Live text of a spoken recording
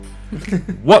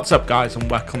What's up, guys, and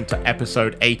welcome to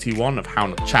episode 81 of How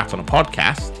Not Chat on a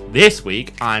Podcast. This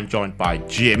week, I'm joined by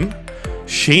Jim,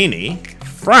 Sheeny,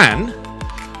 Fran,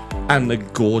 and the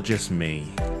gorgeous me.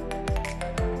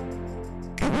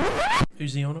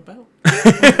 Who's he on about?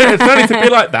 It's only to be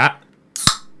like that.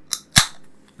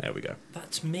 There we go.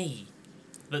 That's me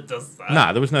that does that.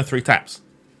 Nah, there was no 3 taps.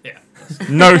 Yeah.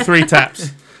 No 3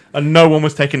 taps. And no one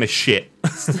was taking a shit.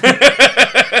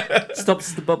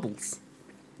 Stops the bubbles.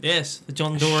 Yes, the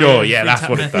John Dory. Sure, yeah, that's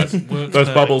what it does. Works Those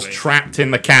bubbles perfectly. trapped in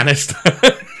the canister.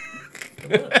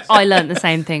 I learnt the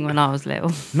same thing when I was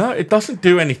little. No, it doesn't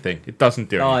do anything. It doesn't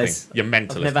do Guys, anything. You're I've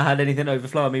mentalist. never had anything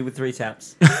overflow on me with 3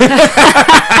 taps.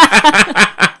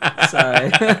 So,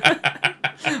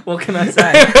 what can I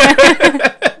say?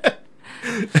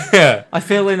 Yeah. I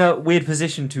feel in a weird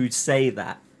position to say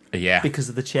that Yeah. because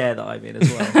of the chair that I'm in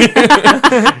as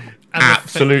well.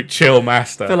 Absolute chill I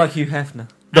master. feel like Hugh Hefner.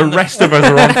 The rest of us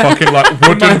are on fucking like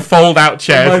wooden fold-out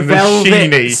chairs, My and there's velvet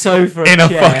Sheeny sofa in a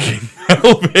chair. fucking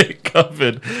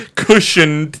velvet-covered,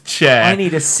 cushioned chair. I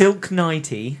need a silk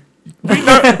nightie.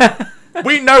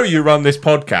 We know you run this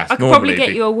podcast. I could normally, probably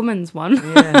get you a woman's one.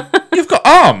 Yeah, You've got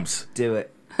arms. do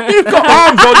it. You've got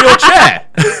arms on your chair.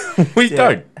 We Do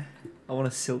don't. it. I want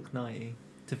a silk nightie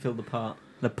to fill the part.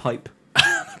 And a pipe.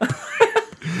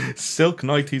 Silk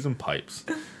nighties and pipes.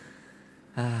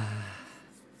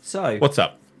 So, What's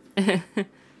up?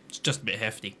 It's just a bit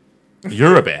hefty.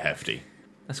 You're a bit hefty.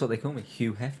 that's what they call me,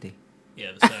 Hugh Hefty.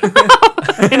 Yeah, the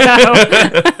same.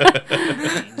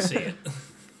 You can see it.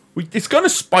 It's going to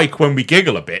spike when we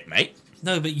giggle a bit, mate.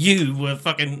 No, but you were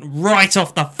fucking right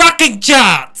off the fucking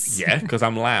charts! Yeah, because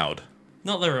I'm loud.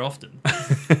 Not very often.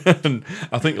 And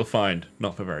I think you'll find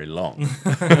not for very long.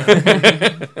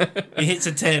 He hits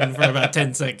a 10 for about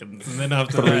 10 seconds, and then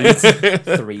after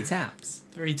that, 3 taps.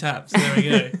 3 taps. There we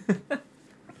go.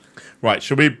 Right,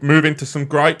 shall we move into some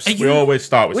gripes? Are We you- always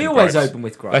start with We some always gripes. open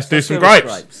with gripes. Let's do some go with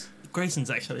gripes. Grayson's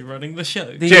actually running the show.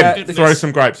 The- Jim, goodness. throw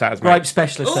some gripes at us, mate. Gripe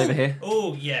specialist over here.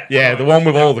 Oh, yeah. Yeah, Right. the one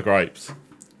with all the gripes.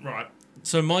 Right.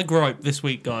 So my gripe this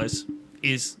week, guys,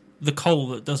 is the coal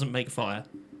that doesn't make fire.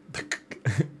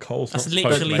 Cole's That's not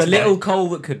supposed to literally make The It's little like- coal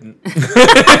that couldn't.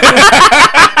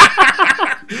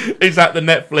 Is that the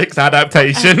Netflix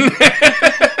adaptation?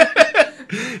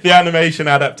 The animation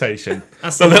adaptation.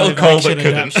 That's The little coal that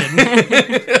live-action couldn't.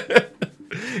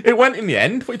 adaptation. It went in the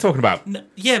end. What are you talking about? No,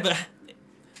 yeah, but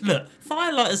look,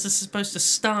 firelighters are supposed to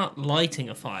start lighting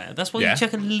a fire. That's why Yeah. you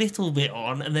chuck a little bit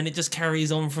on, and then it just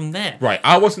carries on from there. Right,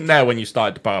 I wasn't there when you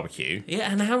started the barbecue.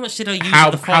 Yeah, and how much did I use How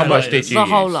of the how much firelighters? did you The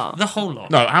whole use? lot. The whole lot.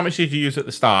 No, how much did you use at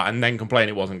the start and then complain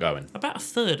it wasn't going? About a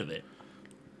third of it.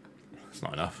 It's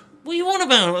not enough. What are you on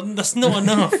about? That's not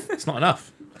enough. It's not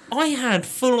enough. I had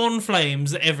full-on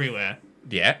flames everywhere,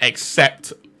 Yeah,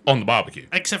 except on the barbecue.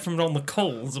 except from on the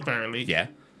coals, apparently. Yeah.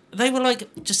 They were, like,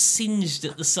 just singed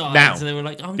at the sides. Now, and they were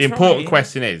like, I'm The important trying.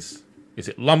 question is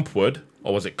it lumpwood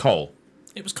or was it coal?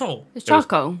 It was coal. It's It was-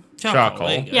 charcoal. Charcoal.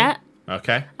 There you go. Yeah,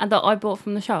 Okay. and that I bought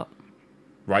from the shop.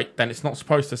 Right, then it's not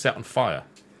supposed to set on fire.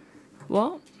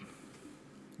 What?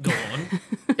 Go on.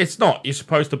 It's not. You're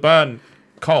supposed to burn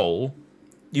coal.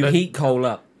 You heat coal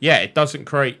up. Yeah, it doesn't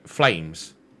create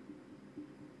flames.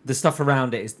 The stuff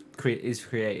around it is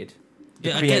created. It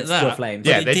Yeah, I creates get that. the flames. But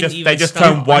Yeah, it they didn't just even turn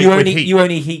start. white you with only heat. you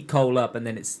only heat coal up and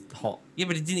then it's hot. Yeah,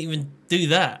 but it didn't even do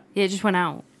that. Yeah, it just went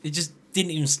out. It just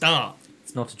didn't even start.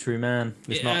 It's not a true man.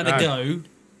 It's It not had no. a go.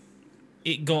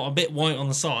 It got a bit white on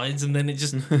the sides, and then it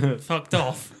just fucked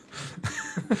off.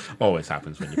 Always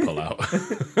happens when you pull out.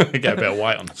 You get a bit of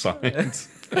white on the sides.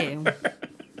 Ew.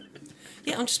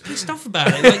 Yeah, I'm just pissed off about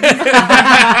it. Like,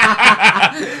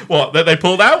 What, that they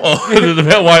pulled out? Or there's a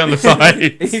bit of white on the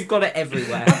sides? You've got it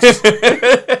everywhere.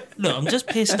 look, I'm just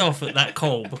pissed off at that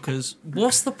coal because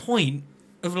what's the point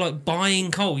of like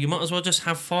buying coal? You might as well just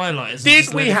have firelighters. and Did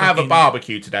just we let it have a fucking-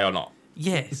 barbecue today or not?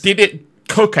 Yes. Did it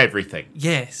cook everything?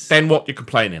 Yes. Then what you're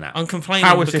complaining at? I'm complaining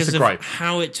How is this because a of gripe?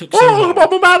 how it took so Oh, long.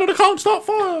 I'm a man and I can't start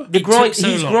fire. The took so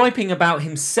he's long. griping about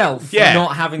himself Yeah. for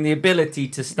not having the ability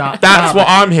to start. That's what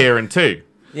I'm hearing too.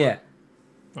 Yeah.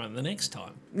 Right, the next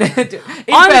time. In I'm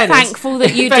fairness- thankful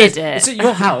that you in fairness, did it. It's at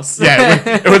your house. Yeah,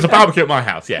 it was a barbecue at my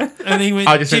house, yeah. And he went,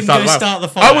 I just Jim, didn't go start, start the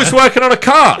fire. fire. I was working on a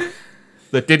car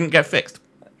that didn't get fixed.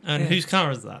 And whose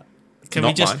car is that? Can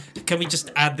Not Can we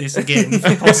just add this again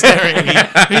for posterity?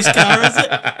 Whose car is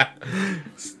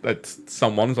it? That's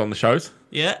someone's on the shows.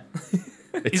 Yeah.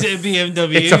 Is it a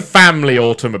BMW? It's a family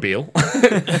automobile.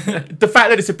 The fact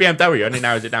that it's a BMW only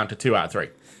narrows it down to 2 out of 3.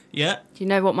 Yeah. Do you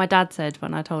know what my dad said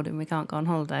when I told him we can't go on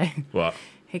holiday? What?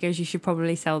 He goes, you should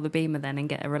probably sell the Beamer then and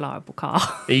get a reliable car.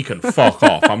 He can fuck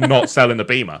off. I'm not selling the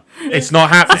Beamer. It's not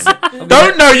happening.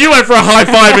 Don't know you went for a high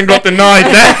five and got denied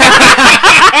there.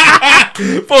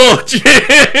 Poor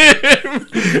Jim.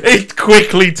 He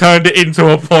quickly turned it into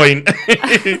a point.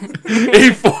 He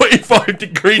 45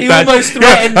 degrees. He almost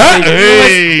threatened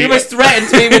me. He almost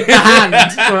threatened me with the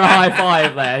hand for a high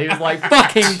five there. He was like,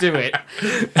 fucking do it.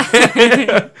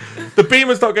 The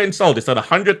Beamer's not getting sold. It's done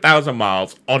 100,000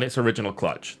 miles on its original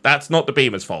clutch. That's not the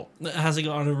Beamer's fault. It hasn't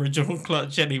got an original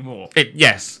clutch anymore.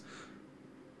 Yes.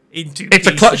 It's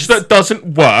a clutch that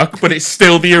doesn't work, but it's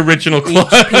still the original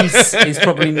clutch. Piece is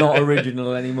probably not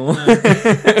original anymore.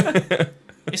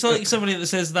 It's like somebody that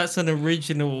says that's an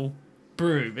original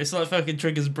broom. It's like fucking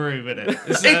Trigger's broom, isn't it?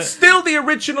 It's still the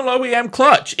original OEM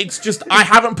clutch. It's just I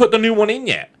haven't put the new one in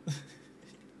yet.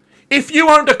 If you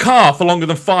owned a car for longer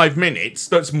than 5 minutes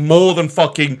that's more than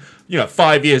fucking,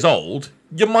 5 years old,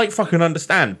 you might fucking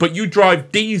understand. But you drive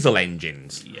diesel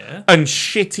engines and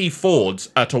shitty Fords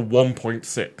at a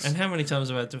 1.6. And how many times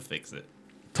have I had to fix it?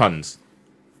 Tons.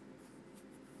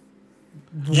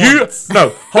 Once.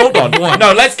 No, hold on.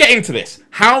 No, let's get into this.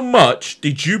 How much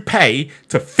did you pay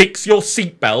to fix your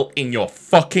seatbelt in your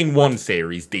fucking 1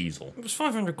 Series diesel? It was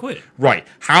 500 quid. Right.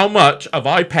 How much have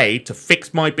I paid to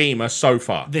fix my Beamer so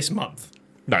far? This month.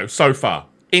 No, so far.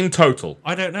 In total.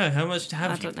 I don't know. How much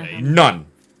have you don't know paid? None.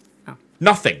 Oh.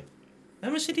 Nothing. How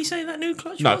much did he say that new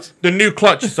clutch No. was? The new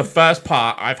clutch is the first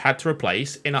part I've had to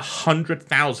replace in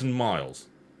 100,000 miles.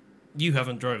 You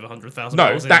haven't drove 100,000 No,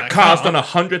 miles in that car's car. done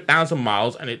 100,000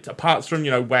 miles, and it, apart from,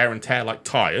 wear and tear like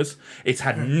tyres, it's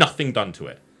had nothing done to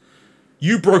it.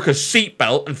 You broke a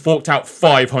seatbelt and forked out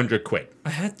 500 quid.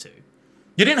 I had to.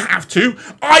 You didn't have to.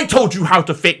 I told you how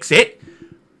to fix it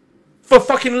for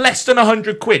fucking less than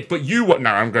 100 quid, but you what? No,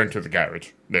 I'm going to the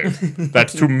garage. No,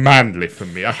 that's too manly for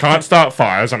me. I can't start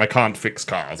fires and I can't fix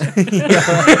cars.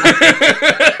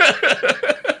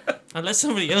 Unless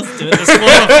somebody else do it, that's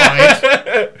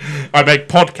qualified. I make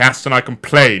podcasts and I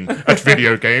complain at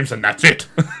video games, and that's it.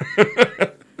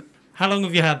 How long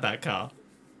have you had that car?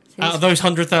 Out of those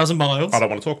 100,000 miles? I don't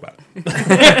want to talk about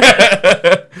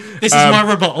it. This is my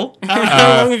rebuttal.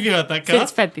 How long have you had that car?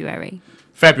 Since February.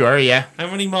 February, yeah.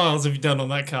 How many miles have you done on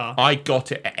that car? I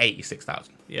got it at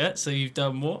 86,000. Yeah, so you've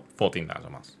done what? 14,000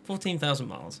 miles. 14,000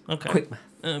 miles. Okay. Quick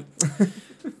math.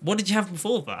 What did you have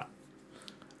before that?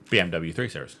 BMW 3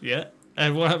 Series. Yeah.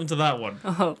 And what happened to that one?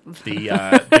 Oh,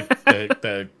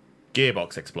 The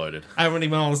gearbox exploded. How many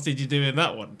miles did you do in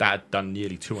that one? That had done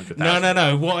nearly 200,000.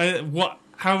 No. What?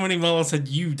 How many miles had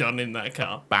you done in that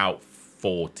car? About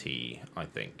 40, I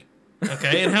think.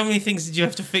 Okay, and how many things did you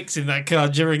have to fix in that car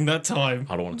during that time?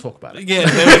 I don't want to talk about it. Yeah,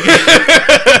 there we go.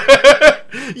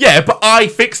 Yeah, but I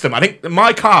fixed them. I think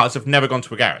my cars have never gone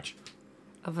to a garage.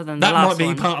 other than the That might last be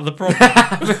one. part of the problem.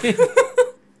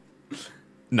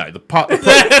 No,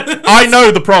 I know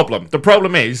the problem. The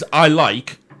problem is I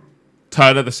like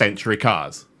turn of the century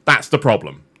cars. That's the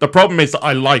problem. The problem is that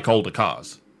I like older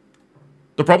cars.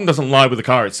 The problem doesn't lie with the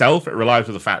car itself. It relies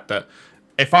with the fact that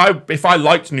if I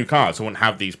liked new cars, I wouldn't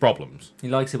have these problems. He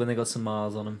likes it when they got some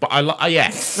miles on them. But yeah.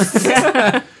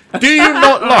 Do you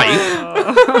not like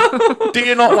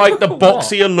the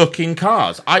boxier looking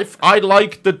cars? I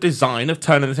like the design of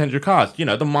turn of the century cars.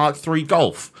 The Mark III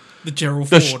Golf. The Gerald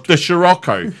The Ford.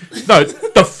 Scirocco. No,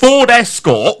 the Ford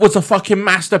Escort was a fucking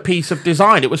masterpiece of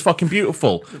design. It was fucking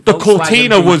beautiful. The Volkswagen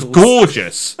Cortina was Beetles.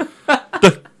 gorgeous.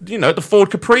 The Ford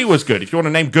Capri was good. If you want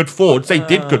to name good Fords, they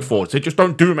did good Fords. They just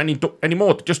don't do them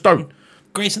anymore. They just don't.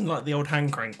 Grayson liked the old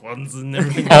hand crank ones and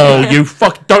everything. Oh, you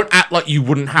don't act like you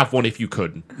wouldn't have one if you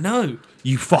could. No.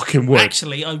 You fucking would.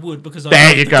 Actually, I would because I There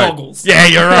like you the go. goggles. Yeah,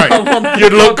 you're right.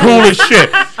 You'd look cool as shit.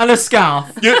 And a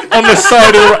scarf. You're on the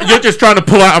side of you're just trying to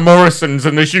pull out a Morrison's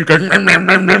and there's you going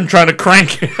trying to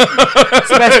crank it. It's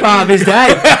the best part of his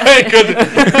day. Good.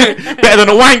 Better than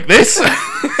a wank, this.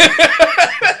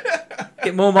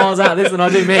 Get more miles out of this than I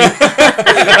do me.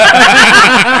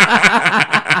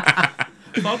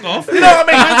 Fuck off. You know what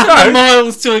I mean?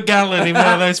 Miles to a gallon in one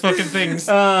of those fucking things.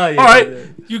 Yeah. All right.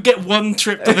 You get one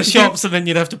trip to the shops and then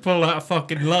you'd have to pull out a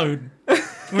fucking load.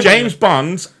 James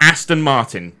Bond's Aston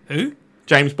Martin. Who?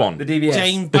 James Bond. The DBS.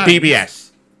 James The Bond.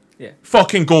 DBS. Yeah.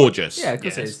 Fucking gorgeous. Yeah, of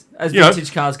course it Yes. is. As You know-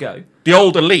 vintage cars go. The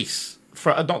old Elise.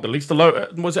 Not the Elise, the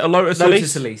Lotus. Was it a Lotus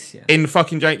Lotus Elise? Elise, yeah. In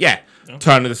fucking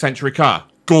turn of the century car.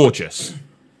 Gorgeous.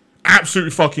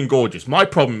 Absolutely fucking gorgeous. My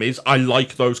problem is I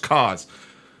like those cars.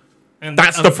 And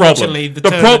That's the problem. unfortunately, The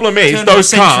problem is turn of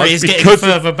those the century cars, is getting because-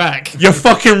 further back. You're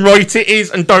fucking right it is,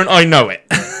 and don't I know it?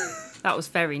 That was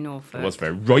very Norfolk. I was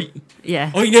very right. Yeah.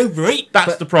 Oh, you know, right?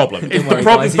 That's the problem. If Don't the worry,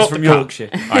 problem's guys, not he's from the car. Yorkshire.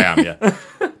 I am, yeah.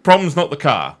 Problem's not the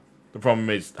car. The problem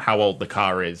is how old the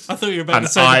car is. I thought you were about And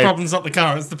to say the problem's not the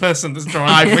car, it's the person that's I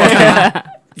driving.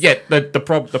 fucking, yeah,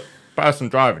 the person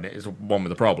driving it is the one with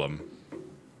the problem.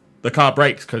 The car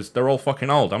breaks because they're all fucking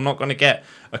old. I'm not going to get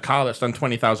a car that's done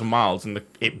 20,000 miles and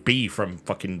it be from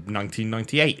fucking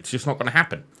 1998. It's just not going to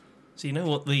happen. So you know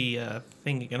what the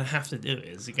thing you're going to have to do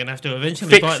is you're going to have to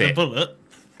eventually Fix bite the it. bullet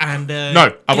and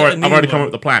No, I've get a new already come one.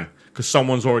 up with the plan because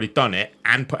someone's already done it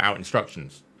and put out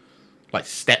instructions. Like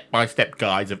step-by-step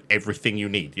guides of everything you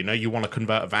need. You know, you want to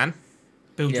convert a van?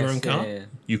 Build your Yes, own car. yeah.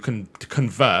 You can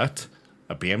convert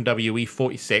a BMW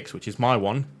E46, which is my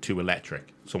one, to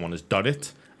electric. Someone has done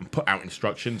it and put out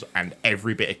instructions and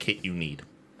every bit of kit you need.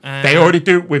 They already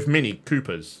do it with Mini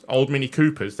Coopers. Old Mini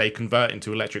Coopers, they convert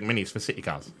into electric Minis for city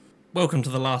cars. Welcome to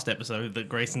the last episode that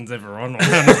Grayson's ever on.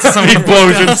 He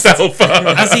blows himself up.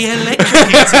 As he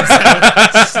electrocutes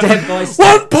himself. Step by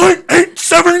step.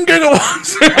 1.87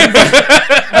 gigawatts!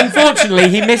 Unfortunately,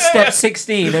 he missed step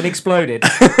 16 and exploded.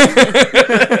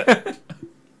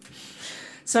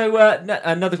 So,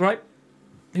 another gripe?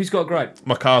 Who's got a gripe?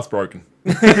 My car's broken.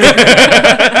 I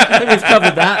think we've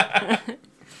covered that.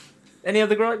 Any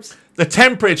other gripes? The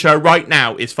temperature right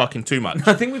now is fucking too much.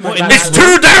 I think we moaned What, about It's that.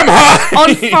 too damn hot! On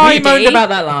We moaned Friday, about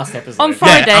that last episode. on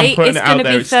Friday, I'm putting it's it out going to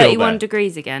there, be it's still 31 there.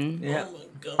 degrees again. Yeah.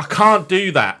 I can't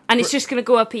do that. And it's just going to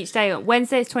go up each day.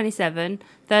 Wednesday is 27,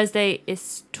 Thursday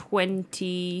is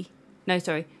 20. No,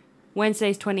 sorry.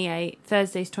 Wednesday's 28,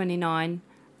 Thursday's 29,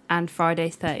 and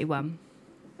Friday's 31.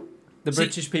 The See,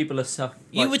 British people are so.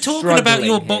 You like, were talking about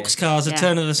your struggling boxcars here. are Yeah.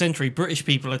 turn of the century. British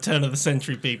people are turn of the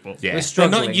century people. Yeah. We're They're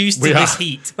struggling. not used to We this are.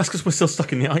 heat. That's because we're still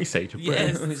stuck in the ice age. Of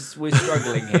Britain. Yes. We're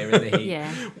struggling here in the heat.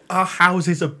 Yeah. Our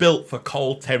houses are built for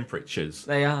cold temperatures.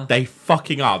 They are. They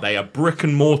fucking are. They are brick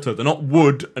and mortar. They're not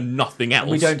wood and nothing else.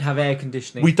 We don't have air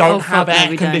conditioning. We don't Oh, have fuck no, air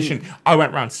we don't. conditioning. I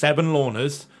went round 7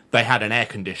 Lawners. They had an air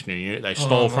conditioning unit. They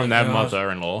stole my from their God.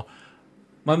 mother-in-law.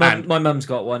 My and- mum's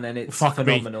got one and it's Fuck me.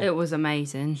 phenomenal. It was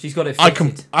amazing. She's got it I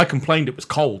fitted. complained it was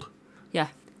cold. Yeah.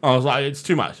 I was like, it's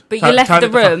too much. But Turn- you left turn the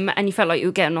it the fuck- room and you felt like you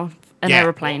were getting off an Yeah.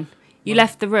 aeroplane. You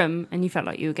left the room and you felt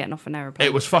like you were getting off an aeroplane.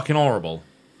 It was fucking horrible.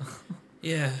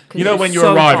 Yeah. 'Cause You know it was when you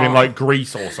so arrive in hot. like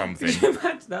Greece or something.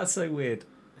 That's so weird.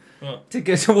 What?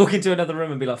 To walk into another room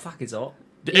and be like, fuck, it's hot.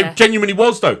 Yeah. It genuinely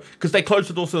was though, because they closed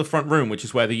the door to the front room, which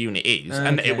is where the unit is,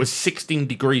 and Okay. it was 16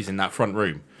 degrees in that front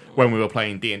room when we were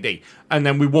playing D&D. And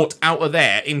then we walked out of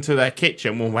there into their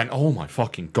kitchen and we went, oh my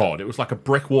fucking god, it was like a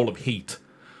brick wall of heat.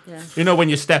 Yeah. You know when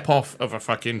you step off of a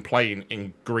fucking plane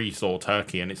in Greece or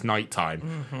Turkey and it's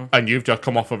nighttime and you've just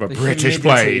come off of a The British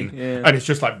humidity, plane yeah. and it's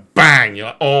just like bang, you're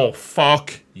like, oh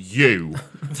fuck you.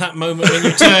 That moment when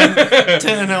you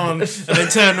turn on and then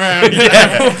turn around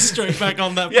and walk straight back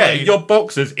on that Yeah, plane. your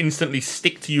boxers instantly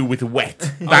stick to you with wet.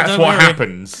 That's don't what worry.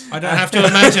 happens. I don't have to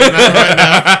imagine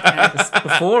that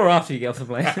Before or after you get off the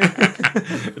plane?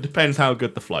 It depends how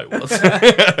good the flight was.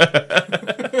 right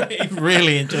now. You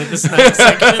really enjoyed the snack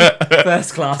section.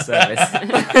 First class service.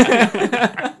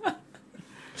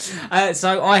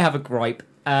 So I have a gripe.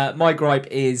 My gripe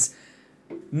is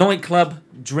nightclub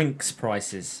drinks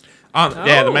prices.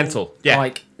 Yeah, the Oh. mental. Yeah.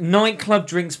 Like nightclub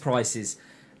drinks prices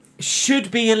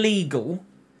should be illegal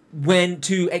when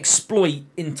to exploit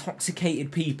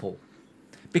intoxicated people.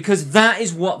 Because that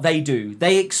is what they do.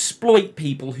 They exploit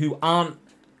people who aren't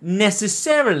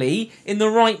necessarily in the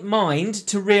right mind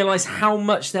to realise how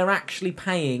much they're actually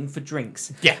paying for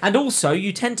drinks. Yeah. And also,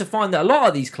 you tend to find that a lot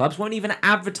of these clubs won't even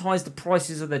advertise the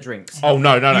prices of their drinks. Oh,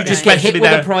 no. You just get hit Especially with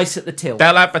a their- price at the till.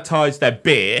 They'll advertise their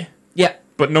beer, Yeah.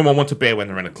 but no one wants a beer when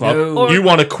they're in a club. No. You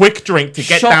want a quick drink to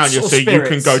get Shots down you or so you can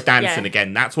spirits. go dancing Yeah.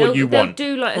 again. That's what you They'll want.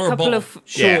 do like Or a a couple bottle. of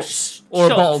Shorts. Or a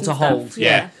shots bottle and to stuff, hold.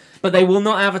 Yeah. But they will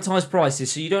not advertise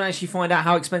prices, so you don't actually find out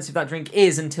how expensive that drink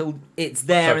is until it's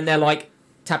there So- and they're like,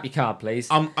 tap your card, please.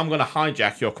 I'm going to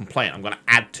hijack your complaint. I'm going to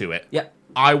add to it. Yep.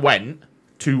 I went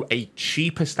to a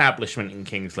cheap establishment in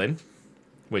Kings Lynn,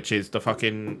 which is the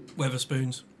fucking...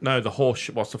 Weatherspoons. No, the horse...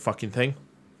 What's the fucking thing?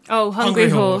 Oh, Hungry Hungry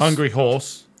Horse. Horse. Hungry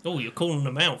Horse. Oh, you're calling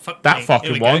them out. Fuck That me.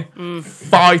 fucking Here we one. go.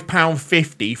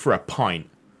 £5.50 for a pint.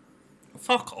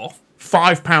 Fuck off.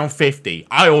 £5.50.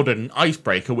 I ordered an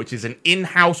icebreaker, which is an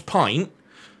in-house pint.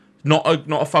 Not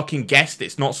a fucking guest.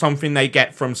 It's not something they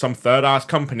get from some third-ass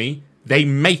company. They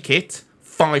make it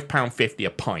 £5.50 a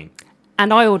pint.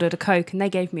 And I ordered a Coke and they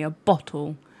gave me a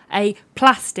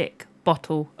plastic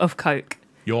bottle of Coke.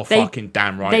 You're They- fucking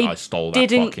damn right they I stole that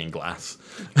didn't- fucking glass.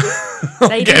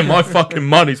 They Getting my fucking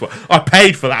money's worth. I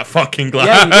paid for that fucking glass.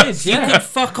 Yeah, you did, You yeah. could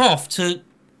fuck off to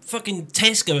fucking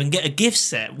Tesco and get a gift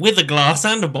set with a glass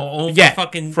and a bottle. Yeah, for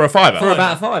fucking for a fiver. For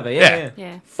about a fiver, yeah.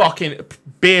 Yeah. Fucking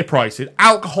beer prices,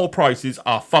 alcohol prices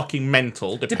are fucking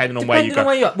mental depending on where you go.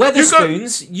 are.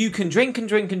 Weatherspoons, you can drink and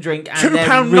drink and drink, and they're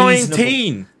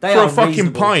 £2.19 They for are a fucking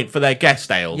reasonable. pint for their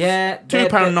guest ales. Yeah,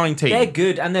 £2.19. They're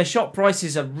good, and their shop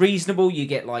prices are reasonable. You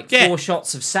get like Yeah. 4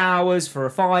 shots of sours for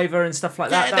a fiver and stuff like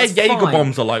that. Yeah, That's their Jaeger fine.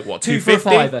 bombs are like what, 2 for a £2.50?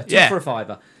 fiver. 2 Yeah. for a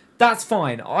fiver. That's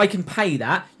fine. I can pay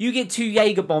that. You get 2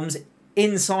 Jaeger bombs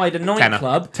inside a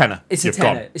nightclub. Tenner. It's a You've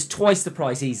tenner. gone. It's twice the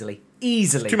price easily.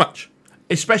 Easily. Too much.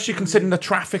 Especially considering the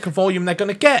traffic and volume they're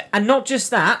going to get. And not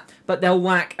just that, but they'll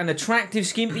whack an attractive,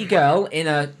 skimpy girl in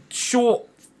a short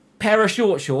pair of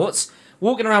short shorts,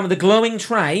 walking around with a glowing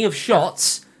tray of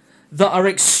shots that are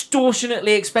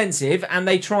extortionately expensive, and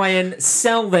they try and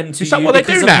sell them to Is that you what they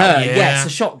because do of now? her. Yeah. Yeah, it's a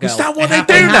shot girl. Is that what It they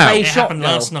happened- do have now? a It shot happened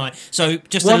girl. last night. So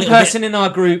just a One little person bit. in our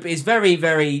group is very,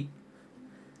 very,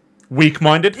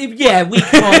 Weak-minded.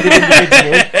 weak-minded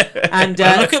individual, and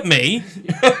Look at me.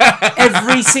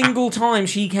 every single time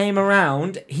she came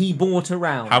around, he bought a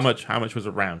round. How much was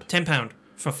a round? £10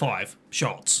 for 5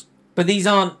 shots. But these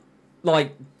aren't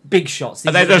like big shots.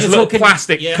 Are These they those you're little talking-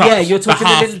 plastic Yeah. cups? Yeah, you're talking the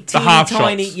half, a little the teeny half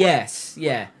tiny. shots? Yes,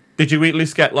 yeah. Did you at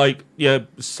least get like your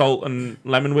salt and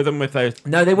lemon with them with those?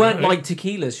 No, they weren't like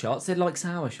tequila shots. They're like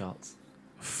sour shots.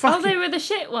 Oh, Fucking, they were the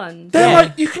shit ones. they're Yeah.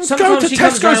 like you can Sometimes go to she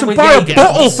comes Tesco's round and with buy a Jaeger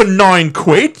bottle bottles. for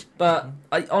 £9. But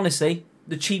honestly,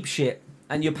 the cheap shit,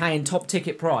 and you're paying top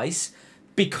ticket price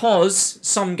because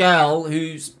some girl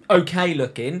who's okay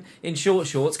looking in short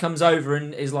shorts comes over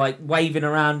and is like waving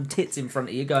around tits in front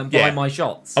of you, going buy Yeah. my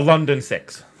shots. A London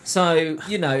 6. So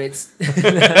you know it's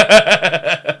Don't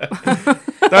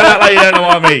act like you don't know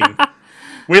what I mean.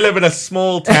 We live in a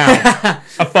small town.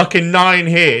 A fucking 9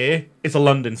 here is a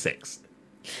London 6.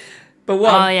 but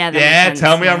what? Oh yeah. That makes Yeah, sense,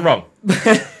 tell me yeah. I'm wrong.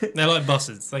 They're like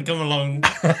buses. They come along.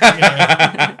 You know,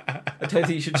 I don't think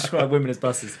you should describe women as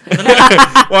buses.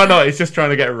 Why not? He's just trying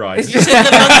to get it right. you said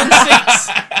the London Six.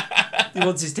 He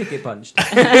wants his ticket punched.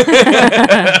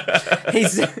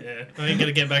 He's. Yeah, I ain't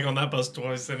gonna get back on that bus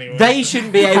twice anyway. They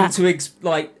shouldn't be able to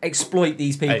exploit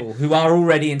these people who are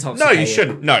already No, intoxicated. you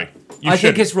shouldn't. No, you I shouldn't.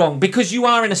 think it's wrong because you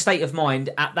are in a state of mind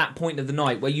at that point of the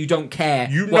night where you don't care.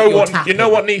 You what know you're what? You tapping. know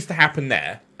what needs to happen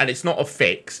there, and it's not a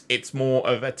fix. It's more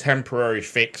of a temporary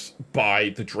fix by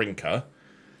the drinker.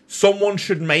 Someone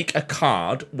should make a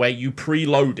card where you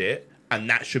preload it, and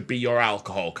that should be your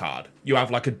alcohol card. You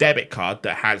have like a debit card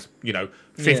that has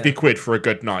 50 Yeah. quid for a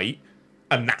good night,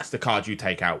 and that's the card you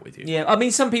take out with you. Yeah, I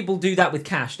mean, some people do that with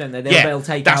cash, don't they? They'll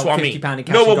take that's out what I £50 mean. in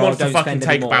cash. No and one go, wants to "Don't fucking spend take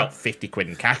any more." about 50 quid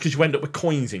in cash because you end up with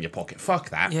coins in your pocket. Fuck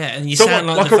that. Yeah, and you Someone,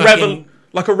 sound like the fucking...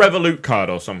 like a Revolut card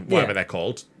or whatever Yeah. they're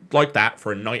called, like that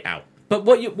for a night out. But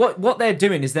what they're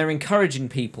doing is they're encouraging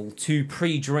people to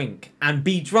pre-drink and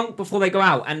be drunk before they go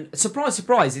out. And surprise,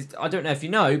 surprise! I don't know if you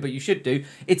know, but you should do.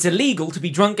 It's illegal to be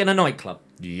drunk in a nightclub.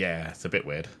 Yeah, it's a bit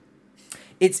weird.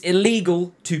 It's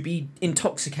illegal to be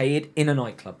intoxicated in a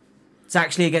nightclub. It's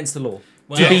actually against the law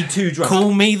Well, to be too drunk.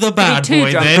 Call me the bad too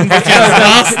boy drunk. then, because To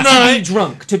last be night...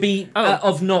 drunk, to be Oh.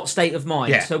 of not state of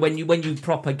mind. Yeah. So when you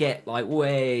proper get like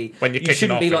way, When you're you kicking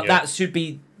shouldn't off be and like you're- that. Should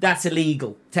be that's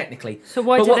illegal technically. So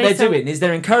why but do what they they're sell- doing is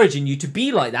they're encouraging you to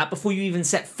be like that before you even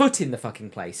set foot in the fucking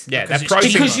place. Yeah, Because they're it's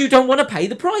pricing, Because you don't want to pay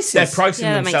the prices. they're pricing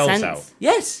Yeah, that makes themselves sense. out.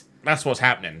 Yes. That's what's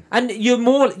happening. And you're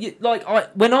more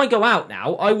when I go out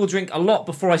now, I will drink a lot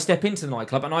before I step into the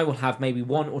nightclub, and I will have maybe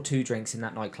 1 or 2 drinks in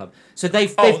that nightclub. So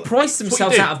they've priced that's what you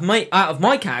themselves do. out of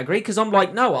my category because I'm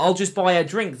like, no, I'll just buy a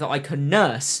drink that I can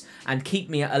nurse and keep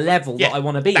me at a level that I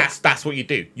want to be at. That's what you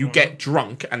do. You get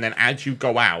drunk, and then as you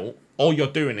go out, all you're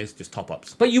doing is just top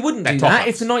ups. But you wouldn't They're do that top-ups.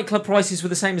 if the nightclub prices were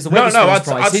the same as the No, Wetherspoons I'd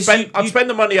prices. spend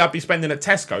the money I'd be spending at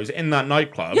Tesco's in that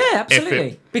nightclub. Yeah, if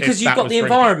absolutely. Because if you've that got was the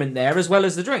drinking. environment there as well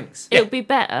as the drinks. It would be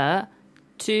better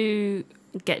to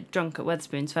get drunk at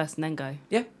Wetherspoons first and then go.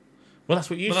 Yeah. Well, that's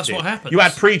what you used Well, that's to do. what happens. You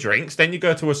had pre-drinks, then you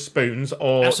go to a Spoons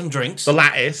or Have some drinks. the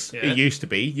Lattice. Yeah. It used to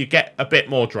be. You get a bit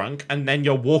more drunk, and then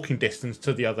you're walking distance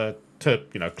to the other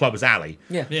Clubber's Alley,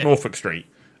 Yeah. Yeah. Norfolk Street,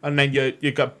 and then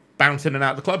you got bouncing in and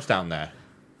out the clubs down there.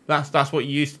 That's what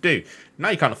you used to do. Now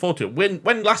you can't afford to. When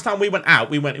last time we went out,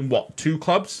 we went in what, 2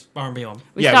 clubs? Bar and Beyond.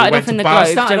 We Yeah, we started went off in to the bars,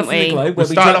 Globe, Started didn't off in the we? Globe where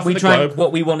We started off in we the drank Globe.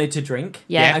 what we wanted to drink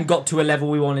Yeah. and got to a level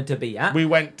we wanted to be at. We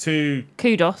went to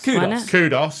Kudos, wasn't Kudos. it?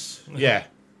 Kudos. Yeah,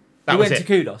 that We was went it. to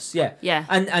Kudos, yeah. Yeah.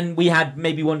 And we had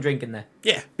maybe 1 drink in there.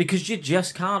 Yeah. Because you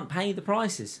just can't pay the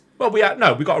prices. Well, we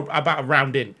got about a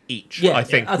round in each. Yeah, I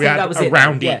think I we think had that was a it.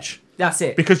 round Yeah. each. That's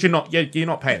it. Because you're not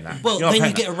paying that. Well, You're not then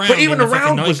paying you get that. a round But even in a the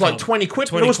fucking round was like nightclub. 20 quid.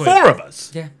 20 There was quid. 4 of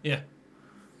us. Yeah. Yeah.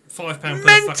 £5 per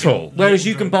Mental. fucking Whereas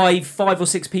you little can drink. buy 5 or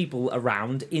 6 people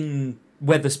around in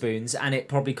Weatherspoons, and it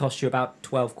probably costs you about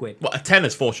 12 quid. Well, a 10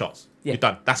 is 4 shots. Yeah. You're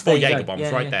done. That's 4 There you Jaeger go. bombs Yeah,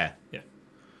 right yeah. there.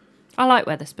 I like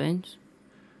Weatherspoons.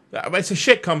 It's a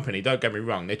shit company, don't get me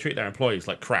wrong. They treat their employees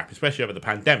like crap, especially over the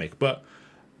pandemic, but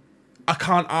I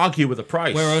can't argue with the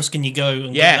price. Where else can you go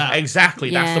and get Yeah, that? exactly.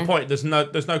 That's Yeah. the point. There's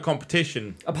no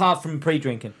competition. Apart from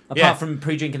pre-drinking. Apart Yeah. from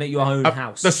pre-drinking at your own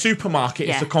house. The supermarket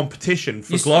is Yeah. the competition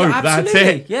for You- Globe. That's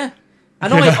absolutely, it. Yeah.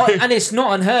 And, You know? and it's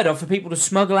not unheard of for people to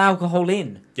smuggle alcohol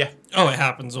in. Yeah. Oh, it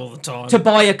happens all the time. To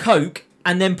buy a Coke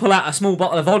and then pull out a small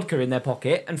bottle of vodka in their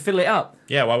pocket and fill it up.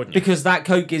 Yeah, why wouldn't you? Because that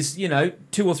Coke is,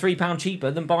 £2 or £3 cheaper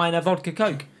than buying a vodka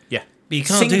Coke. Yeah. But you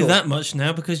can't do Single. that much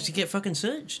now because you get fucking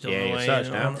searched on Yeah, the you're way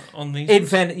searched now. on these. In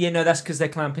fairness, that's because they're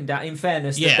clamping down. In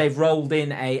fairness, that Yeah. they've rolled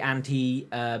in a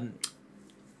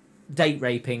date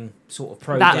raping sort of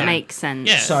program. That makes sense.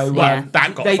 Yeah. So Yeah.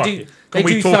 That got they fucking... do. Can They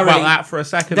we do talk about thoroughly. that for a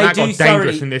second? they That got do dangerous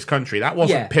thoroughly- in this country. That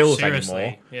wasn't Yeah. pills Seriously,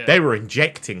 anymore. yeah. They were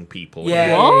injecting people.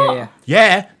 Yeah, What? yeah.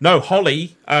 Yeah, no,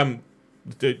 Holly,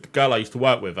 the girl I used to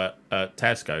work with at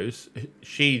Tesco's,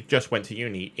 she just went to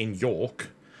uni in York.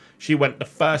 She went the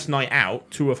first night out,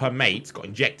 2 of her mates got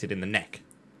injected in the neck.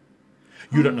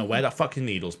 You don't know where that fucking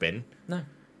needle's been. No.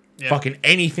 Yeah. Fucking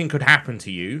anything could happen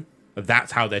to you.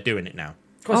 That's how they're doing it now.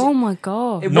 Oh my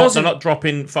god. It They're wasn't. not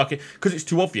dropping fucking... Because it's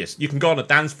too obvious. You can go on a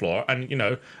dance floor and,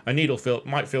 a needle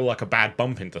might feel like a bad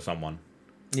bump into someone.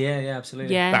 Yeah,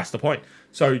 absolutely. Yeah. That's the point.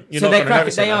 So you're So not they're going to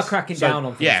notice they it are as- cracking so, down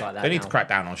on things yeah, like that they need now. to crack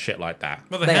down on shit like that.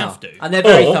 Well, they, They have are. to. And they're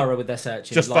very Or thorough with their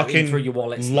searching. Just like, fucking in through your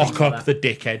wallets. and lock things like up that. the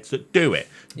dickheads that do it.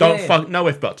 Don't Yeah. fuck no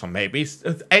if buts on maybes.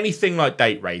 Anything like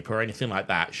date rape or anything like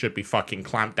that should be fucking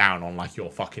clamped down on like you're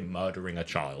fucking murdering a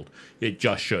child. It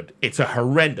just should. It's a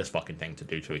horrendous fucking thing to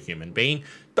do to a human being.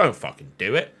 Don't fucking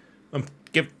do it. And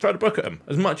throw the book at them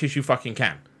as much as you fucking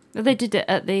can. Well, they did it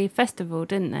at the festival,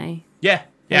 didn't they? Yeah.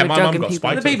 They Yeah, were my mum drugging got people.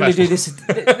 spiked. The at people who do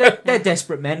festival. this, they're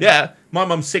desperate men. Yeah, my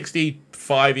mum's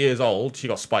 65 years old. She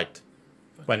got spiked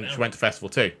when she went to festival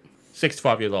too.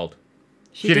 65 years old.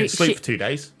 She didn't sleep for 2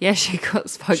 days. Yeah, she got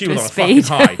spiked She was with on a speed.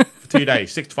 fucking high for 2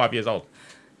 days. 65 years old.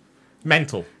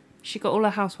 Mental. She got all her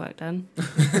housework done.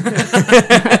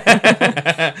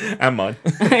 And mine.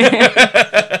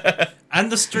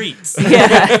 And the streets.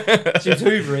 Yeah. She was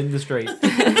Hoover in the street.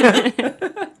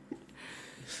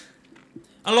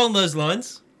 Along those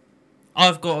lines,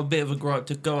 I've got a bit of a gripe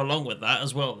to go along with that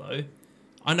as well, though.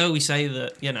 I know we say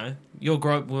that, your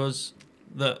gripe was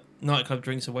that nightclub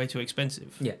drinks are way too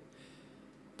expensive. Yeah.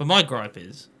 But my gripe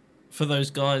is for those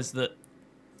guys that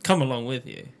come along with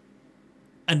you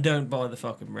and don't buy the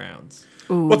fucking rounds.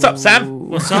 What's up, Sam?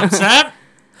 What's up, Sam?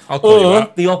 I'll call you Or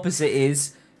out. the opposite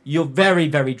is you're very,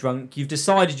 very drunk. You've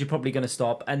decided you're probably going to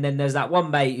stop, and then there's that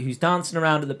one mate who's dancing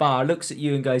around at the bar, looks at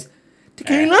you and goes,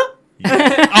 "Tequila."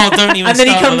 Oh, don't even And then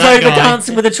he start comes with that over guy.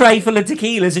 dancing with a tray full of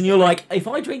tequilas, and you're like, "If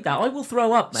I drink that, I will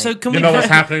throw up, mate." So can You we know what's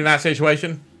happening in that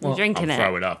situation? You're Well, drinking I'll it.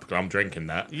 throw it up. I'm drinking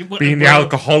that. You- what- Being the what-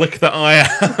 alcoholic that I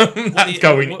am, that's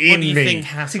going what in do you me. think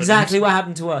That's happened? exactly what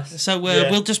happened to us. So Yeah.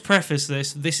 we'll just preface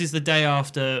this. This is the day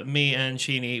after me and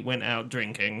Sheeny went out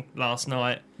drinking last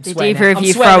night. Did Sweating either it- of I'm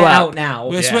you sweating throw it up? out now.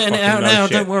 We're Yeah, sweating it fucking out no now,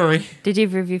 shit. don't worry. Did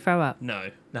either of you throw up? No.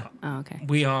 Oh, okay.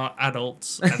 We are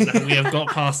adults and we have got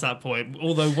past that point.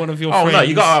 Although one of your Oh friends... no,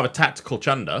 you gotta have a tactical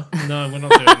chunder. No, we're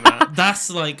not doing that. That's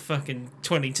like fucking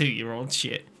 22-year-old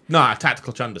shit. No, a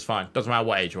tactical chunder's fine. Doesn't matter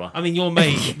what age you are. I mean, your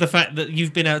mate, the fact that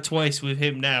you've been out twice with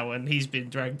him now and he's been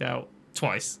dragged out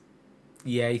twice.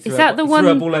 Yeah, he threw, that up, the he one-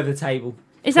 threw up all over the table.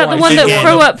 Is that the Twice. one that Yeah.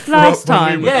 threw up Threw up last when we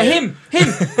time? were- Yeah, him.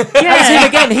 That's Yeah. him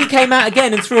again. He came out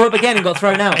again and threw up again and got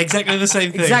thrown out. Exactly the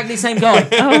same thing. Exactly the same guy.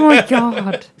 Oh my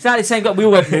god. Exactly the same guy. We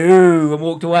all went no and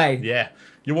walked away. Yeah,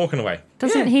 you're walking away.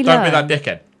 Doesn't Yeah. he Don't learn? be that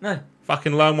dickhead. No.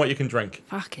 Fucking learn what you can drink.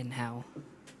 Fucking hell.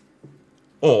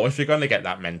 Or if you're going to get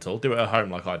that mental, do it at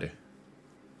home like I do.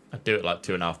 I do it like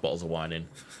 2.5 bottles of wine in,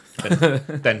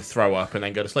 then throw up and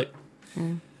then go to sleep.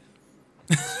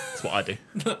 That's what I do.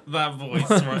 That voice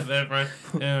right there, bro.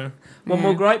 Yeah. One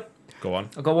more gripe. Go on,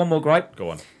 I've got one more gripe. go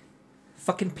on.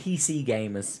 Fucking PC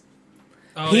gamers.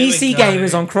 Oh, here we PC go.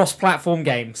 gamers on cross-platform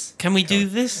games. Can we do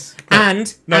this?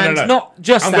 And, No, and no. not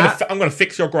just I'm that. gonna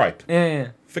fix your gripe. Yeah.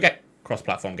 Forget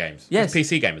cross-platform games. Yes. It's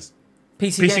PC gamers.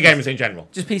 PC, PC gamers in general.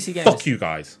 Just PC gamers. Fuck you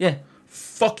guys. Yeah.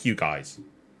 Fuck you guys.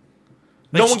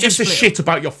 They No should one gives just a split shit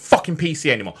about your fucking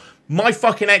PC anymore. My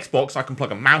fucking Xbox, I can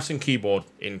plug a mouse and keyboard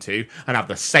into and have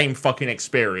the same fucking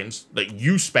experience that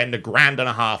you spend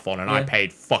 $1.50 on, and I Yeah.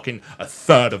 paid fucking a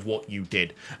third of what you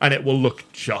did, and it will look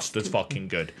just as fucking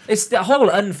good. It's the whole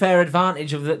unfair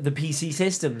advantage of the PC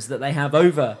systems that they have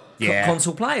over Yeah.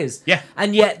 console players. Yeah.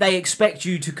 And yet they expect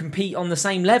you to compete on the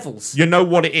same levels. You know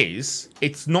what it is?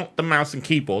 It's not the mouse and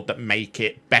keyboard that make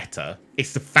it better.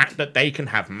 It's the fact that they can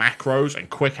have macros and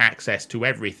quick access to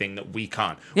everything that we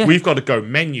can't. Yeah. We've got to go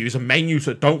menus and menus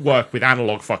that don't work with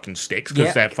analog fucking sticks because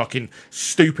Yeah. they're fucking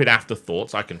stupid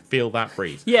afterthoughts. I can feel that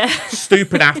breeze. Yeah.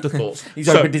 Stupid afterthoughts. He's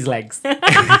So, opened his legs.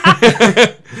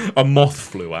 a moth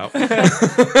flew out. And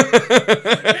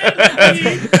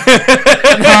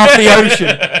half the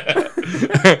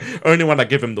ocean. Only when I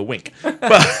give him the wink.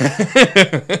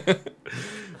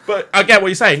 But I get what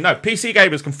you're saying. No, PC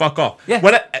gamers can fuck off. Yeah.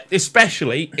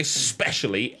 Especially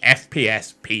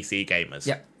FPS PC gamers.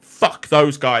 Yeah. Fuck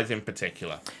those guys in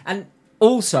particular. And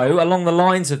also, along the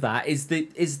lines of that, is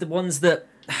the ones that,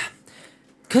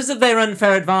 because of their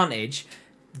unfair advantage,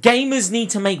 gamers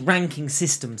need to make ranking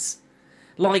systems.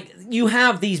 Like, you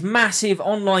have these massive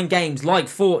online games like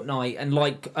Fortnite and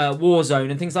like Warzone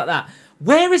and things like that.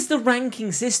 Where is the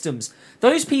ranking systems?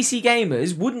 Those PC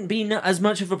gamers wouldn't be as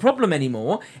much of a problem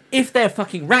anymore if they're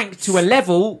fucking ranked to a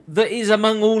level that is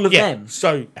among all of them.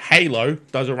 So Halo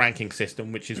does a ranking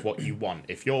system, which is what you want.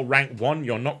 If you're ranked 1,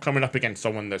 you're not coming up against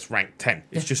someone that's ranked 10.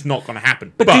 It's just not going to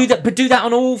happen. But do that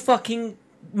on all fucking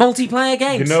multiplayer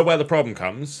games. You know where the problem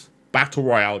comes? Battle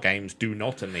Royale games do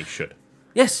not, and they should.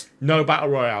 Yes. No Battle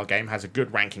Royale game has a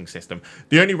good ranking system.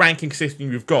 The only ranking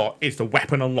system you've got is the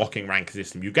weapon unlocking ranking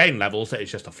system. You gain levels, it's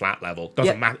just a flat level.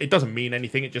 Doesn't matter. It doesn't mean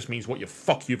anything. It just means what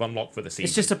you've unlocked for the season.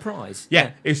 It's just a prize.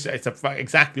 Yeah, it's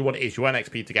exactly what it is. You earn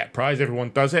XP to get a prize.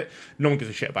 Everyone does it. No one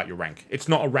gives a shit about your rank. It's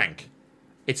not a rank.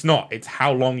 It's not. It's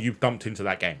how long you've dumped into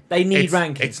that game. They need It's-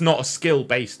 ranking. It's not a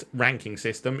skill-based ranking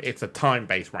system. It's a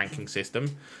time-based ranking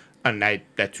system. And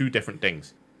they're two different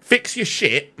things. Fix your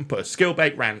shit and put a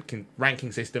skill-based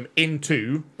ranking system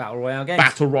into Battle Royale games.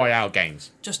 Battle Royale games.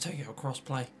 Just take out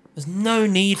crossplay. There's no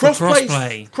need for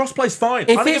crossplay. Crossplay's fine.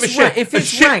 If I don't give a it's shit. if A it's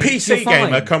shit ranked, PC you're fine.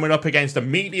 gamer coming up against a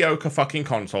mediocre fucking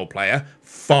console player,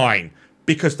 fine.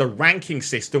 Because the ranking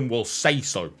system will say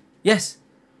so. Yes.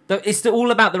 It's all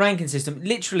about the ranking system.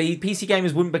 Literally, PC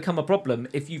gamers wouldn't become a problem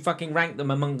if you fucking ranked them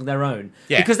among their own.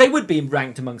 Yeah. Because they would be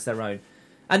ranked amongst their own.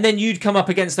 And then you'd come up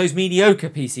against those mediocre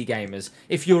PC gamers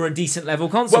if you're a decent level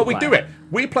console Well, we do it.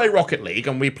 We play Rocket League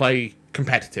and we play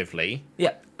competitively.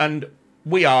 Yeah. And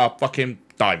we are fucking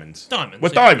diamonds. Diamonds, We're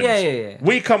yeah. diamonds. Yeah.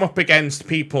 We come up against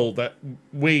people that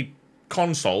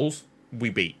consoles, we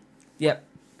beat. Yeah.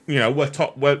 You know, we're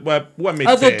top. We're mid-tier.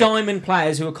 Other diamond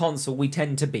players who are console, we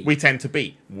tend to beat. We tend to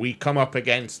beat. We come up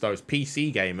against those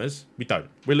PC gamers. We don't.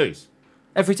 We lose.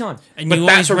 Every time. And But you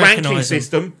that's a always ranking recognise them.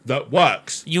 system that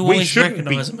works. You We always shouldn't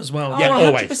recognise be- them as well. Yeah, Oh,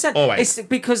 always, 100%. always. It's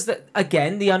because,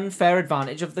 again, the unfair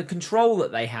advantage of the control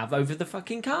that they have over the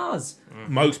fucking cars.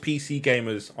 Most PC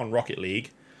gamers on Rocket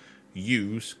League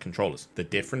use controllers. The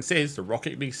difference is the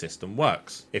Rocket League system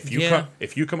works. If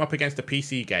you come up against a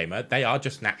PC gamer, they are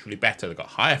just naturally better. They've got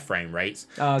higher frame rates.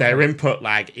 Oh, okay. Their input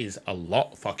lag is a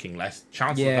lot fucking less.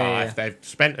 Chances are, if they've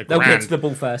spent a They'll grand, get to the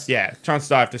ball first. yeah,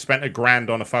 chances are if they spent a grand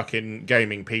on a fucking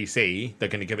gaming PC, they're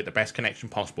going to give it the best connection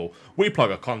possible. We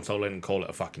plug a console in and call it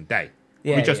a fucking day.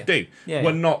 Yeah, We just do. Yeah,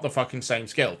 We're yeah. not the fucking same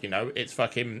skill, you know. It's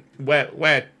fucking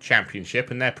we're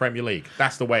Championship and they're Premier League.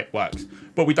 That's the way it works.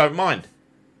 But we don't mind.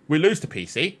 We lose to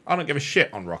PC. I don't give a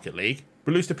shit on Rocket League.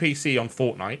 We lose to PC on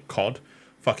Fortnite, COD,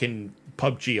 fucking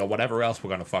PUBG or whatever else we're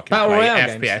going to fucking Battle play.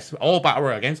 Royale FPS, all Battle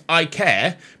Royale games. I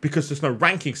care because there's no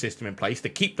ranking system in place to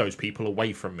keep those people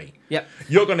away from me. Yep.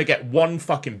 You're going to get one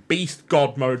fucking beast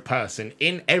god mode person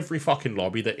in every fucking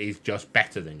lobby that is just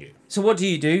better than you. So what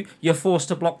do? You're forced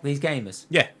to block these gamers.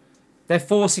 Yeah. They're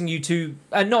forcing you to,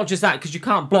 and not just that, because you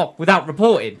can't block without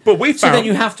reporting. But we So found- then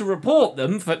you have to report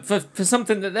them for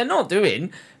something that they're not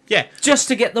doing, Yeah. just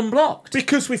to get them blocked.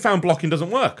 Because we found blocking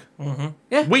doesn't work.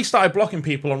 Yeah. We started blocking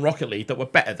people on Rocket League that were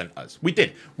better than us. We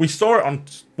did. We saw it on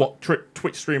what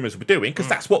Twitch streamers were doing because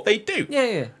that's what they do.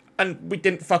 Yeah. And we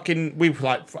didn't fucking... We were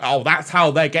like, oh, that's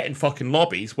how they're getting fucking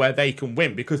lobbies where they can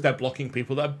win because they're blocking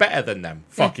people that are better than them.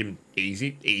 Fucking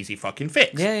easy fucking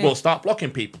fix. Yeah. We'll start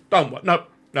blocking people. Don't...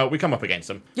 No, we come up against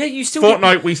them. Yeah, you still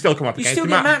Fortnite, we still come up you against still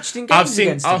them. get matched in games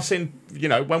against I've them. seen, you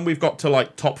know, when we've got to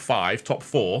like top 5, top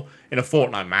 4 in a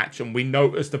Fortnite match, and we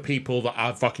notice the people that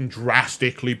are fucking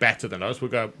drastically better than us, we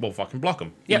go, well, fucking block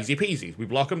them. Yep. Easy peasy. We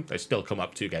block them, they still come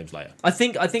up 2 games later. I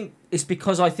think it's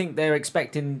because I think they're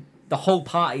expecting the whole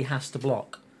party has to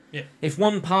block. Yeah. If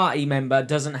one party member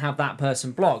doesn't have that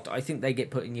person blocked, I think they get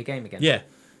put in your game again. Yeah.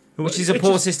 Which is a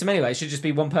poor system anyway. It should just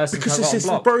be one person Because the got system's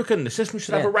blocked. broken. The system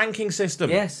should have Yeah. a ranking system.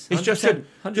 Yes, it's 100%,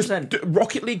 just 100%.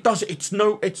 Rocket League does it.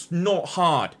 It's not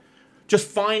hard. Just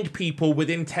find people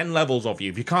within 10 levels of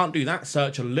you. If you can't do that,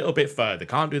 search a little bit further.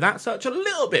 Can't do that, search a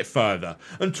little bit further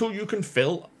until you can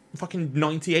fill fucking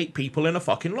 98 people in a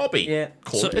fucking lobby. Yeah.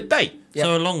 Call So- it a day. Yep.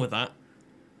 So along with that,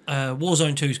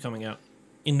 Warzone 2 is coming out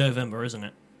in November, isn't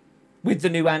it? With the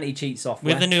new anti-cheat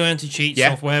software. With the new anti-cheat Yeah.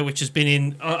 software, which has been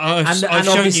in... I've and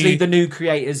shown obviously you... the new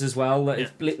creators as well. That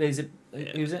Yeah. is it?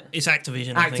 Who's it? It's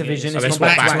Activision. I think it Activision. is. So It's they gone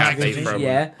swapped back to back out Activision. from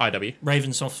Yeah. IW.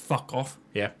 Ravensoft, fuck off.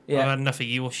 Yeah. I've Yeah. had enough of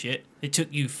your shit. It took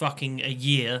you fucking a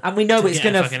year. And we know to it's get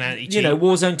a going fucking to, anti-cheat.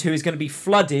 Warzone 2 is going to be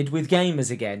flooded with gamers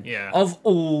again. Yeah. Of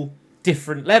all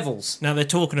different levels. Now they're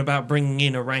talking about bringing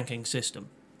in a ranking system.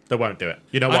 They won't do it.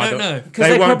 You know I why? don't know. Because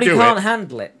they won't probably do can't it.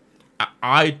 handle it.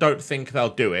 I don't think they'll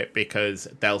do it because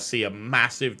they'll see a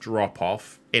massive drop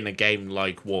off in a game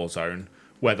like Warzone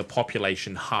where the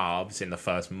population halves in the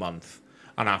first month,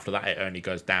 and after that it only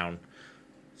goes down.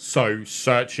 So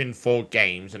searching for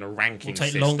games and a ranking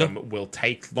take system longer. will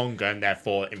take longer, and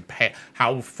therefore impair.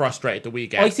 How frustrated do we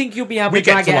get? I think you'll be able we to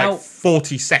get drag to it like out.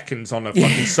 40 seconds on a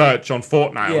fucking search on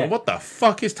Fortnite. Yeah. What the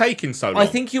fuck is taking so long? I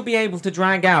think you'll be able to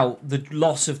drag out the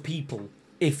loss of people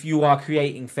if you are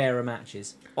creating fairer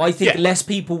matches. I think Yeah. less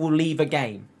people will leave a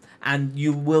game, and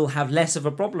you will have less of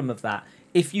a problem of that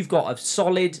if you've got a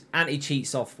solid anti-cheat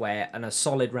software and a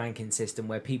solid ranking system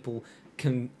where people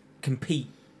can compete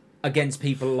against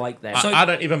people like them. So- I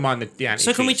don't even mind the anti-cheat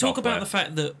So can we talk software. about the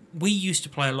fact that we used to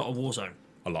play a lot of Warzone?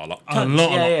 a lot. A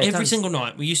lot. Yeah, Every tons. single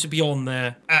night. We used to be on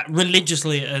there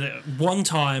religiously at one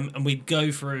time, and we'd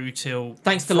go through till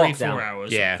Thanks to 3-4 lockdown.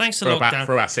 hours. Yeah, Thanks to for lockdown.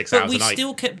 about 6 but hours we a night.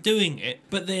 still kept doing it.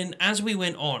 But then as we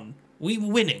went on, we were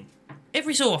winning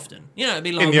every so often. You know, it'd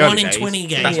be like in the 1 early in days, 20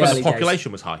 games. that's the when early the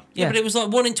population was high. Yeah, Yeah. but it was like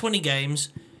 1 in 20 games.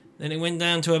 Then it went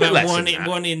down to Bit about less 1 than in that.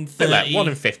 1 in Bit 30. like 1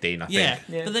 in 15, I think. Yeah.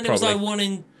 Yeah. But then it was like Probably. 1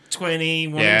 in 20,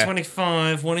 1 Yeah. in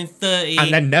 25, 1 in 30,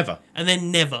 And then never.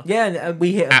 never. Yeah, and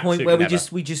we hit a point Absolutely where never.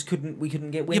 we just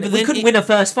couldn't get win. Yeah, but we then couldn't it- win a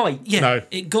first fight. Yeah, No.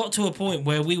 it got to a point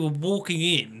where we were walking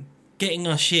in, getting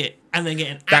our shit, and then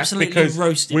getting That's absolutely because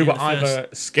roasted. we in were the first- either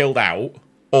skilled out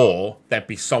or there'd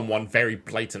be someone very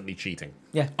blatantly cheating.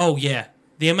 Yeah. Oh yeah,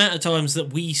 the amount of times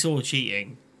that we saw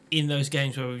cheating in those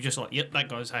games where we were just like, "Yep, that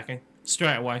guy's hacking,"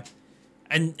 straight away,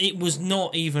 and it was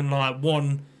not even like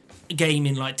one game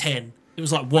in like 10. It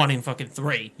was like 1 in fucking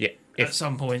 3 Yeah. at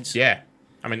some points. Yeah.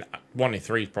 I mean, 1 in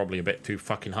 3 is probably a bit too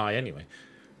fucking high anyway.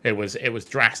 It was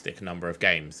drastic number of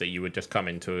games that you would just come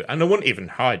into, and they wouldn't even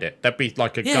hide it. There'd be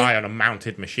like a Yeah. guy on a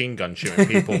mounted machine gun shooting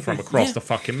people from across Yeah. the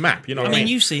fucking map. You know I what I mean,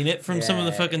 mean? you've seen it from some of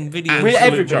the Yeah. fucking videos, Well, Absolute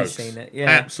everybody's jokes. seen it, yeah.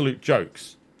 Absolute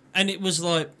jokes. and it was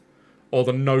like, Or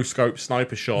the no scope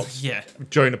sniper shots yeah,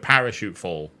 during a parachute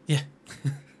fall. yeah.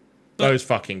 Those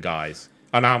fucking guys.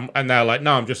 And they're like,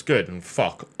 no, I'm just good, and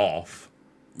fuck off.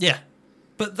 Yeah,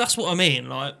 but that's what I mean.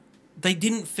 Like, they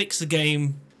didn't fix the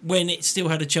game when it still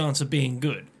had a chance of being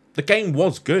good. The game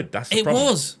was good. That's the It problem.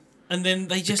 was, and then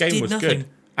they The just game did was nothing. good,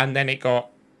 and then it got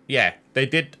they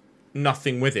did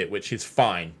nothing with it, which is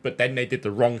fine. But then they did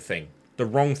the wrong thing. The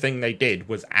wrong thing they did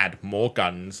was add more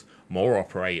guns, more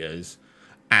operators,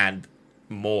 and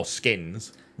more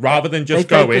skins, rather than just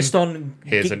They going. focused on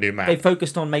 "Here's a new map." They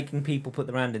focused on making people put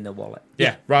their hand in their wallet.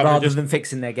 Yeah, rather than than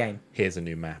fixing their game. here's a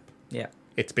new map. Yeah.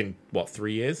 It's been what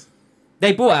 3 years?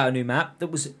 They brought out a new map that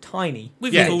was tiny.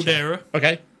 With Yeah. Caldera,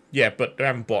 Okay, yeah, but they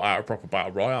haven't brought out a proper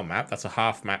battle royale map. That's a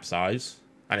half map size,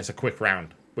 and it's a quick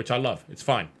round, which I love. It's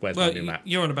fine. Where's well, my new map?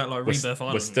 you're on about like We're Rebirth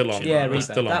Island. we're still and on- shit Yeah, like we're that. Rebirth.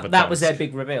 still on That was Verdansk. their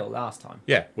big reveal last time.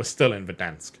 Yeah, we're still in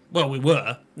Verdansk. Well, we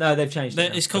were. No, they've changed it.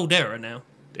 now. It's Caldera now.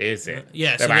 Is it?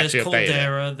 Yeah, They've so there's actually updated it.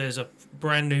 Caldera. There's a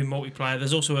brand new multiplayer.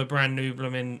 There's also a brand new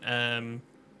blooming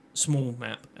small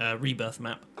map, Rebirth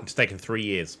map. It's taken 3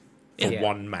 years for Yeah.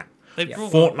 one map. They Yeah.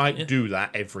 brought Fortnite yeah, do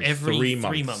that every 3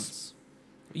 months.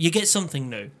 You get something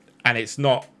new. And it's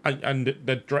not, and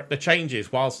the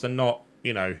changes, whilst they're not,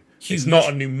 it's Huge. not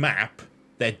a new map.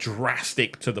 They're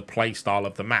drastic to the play style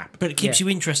of the map. But it keeps Yeah. you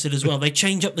interested as well. They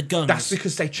change up the guns. That's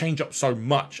because they change up so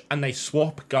much, and they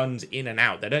swap guns in and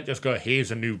out. They don't just go, here's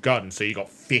a new gun, so you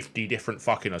got 50 different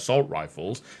fucking assault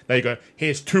rifles. They go,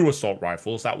 here's 2 assault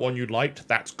rifles. That one you liked,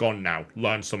 that's gone now.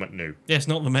 Learn something new. Yeah, it's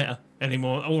not the meta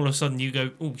anymore. All of a sudden you go,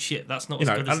 oh shit, that's not as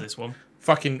good as and this one.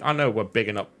 Fucking, I know we're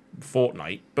bigging up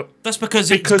Fortnite, but That's because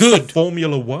because it's the good.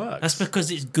 formula works. That's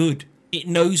because it's good. It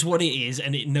knows what it is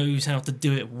and it knows how to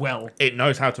do it well. It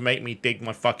knows how to make me dig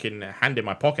my fucking hand in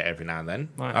my pocket every now and then.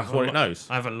 Right, That's well, what it knows.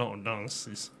 I have a lot of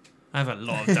dances. I have a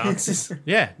lot of dances.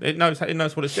 Yeah, it knows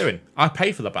what it's doing. I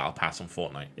pay for the battle pass on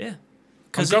Fortnite Yeah.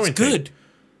 Because I'm it's going to. good.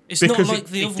 It's not like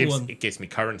the other one. It gives me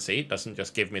currency. It doesn't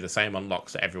just give me the same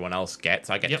unlocks that everyone else gets.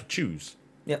 I get Yep. to choose.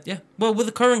 Yeah. Well, with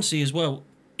the currency as well,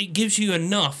 it gives you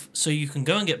enough so you can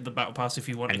go and get the battle pass if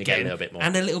you want And to you get get a little bit more.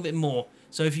 And a little bit more.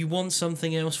 So if you want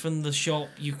something else from the shop,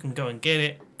 you can go and get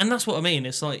it. And that's what I mean.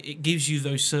 It's like it gives you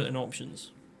those certain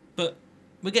options. But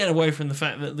we're getting away from the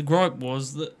fact that the gripe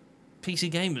was that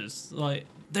PC gamers, like,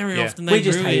 very Yeah. often they We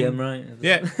just ruin... hate them, right?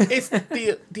 Yeah, it's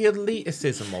the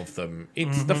elitism of them.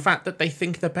 It's the fact that they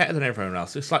think they're better than everyone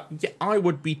else. It's like, yeah, I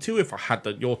would be too if I had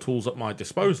your tools at my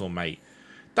disposal, mate.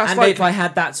 That's And like, if I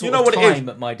had that sort you know of what it is? time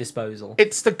at my disposal.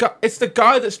 it's the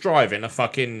guy that's driving a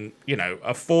fucking,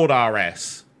 a Ford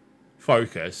RS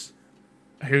Focus,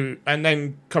 and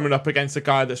then coming up against a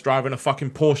guy that's driving a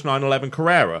fucking Porsche 911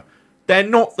 Carrera. They're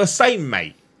not the same,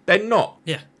 mate. They're not.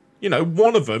 Yeah.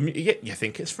 One of them, you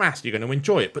think it's fast, you're going to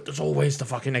enjoy it, but there's always the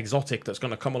fucking exotic that's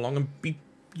going to come along and be,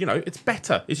 it's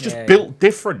better. It's just Yeah, built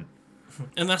different.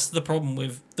 And that's the problem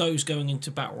with those going into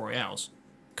battle royales,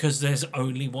 because there's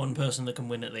only one person that can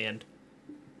win at the end,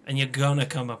 and you're gonna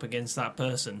come up against that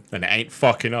person. And it ain't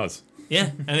fucking us.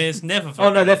 Yeah, and it's never. Oh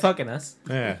fucking no, they're us. fucking us.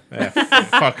 Yeah.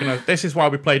 Fucking us. This is why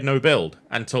we played no build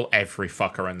until every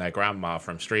fucker and their grandma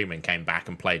from streaming came back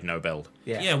and played no build.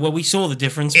 Yeah. Yeah, well, we saw the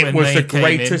difference It when was they the came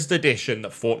in. greatest addition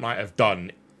that Fortnite have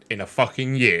done in a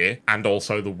fucking year, and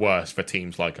also the worst for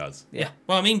teams like us. Yeah.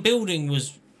 Well, I mean, building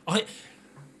was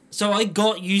So I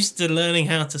got used to learning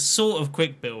how to sort of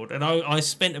quick build, and I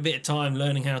spent a bit of time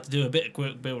learning how to do a bit of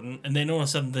quick building, and then all of a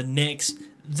sudden the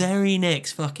very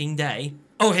next fucking day,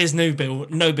 oh, here's no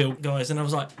build, guys, and I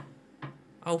was like,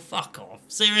 oh, fuck off.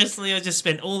 Seriously, I just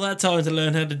spent all that time to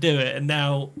learn how to do it, and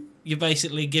now you're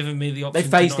basically giving me the option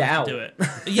phased to it not out. do it.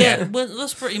 Yeah, well,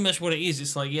 that's pretty much what it is.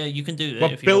 It's like, yeah, you can do that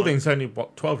Well, if you want. building's only,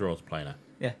 12-year-olds playing it.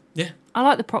 Yeah. Yeah. I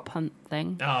like the prop hunt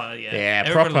thing. Oh, yeah. Yeah,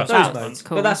 Everybody proper. loves Those prop modes. hunts.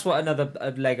 Cool. But that's what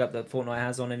another leg up that Fortnite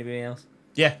has on anybody else.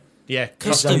 Yeah.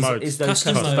 Custom modes. Is those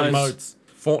Custom custom modes.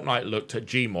 Fortnite looked at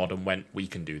Gmod and went, we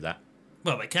can do that.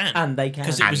 Well, they can. And they can.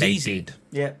 'Cause it And was they easy. did.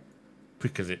 Yeah.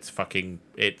 Because it's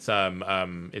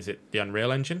is it the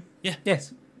Unreal Engine?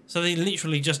 Yes. So they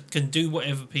literally just can do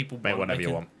whatever people Make want. whatever They you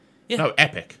can- want. Yeah. No,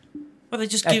 Epic. Well, they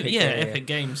just Epic, give yeah, yeah. Epic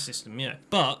Games system, yeah.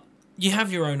 But you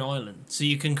have your own island, so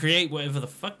you can create whatever the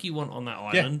fuck you want on that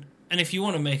island. And if you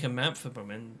want to make a map for them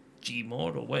in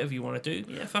Gmod or whatever you want to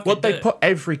do, yeah, fuck Well, it. they do it. put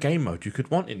every game mode you could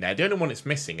want in there. The only one it's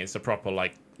missing is the proper,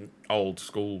 like, old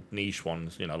school niche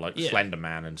ones, like Yeah. Slender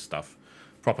Man and stuff.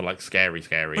 Proper, like, scary.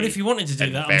 But if you wanted to do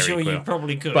and that, I'm very sure cool. you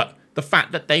probably could. But the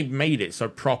fact that they made it so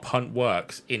prop hunt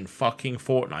works in fucking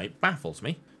Fortnite baffles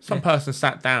me. Some person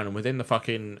sat down and within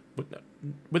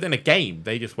a game,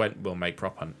 they just went, we'll make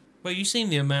prop hunt. Well, you've seen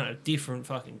the amount of different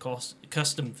fucking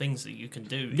custom things that you can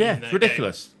do. Yeah, in that it's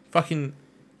ridiculous. Fucking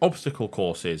obstacle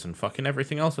courses and fucking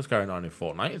everything else that's going on in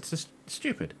Fortnite. It's just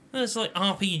stupid. game. There's like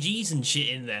RPGs and shit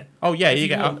in there. Oh, yeah, If you you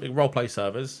get want- roleplay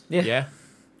servers. Yeah. Yeah.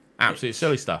 Absolutely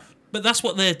silly stuff. But that's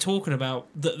what they're talking about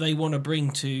that they want to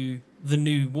bring to the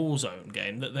new Warzone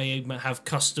game, that they have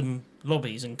custom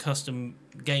lobbies and custom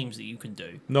games that you can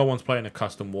do. No one's playing a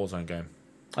custom Warzone game.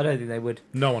 I don't think they would.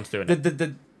 No one's doing The it.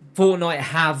 the Fortnite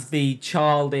have the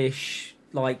childish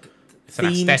like It's an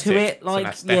theme aesthetic. to it, It's an like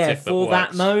aesthetic that for that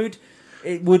works. mode.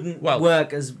 It wouldn't Well-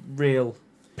 work as real.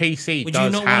 PC Would you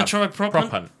does not wanna have try Prop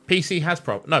Hunt? PC has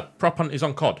prop. No, prop hunt is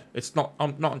on COD. It's not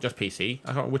on just PC. I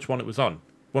can't remember which one it was on.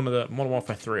 One of the Modern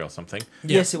Warfare 3 or something.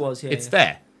 Yeah. Yes, it was. Yeah, It's yeah.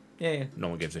 there. Yeah. No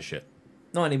one gives a shit.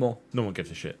 Not anymore. No one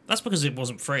gives a shit. That's because it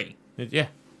wasn't free. Yeah.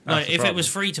 Like, that's the if it problem. was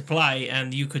free to play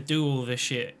and you could do all this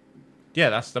shit, Yeah,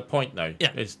 that's the point, though.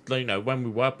 Yeah. Is when we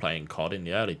were playing COD in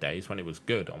the early days, when it was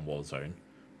good on Warzone,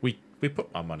 we put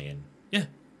our money in. yeah.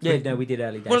 Yeah, no, we did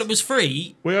early days. Well, it was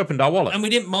free, We opened our wallet. and we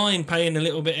didn't mind paying a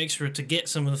little bit extra to get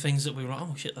some of the things that we were like,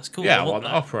 oh shit, that's cool. Yeah, I I want want the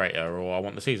that. operator, or I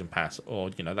want the season pass,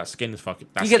 or that skin's fucking.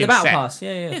 That you get the skin battle set pass.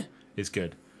 Yeah, yeah. is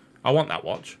good. I want that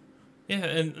watch. Yeah,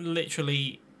 and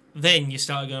literally, then you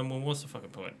start going, well, what's the fucking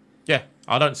point? Yeah,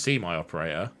 I don't see my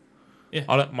operator.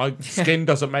 Yeah. My skin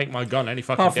doesn't make my gun any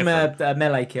fucking Apart from different. a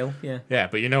melee kill. Yeah. Yeah,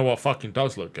 but you know what fucking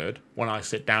does look good? When I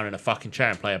sit down in a fucking chair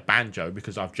and play a banjo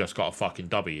because I've just got a fucking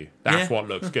W. That's Yeah. what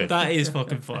looks good. That is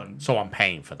fucking fun. So I'm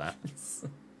paying for that.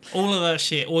 All of that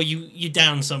shit, or you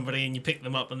down somebody and you pick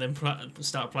them up and then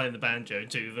start playing the banjo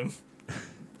to them.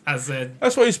 As in,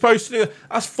 That's what you're supposed to do.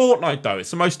 That's Fortnite, though.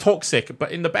 It's the most toxic,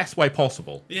 but in the best way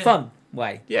possible. yeah. Fun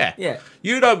way. Yeah. Yeah.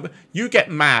 You get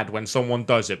mad when someone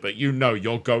does it, but you know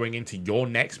you're going into your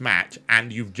next match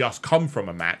and you've just come from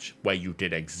a match where you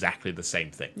did exactly the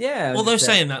same thing. Yeah. Although 100%.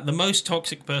 saying that, the most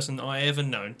toxic person I ever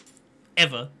known,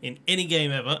 ever, in any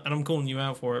game ever, and I'm calling you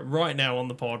out for it right now on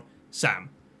the pod, Sam.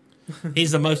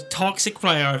 He's the most toxic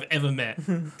player I've ever met.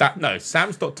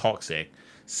 Sam's not toxic.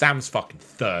 Sam's fucking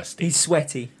thirsty. He's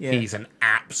sweaty. Yeah. He's an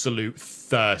absolute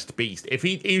thirst beast. If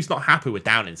he's not happy with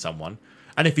downing someone,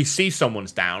 and if he sees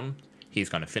someone's down, he's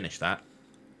going to finish that.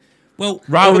 Well,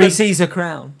 Rather When than, he sees a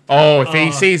crown. if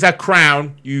he sees a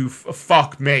crown, you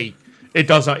fuck me. It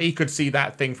does. He could see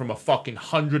that thing from a fucking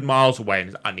 100 miles away,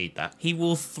 and I need that. He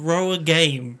will throw a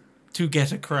game to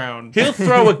get a crown. He'll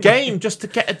throw a game just to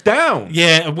get it down.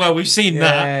 Yeah, well, we've seen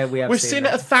that. Yeah, we have We've seen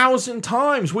it that. 1,000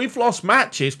 times. We've lost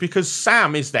matches because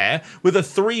Sam is there with a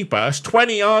 3-burst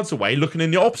 20 yards away looking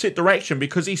in the opposite direction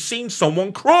because he's seen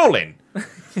someone crawling.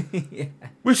 Yeah.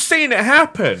 We've seen it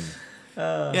happen.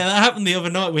 Yeah, that happened the other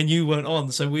night when you weren't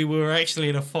on. So we were actually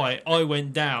in a fight. I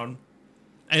went down,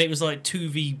 and it was like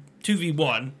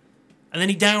 2v1, and then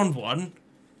he downed one,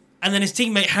 and then his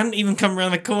teammate hadn't even come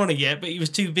around the corner yet, but he was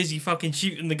too busy fucking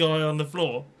shooting the guy on the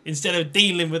floor instead of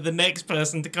dealing with the next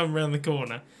person to come around the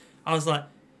corner. I was like,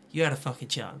 you had a fucking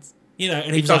chance. You know,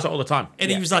 and He was does like, it all the time.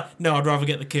 and he was like, no, I'd rather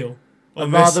get the kill. I'd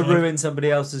on rather this side. ruin somebody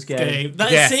else's game.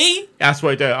 That, See? That's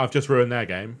what I do. I've just ruined their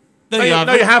game. No, you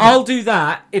haven't. you haven't. I'll do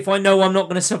that if I know I'm not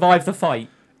going to survive the fight.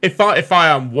 If I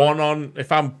am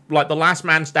if I'm like the last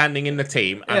man standing in the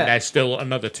team and Yeah. there's still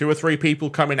another 2 or 3 people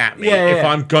coming at me, Yeah, if yeah.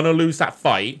 I'm gonna lose that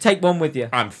fight, Take one with you.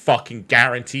 I'm fucking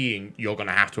guaranteeing you're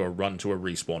gonna have to run to a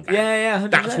respawn van. Yeah,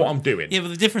 100%. That's what I'm doing. Yeah, but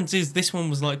the difference is this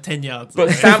one was like 10 yards. But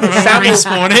away. Sam will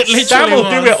Respawn, it literally Sam will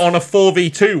do was. it on a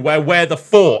 4v2 where we're the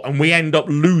 4 and we end up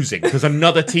losing because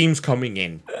another team's coming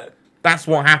in. That's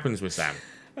what happens with Sam.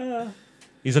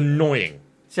 He's annoying.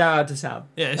 Shout out to Sam.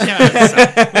 Yeah, shout out to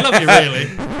Sam. We love you,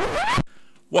 really.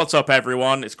 What's up,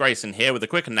 everyone? It's Grayson here with a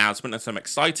quick announcement and some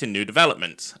exciting new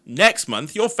developments. Next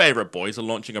month, your favourite boys are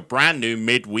launching a brand new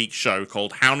mid-week show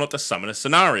called How Not to Summon a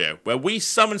Scenario, where we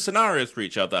summon scenarios for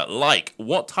each other, like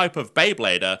what type of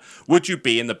Beyblader would you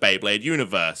be in the Beyblade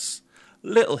universe?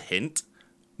 Little hint,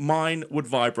 mine would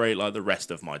vibrate like the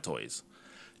rest of my toys.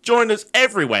 Join us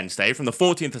every Wednesday from the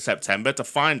 14th of September to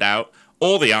find out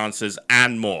all the answers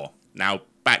and more. Now,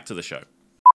 back to the show.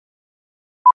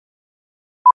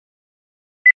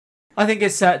 I think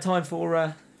it's time for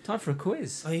a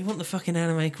quiz. Oh, you want the fucking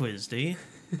anime quiz, do you?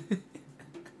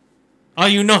 Are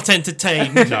you not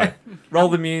entertained? No, Roll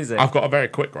the music. I've got a very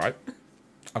quick gripe.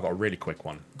 I've got a really quick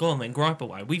one. Go on then, gripe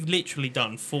away. We've literally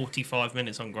done 45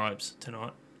 minutes on gripes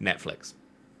tonight. Netflix.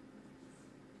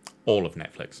 All of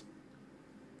Netflix.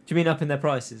 Do you mean up in their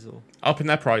prices or Up in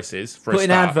their prices for a putting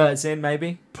start. adverts in?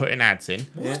 Maybe Putting ads in.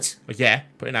 What? Yeah,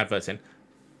 putting adverts in.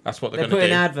 That's what they're they're going to putting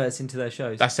do. adverts into their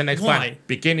shows That's the next Why? plan.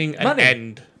 Beginning and Money.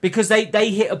 end. because they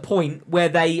hit a point where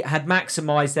they had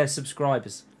maximised their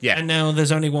subscribers, Yeah. And now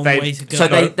there's only one They- way to go. so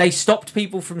No. they stopped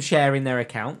people from sharing their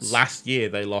accounts Last year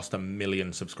they lost 1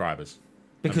 million subscribers.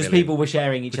 because 1 million. people were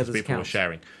sharing each Because other's people were accounts.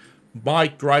 sharing. My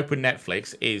gripe with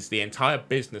Netflix is the entire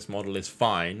business model is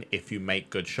fine if you make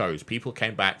good shows. People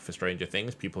came back for Stranger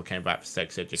Things. People came back for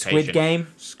Sex Education.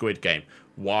 Squid Game.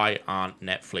 Why aren't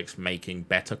Netflix making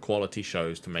better quality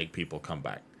shows to make people come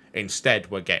back?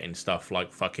 Instead, we're getting stuff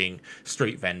like fucking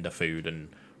street vendor food and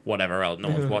whatever else. No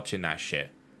one's watching that shit.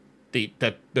 The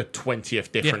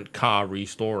 20th different car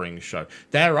restoring show.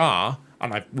 There are,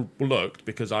 and I've looked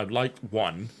because I liked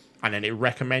one, and then it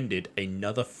recommended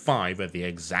another 5 of the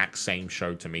exact same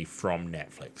show to me from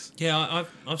Netflix Yeah,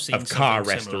 I've seen of car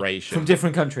something similar. restoration. From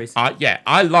different countries.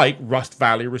 I like Rust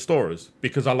Valley Restorers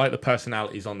because I like the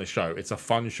personalities on the show. It's a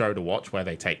fun show to watch where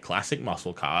they take classic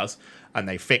muscle cars and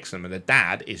they fix them, and the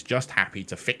dad is just happy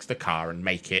to fix the car and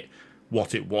make it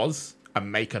what it was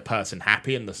and make a person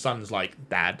happy, and the son's like,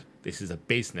 Dad, this is a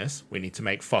business. We need to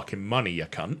make fucking money, you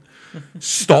cunt.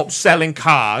 Stop selling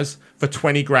cars for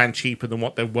 20 grand cheaper than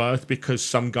what they're worth because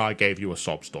some guy gave you a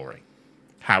sob story.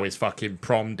 How his fucking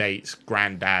prom date's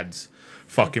granddad's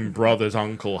fucking brother's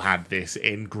uncle had this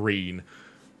in green.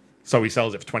 So he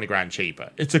sells it for 20 grand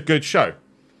cheaper. It's a good show.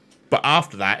 But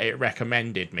after that, it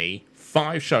recommended me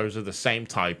 5 shows of the same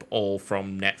type, all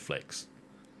from Netflix.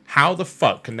 How the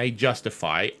fuck can they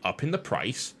justify upping the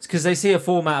price? It's because they see a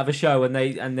format of a show and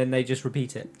then they just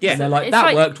repeat it. Yeah. And they're like, It's that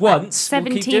like worked once. We'll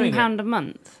keep doing £17 it. a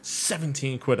month.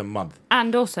 17 quid a month.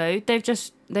 And also, they've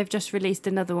just released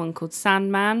another one called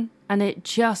Sandman, and it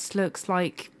just looks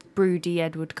like broody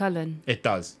Edward Cullen It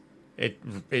does. It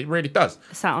really does.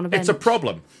 sat on a bench. It's a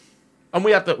problem. And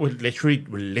we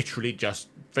literally just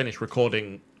finished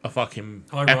recording a fucking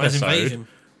High Rise episode Invasion.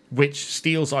 which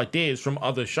steals ideas from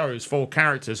other shows for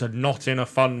characters and not in a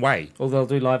fun way. Or they'll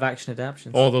do live action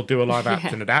adaptations. Or they'll do a live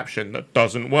action adaptation that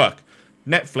doesn't work.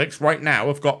 Netflix right now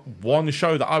have got one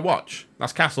show that I watch.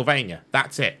 That's Castlevania.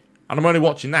 That's it. And I'm only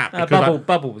watching that because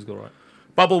Bubble was all right.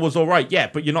 Bubble was all right, yeah,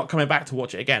 but you're not coming back to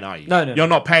watch it again, are you? No. You're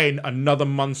not paying another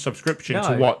month's subscription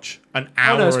to No. watch an Oh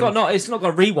hour no, it's and not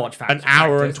got a rewatch factor. an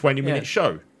hour and factor. 20-minute Yeah.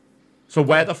 show. So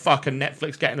where the fuck are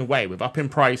Netflix getting away with upping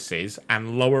prices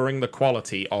and lowering the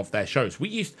quality of their shows?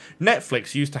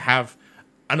 Netflix used to have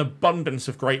an abundance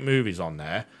of great movies on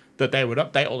there that they would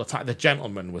update all the time. The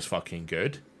Gentleman was fucking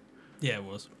good. Yeah, it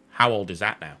was. How old is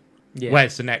that now? Yeah.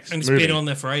 Where's the next And it's movie? been on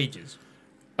there for ages.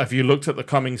 Have you looked at the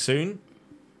coming soon?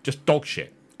 Just dog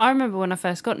shit. I remember when I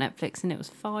first got Netflix and it was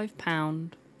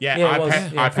 £5. Yeah, Yeah, I, it was,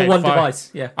 paid, yeah, I for paid one five- device.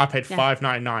 Yeah. I paid Yeah.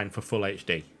 $5.99 for full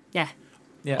HD Yeah.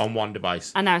 Yeah. on one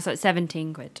device. And now it's like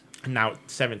 17 quid. And now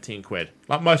it's 17 quid.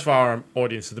 Like most of our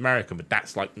audience is American, but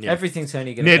that's like Everything's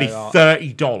only going to nearly go up.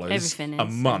 $30 Everything a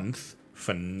is, month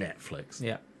for Netflix.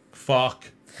 Yeah. Fuck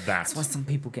that. That's why some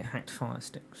people get hacked Fire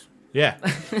Sticks. Yeah.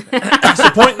 That's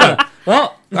the point, though.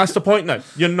 What? That's the point, though.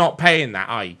 You're not paying that,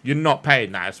 are you? You're not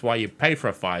paying that. That's why you pay for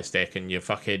a Fire Stick and you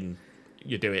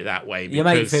do it that way. You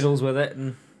make because fiddles with it,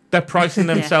 and they're pricing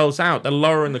themselves out. They're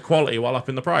lowering the quality while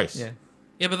upping the price. yeah.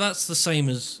 Yeah, but that's the same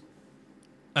as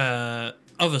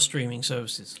other streaming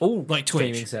services. All like Twitch.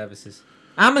 streaming services.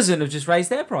 Amazon have just raised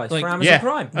their price Like- for Amazon Yeah,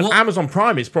 Prime. and What- Amazon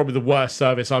Prime is probably the worst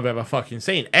service I've ever fucking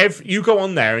seen. You go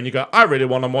on there and you go, I really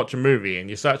want to watch a movie, and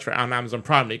you search for it on Amazon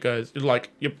Prime, and it goes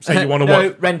like, you say you want to no,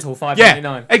 watch, rental yeah,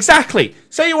 $5.99. exactly.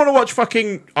 Say you want to watch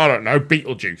fucking, I don't know,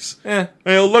 Beetlejuice. Yeah.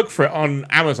 And you'll look for it on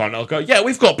Amazon. I'll go, yeah,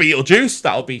 we've got Beetlejuice.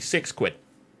 That'll be £6.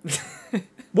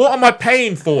 What am I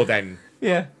paying for then?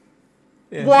 Yeah.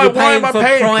 Yeah. Why- You're why am I for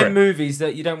paying for Prime it? movies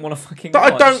that you don't want to fucking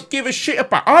That watch? I don't give a shit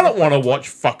about. I don't want to watch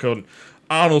fucking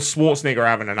Arnold Schwarzenegger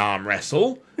having an arm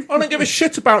wrestle. I don't give a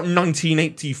shit about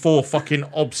 1984 fucking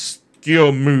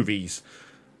obscure movies.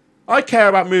 I care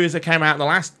about movies that came out in the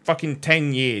last fucking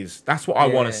 10 years. That's what I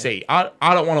want Yeah. to see. I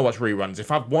don't want to watch reruns.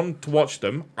 If I want to watch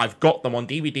them, I've got them on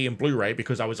DVD and Blu-ray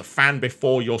because I was a fan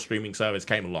before your streaming service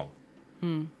came along.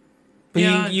 But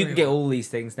Yeah, I you agree can get with all these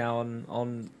things now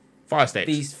on Fire sticks.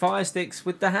 these Fire Sticks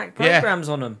with the hack Yeah. programs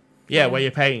on them. Yeah, where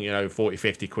you're paying, 40,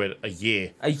 50 quid a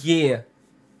year A year.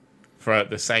 for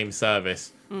the same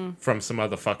service from some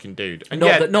other fucking dude. And Not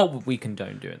yeah, that not we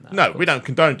condone doing that. no, of we course. don't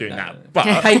condone doing No, that. no.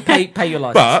 But pay your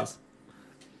licenses.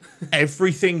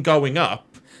 everything going up,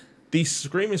 these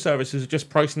streaming services are just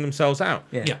pricing themselves out.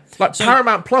 Yeah. Like So-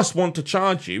 Paramount Plus want to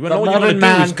charge you, and The all you want to modern do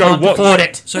man is go can't watch. afford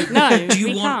it. So, No, do you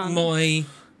we want can't.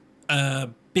 my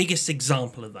biggest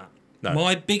example of that? No.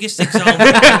 My biggest example.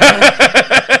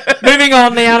 Moving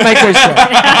on, the anime quiz show.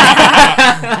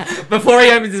 Before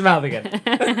he opens his mouth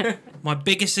again. My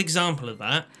biggest example of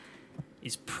that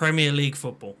is Premier League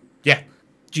football. Yeah.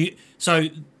 So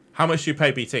How much do you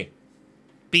pay BT?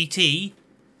 BT,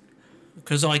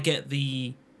 because I get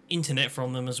the internet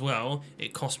from them as well,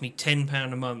 it costs me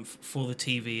 £10 a month for the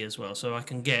TV as well, so I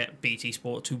can get BT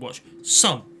Sport to watch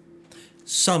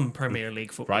some Premier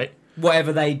League football. Right.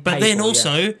 Whatever they But pay then for,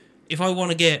 also, yeah. if I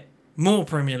want to get more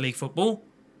Premier League football,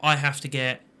 I have to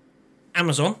get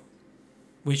Amazon,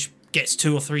 which gets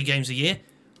 2 or 3 games a year.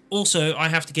 Also, I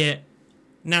have to get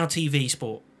Now TV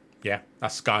Sport. Yeah.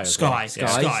 That's Sky. As Sky. well.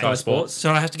 Sky. Yeah. Sky Sports.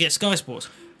 So I have to get Sky Sports.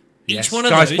 Each Yes. one of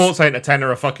Sky those... Sports ain't a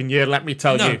tenner a fucking year. Let me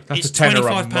tell No, you, that's it's a tenner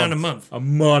 £25 a month. A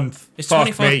month. It's Fuck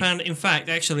 £25. me. In fact,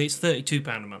 actually, it's £32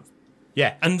 a month.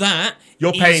 Yeah. And that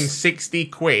You're is- paying 60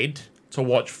 quid to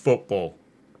watch football.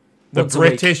 The Once a week.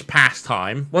 British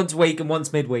pastime. Once a week and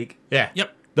once midweek. Yeah.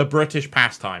 Yep. The British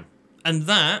pastime. And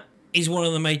that is one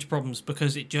of the major problems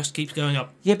because it just keeps going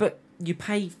up. Yeah, but you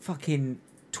pay fucking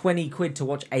 20 quid to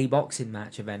watch a boxing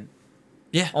match event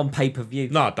Yeah. on pay-per-view.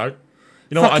 No, I don't.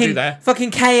 You know what I do there?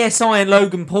 Fucking KSI and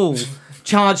Logan Paul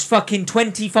charged fucking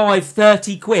 25,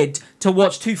 30 quid to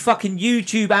watch 2 fucking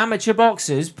YouTube amateur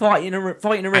boxers fight in a ring,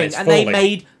 it's and they falling.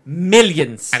 made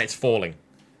millions. And it's falling.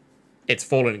 It's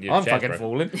falling. I'm fucking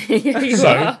falling.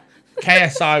 So,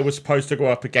 KSI was supposed to go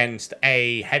up against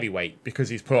a heavyweight because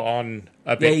he's put on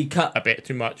a bit, he cut. a bit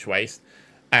too much waist.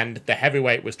 And the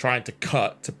heavyweight was trying to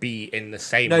cut to be in the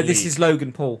same No, league. this is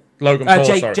Logan Paul. Logan Paul,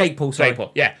 sorry. Jake Paul, sorry. Jake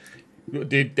Paul, yeah.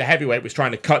 The heavyweight was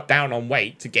trying to cut down on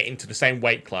weight to get into the same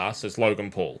weight class as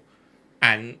Logan Paul.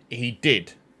 And he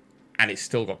did. And it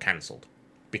still got cancelled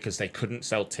because they couldn't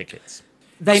sell tickets.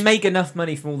 They make enough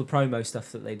money from all the promo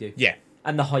stuff that they do. Yeah.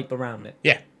 And the hype around it.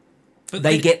 Yeah. But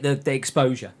They get the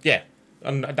exposure. Yeah.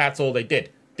 And that's all they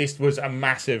did. This was a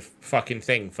massive fucking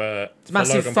thing for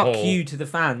Massive Logan fuck Paul. you to the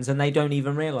fans, and they don't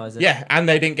even realise it. Yeah, and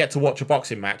they didn't get to watch a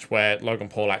boxing match where Logan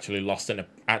Paul actually lost in an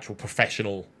actual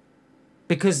professional.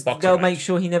 Because Boxing they'll match. make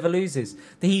sure he never loses.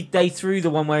 They threw the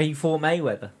one where he fought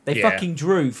Mayweather. They Yeah. fucking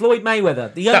drew Floyd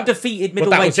Mayweather, the That- undefeated well, that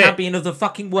middleweight was it. champion of the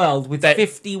fucking world with That-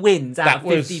 50 wins out that of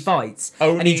 50 was fights,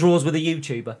 and only- he draws with a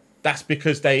YouTuber. That's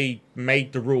because they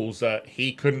made the rules that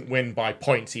he couldn't win by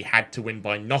points; he had to win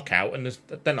by knockout. And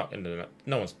they're not.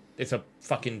 No one's. It's a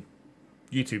fucking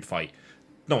YouTube fight.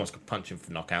 No one's punching for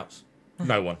knockouts.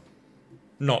 No one.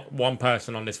 Not one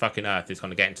person on this fucking earth is going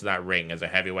to get into that ring as a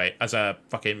heavyweight, as a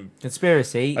fucking.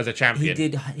 Conspiracy. As a champion.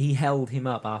 He held him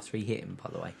up after he hit him, by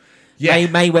the way. Yeah.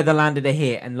 Mayweather landed a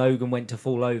hit and Logan went to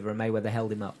fall over and Mayweather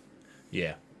held him up.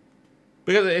 Yeah.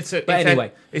 Because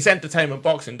Anyway. it's entertainment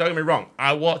boxing. Don't get me wrong.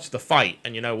 I watched the fight,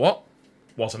 and you know what?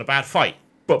 Wasn't a bad fight.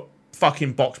 But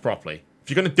fucking box properly. If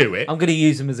you're going to do it, I'm going to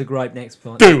use him as a gripe next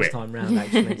Do next it. time round,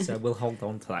 actually. So we'll hold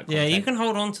on to that. Yeah, you content. can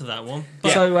hold on to that one. yeah.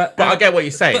 But So, but I get what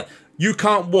you're saying. but- You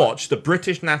can't watch the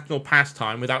British national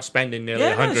pastime without spending nearly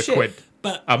Yeah, 100 shit. quid.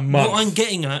 But A month. what I'm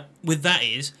getting at with that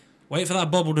is wait for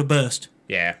that bubble to burst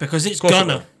Yeah. because it's Of course it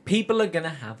gonna. will. People are going to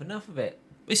have enough of it.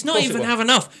 It's Of not course it even will. have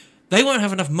enough. They won't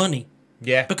have enough money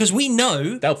Yeah. because we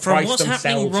know They'll from price what's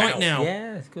happening themselves right out. now.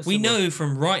 Yeah, of course We they will. know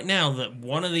from right now that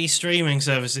one of these streaming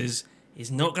services is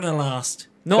not going to last.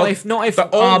 Not Well, if they're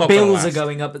all our not gonna bills are last.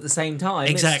 going up at the same time.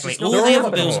 It's Exactly. just All not the They're other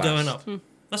all bills gonna going last. up.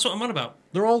 That's what I'm on about.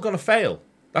 They're all going to fail.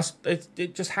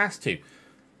 It just has to.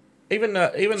 Even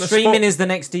the Streaming sport- is the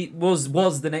next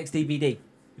was the next DVD.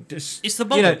 just- It's the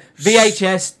bubble. You know,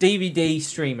 VHS, DVD,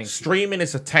 streaming. streaming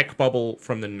is a tech bubble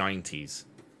from the 90s.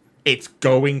 It's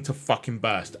going to fucking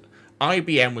burst.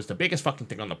 IBM was the biggest fucking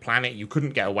thing on the planet. You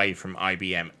couldn't get away from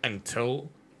IBM until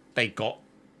they got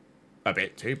a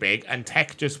bit too big, and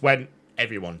tech just went,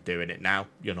 everyone's doing it now.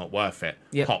 You're not worth it.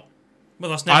 Yep. Pop. well,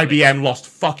 that's Netflix. IBM lost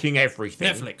fucking everything.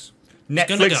 Netflix.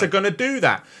 Netflix go. are going to do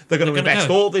that. They're going to They're gonna invest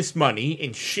go. all this money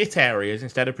in shit areas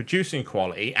instead of producing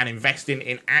quality and investing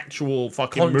in actual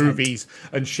fucking Content. movies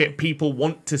and shit people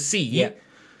want to see. Yeah.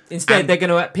 Instead, And they're going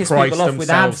to piss price people off with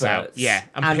themselves adverts. out. Yeah,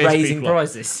 and piss raising people off.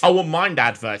 prices. I wouldn't mind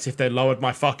adverts if they lowered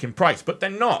my fucking price, but they're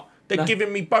not. They're No.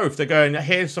 giving me both. They're going,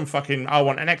 here's some fucking, I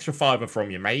want an extra $5 from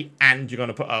you, mate, and you're going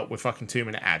to put up with fucking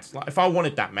 2-minute ads. Like, if I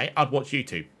wanted that, mate, I'd watch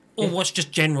YouTube. Or watch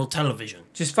just general television.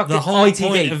 Just fucking The whole ITV.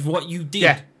 point of what you did.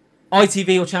 Yeah.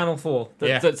 ITV or Channel 4 that,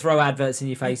 Yeah. that throw adverts in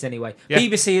your face anyway. Yeah.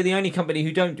 BBC are the only company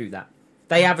who don't do that.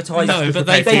 They advertise. No, but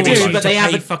they they force do, you but they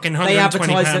adver- pay fucking they advertise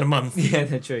 £120 a that- month, Yeah,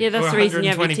 they're true. Yeah, that's Or the reason you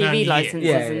have your £120 a TV year. license,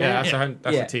 Yeah, isn't Yeah, it?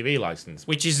 that's Yeah. a TV license.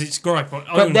 which is its gripe. But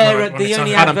they're the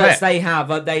only I don't pay adverts it. they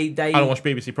have. Are they I don't watch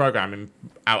BBC programming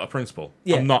out of principle.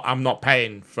 Yeah. I'm not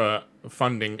paying for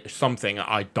funding something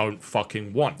I don't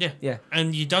fucking want. Yeah. Yeah.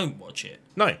 And you don't watch it.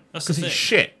 No, That's the because it's thing.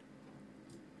 shit.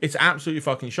 It's absolutely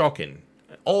fucking shocking.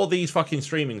 All these fucking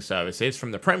streaming services,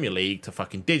 from the Premier League to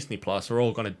fucking Disney Plus, are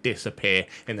all going to disappear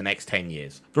in the next 10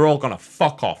 years. They're all going to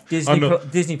fuck off.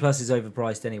 Disney Plus is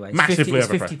overpriced anyway. It's Massively it's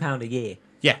overpriced. £50 a year.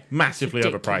 Yeah, massively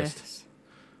overpriced. Ridiculous.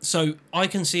 So I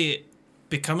can see it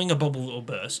becoming a bubble that will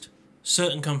burst.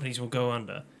 Certain companies will go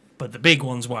under, but the big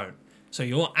ones won't. So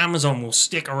your Amazon will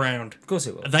stick around. Of course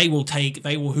it will. They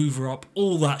will hoover up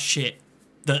all that shit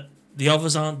that the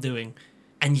others aren't doing,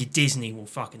 and your Disney will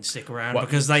fucking stick around What?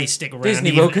 because they stick around. Disney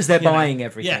even- will because they're you know. buying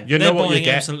everything. Yeah, You know they're what you buying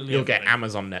get? absolutely You'll get everything.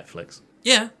 Amazon Netflix.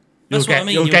 Yeah, that's what I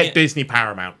mean. You'll You'll get Disney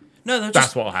Paramount. No, they'll That's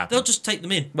just, what'll happen. They'll just take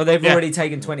them in. Well, they've Yeah. already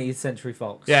taken 20th Century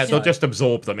Fox. Yeah, they'll so just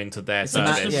absorb them into their it's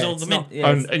not- service. yeah. it's them not- in. yeah,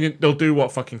 And, it's- and they'll do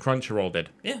what fucking Crunchyroll did.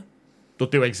 Yeah, They'll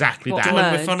do exactly What, that.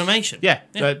 merge? with Funimation. Yeah,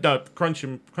 Yeah.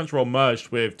 Crunchyroll merged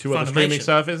with two other streaming Funimation.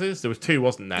 services. There was two,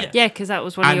 wasn't there? Yeah. Yeah, because that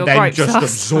was one of And your then gripes. just last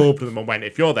absorbed them and went,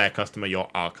 if you're their customer, you're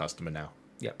our customer now.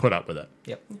 Yep. Put up with it.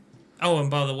 Yep. Oh,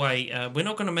 and by the way, we're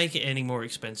not going to make it any more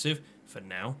expensive for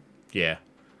now. Yeah.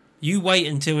 You wait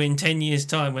until in 10 years'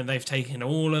 time when they've taken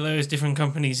all of those different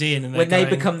companies in and they're When they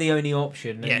going, become the only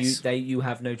option, and Yes. you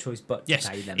have no choice but Yes,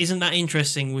 to pay them. isn't that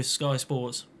interesting with Sky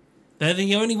Sports? They're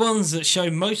the only ones that show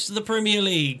most of the Premier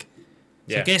League.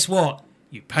 So Yeah. guess what?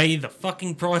 You pay the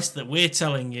fucking price that we're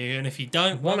telling you, and if you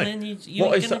don't, well, Why? then you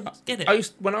What ain't is going to that? get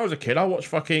it When I was a kid, I watched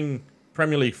fucking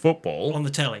Premier League football on the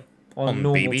telly. on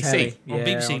normal BBC. telly. On Yeah,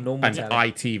 BBC. on normal and telly.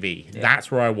 ITV. Yeah. That's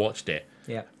where I watched it.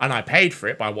 Yeah. And I paid for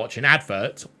it by watching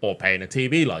adverts or paying a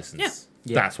TV license.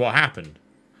 Yeah. Yeah. That's what happened.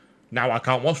 Now I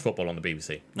can't watch football on the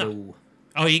BBC. No.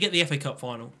 Oh, you get the FA Cup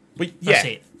final. But That's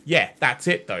yeah, it. yeah, that's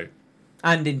it though.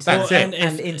 And That's international. it. And And if-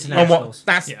 And internationals.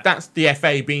 Yeah. that's the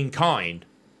FA being kind.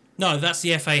 No, that's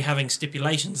the FA having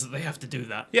stipulations that they have to do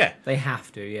that. Yeah. They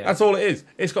have to, yeah. That's all it is.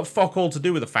 It's got fuck all to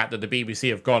do with the fact that the BBC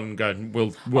have gone and going,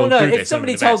 we'll Oh no! do If this.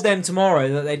 somebody and we're the told best. them tomorrow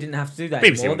that they didn't have to do that BBC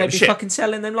anymore, wouldn't they'd give be a shit. fucking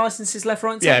selling them licenses left,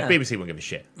 right, and Yeah, centre. BBC wouldn't give a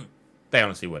shit. They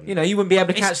honestly wouldn't. You know, you wouldn't be able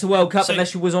to It's- catch the World Cup so-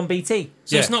 unless you was on BT.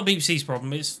 So it's Yeah. not BBC's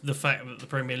problem, it's the fact that the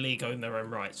Premier League own their own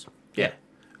rights. Yeah.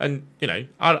 And, you know,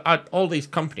 all these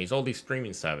companies, all these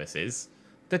streaming services,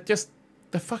 they're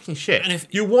fucking shit. And if-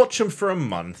 you watch them for a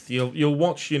month, you'll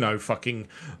watch, you know, fucking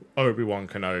Obi-Wan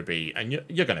Kenobi, and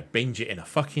you're going to binge it in a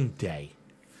fucking day.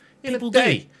 In People a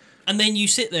day. do. And then you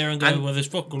sit there and go, And- well, there's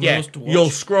fucking Yeah, loads to watch. you'll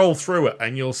scroll through it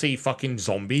and you'll see fucking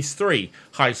Zombies 3,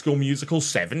 High School Musical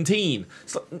 17.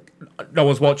 No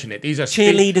one's watching it. These are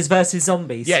Cheerleaders versus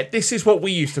zombies. Yeah, this is what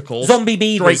we used to call Zombie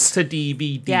beavers. straight to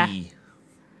DVD. Yeah.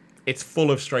 It's full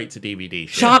of straight to DVD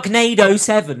shit. Sharknado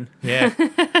 7. Yeah.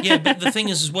 Yeah, but the thing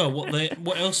is as well,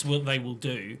 what else they will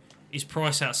do is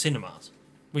price out cinemas,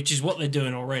 which is what they're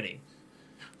doing already.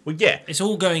 Well, yeah. It's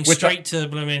all going Which straight to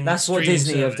blooming. That's what streaming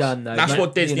Disney have service. done, though. That's Like,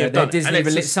 what Disney you know, have done. Disney And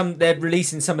it's they're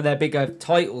releasing some of their bigger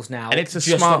titles now. And it's a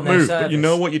just smart on their move. But you service.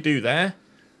 know what you do there?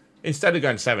 Instead of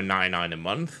going $7.99 a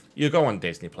month, you go on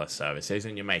Disney Plus services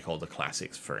and you make all the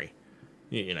classics free.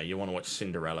 You know, you want to watch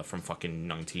Cinderella from fucking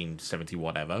 1970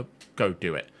 whatever, go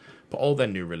do it. But all their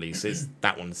new releases,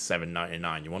 that one's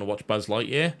 $7.99. You want to watch Buzz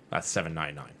Lightyear? That's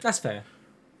 $7.99. That's fair.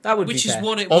 That would Which be is fair.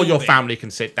 what it All will your be. family can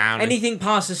sit down. Anything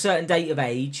past a certain date of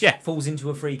age Yeah. falls into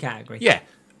a free category. Yeah.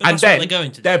 But And that's what then they're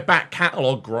going to do. their back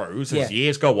catalogue grows as Yeah.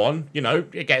 years go on. You know,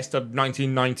 it gets to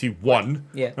 1991.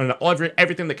 Yeah. And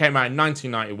everything that came out in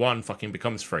 1991 fucking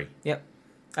becomes free. Yep.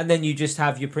 And then you just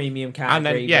have your premium And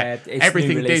category then, yeah, where it's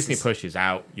everything new Disney releases. pushes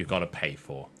out, you've got to pay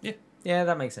for. Yeah,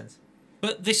 that makes sense.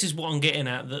 But this is what I'm getting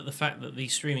at, that the fact that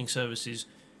these streaming services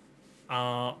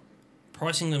are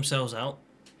pricing themselves out.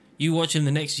 You watch in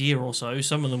the next year or so,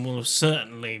 some of them will have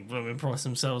certainly price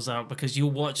themselves out because you'll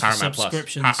watch the Paramount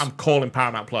subscriptions. Plus. I'm calling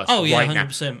Paramount Plus. Oh, yeah, right now.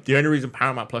 100%. The only reason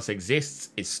Paramount Plus exists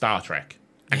is Star Trek.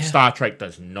 And Yeah. Star Trek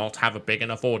does not have a big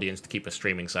enough audience to keep a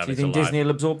streaming service Do you think alive. Disney will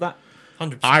absorb that?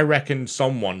 100%. I reckon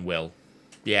someone will.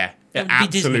 Yeah. It would be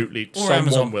Disney Absolutely. or Someone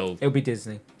Amazon. will. It'll be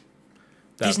Disney.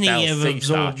 Disney they'll have see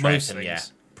Star absorbed Trek most and, things. yeah,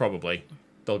 probably.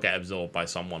 They'll get absorbed by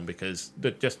someone because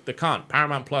they can't.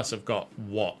 Paramount Plus have got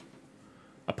what?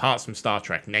 Apart from Star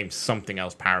Trek, name something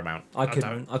else Paramount. I could.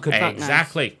 don't. I could. Fuck no.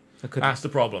 Exactly. I could. That's the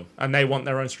problem. And they want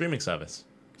their own streaming service.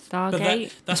 But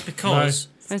Stargate. that's because...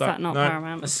 Is that not no.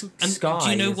 Paramount? And Sky. do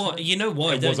you know isn't what? it? You know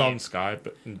why, It don't was you? on Sky,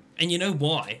 but And you know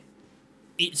why?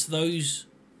 It's those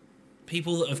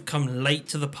people that have come late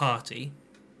to the party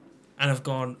and have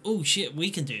gone, oh shit, we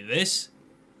can do this.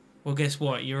 Well, guess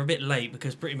what? You're a bit late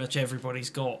because pretty much everybody's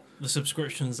got the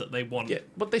subscriptions that they want. yeah,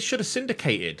 but they should have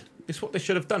syndicated. It's what they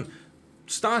should have done.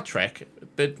 Star Trek,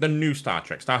 the new Star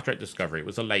Trek Discovery, it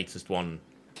was the latest one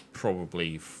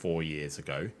probably 4 years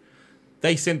ago.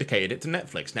 They syndicated it to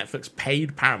Netflix. Netflix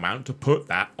paid Paramount to put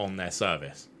that on their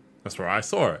service. That's where I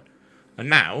saw it. And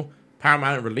now,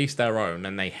 Paramount released their own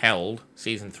and they held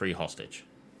Season 3 hostage.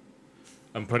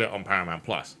 And put it on Paramount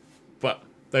Plus. But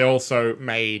they also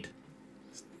made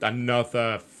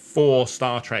another 4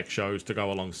 Star Trek shows to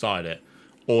go alongside it,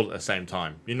 all at the same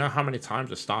time. You know how many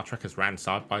times a Star Trek has ran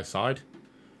side by side?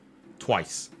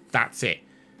 Twice. That's it.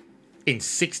 In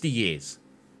 60 years.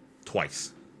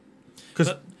 Twice. Because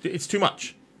But it's too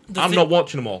much. the I'm thing- not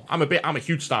watching them all. I'm a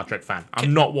huge Star Trek fan.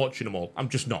 I'm not watching them all. I'm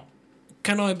just not.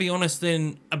 Can I be honest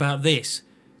then about this?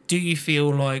 Do you feel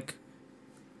like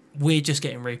we're just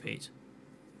getting repeats?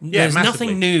 Yeah, There's massively.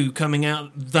 nothing new coming out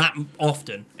that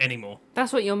often anymore.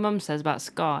 That's what your mum says about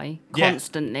Sky Yeah.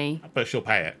 constantly. But she'll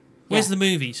pay it. Where's Yeah. the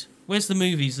movies? Where's the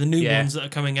movies? The new Yeah. ones that are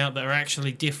coming out that are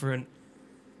actually different.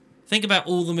 Think about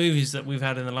all the movies that we've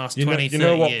had in the last You 20, know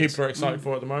 30 what years. people are excited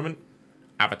for at the moment?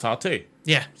 Avatar 2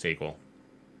 Yeah. sequel.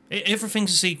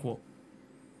 Everything's a sequel.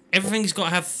 Everything's got to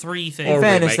have 3 things. Or In a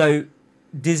fairness, remake. though,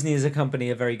 Disney as a company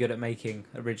are very good at making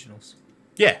originals.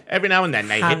 Yeah, every now and then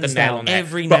they hit the Hands nail down. on the head.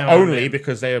 Every but now and only then.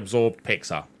 because they absorbed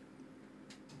Pixar.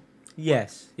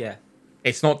 Yes, yeah.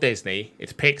 It's not Disney.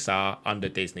 It's Pixar under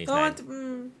Disney's No,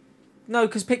 name. no,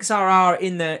 because Pixar are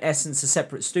in their essence a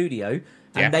separate studio,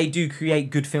 and Yeah. they do create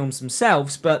good films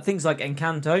themselves. But things like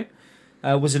Encanto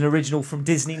was an original from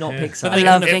Disney, not Yeah. Pixar. But I they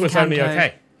loved It was only Encanto.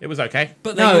 okay. It was okay.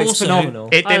 But they no, it's also, phenomenal.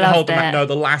 It I didn't hold loved them back. it. No,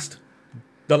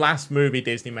 the last movie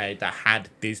Disney made that had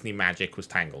Disney magic was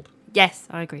Tangled. Yes,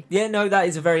 I agree. Yeah, no, that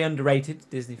is a very underrated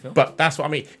Disney film. But that's what I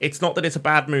mean. It's not that it's a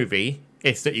bad movie.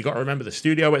 It's that you got to remember the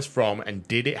studio it's from and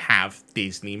did it have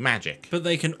Disney magic. But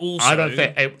they can also... I don't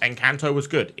think Encanto was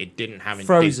good. It didn't have any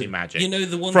Frozen. Disney magic. You know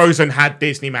the one... Frozen had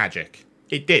Disney magic.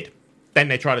 It did. Then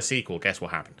they tried a sequel. Guess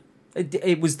what happened?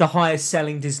 It was the highest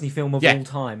selling Disney film of Yeah. all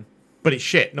time. But it's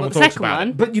shit. No Well, one the talks second about one?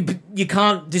 it. But you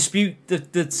can't dispute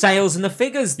the sales and the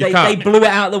figures. You They can't. blew it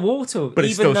out of the water, But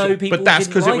it's even still though shit. people But that's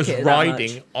didn't because like it was it that much.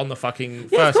 riding on the fucking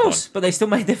Yeah, of first course, one. but they still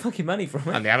made their fucking money from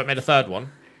it. And they haven't made a third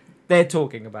one They're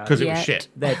talking about because it. it was Yet.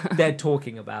 shit. They're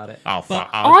talking about it. Oh,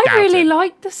 fuck. I doubt really it.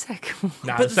 liked the second one.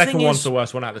 Nah, But the the second thing one's is- the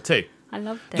worst one out of the two. I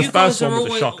loved The it. first guys one are was a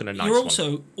always- shock and a nice You're one.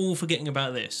 also all forgetting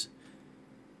about this.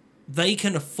 They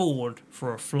can afford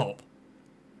for a flop.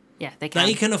 Yeah, they can.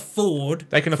 They can afford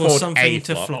They can for afford something a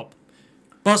to flop. flop.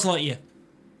 Buzz Lightyear.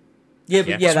 Yeah, but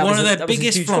Yeah. yeah, It's that one was of a- their that was a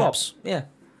biggest huge flops. flop. Yeah,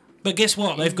 But guess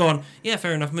what? They've gone, yeah,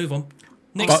 fair enough, move on.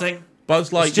 Next But- thing.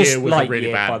 Buzz It's just Lightyear was a really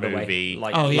Lightyear, bad by the way. movie.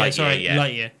 Lightyear. Oh, yeah, Lightyear, sorry, yeah.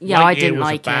 Lightyear. Yeah, I Lightyear didn't was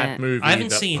like a bad it. movie I haven't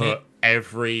that seen put it.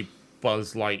 every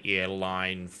Buzz Lightyear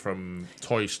line from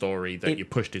Toy Story that It- you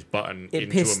pushed his button It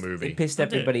into pissed, a movie. it pissed I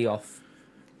did. everybody off.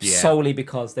 Yeah. Solely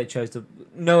because they chose the.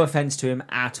 No offense to him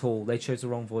at all. They chose the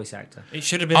wrong voice actor. It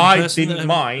should have been. I the person didn't that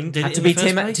mind. Did Had it to in be the first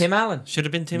Tim place. Tim Allen. Should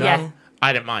have been Tim No. Allen.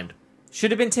 I didn't mind. Should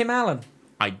have been Tim Allen.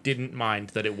 I didn't mind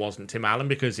that it wasn't Tim Allen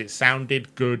because it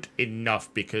sounded good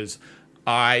enough because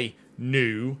I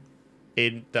knew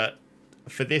in that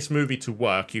for this movie to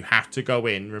work you have to go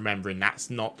in remembering that's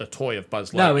not the toy of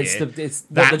Buzz Lightyear. No, it's what the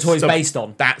That's toy's based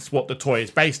on. That's what the toy is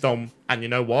based on. And you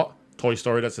know what? Toy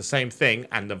Story does the same thing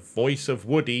and the voice of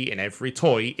Woody in every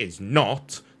toy is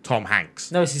not Tom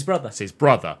Hanks. No, it's his brother. It's his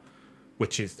brother,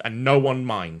 which is and no one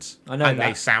minds. I know and that.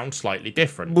 they sound slightly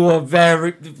different. Well,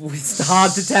 very. It's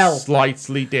hard to tell.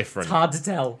 Slightly different. It's hard to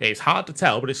tell. It's hard to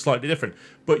tell, but it's slightly different.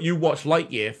 But you watch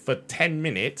Lightyear for 10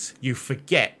 minutes, you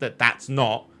forget that that's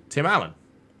not Tim Allen.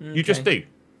 You just do.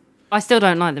 I still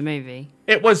don't like the movie.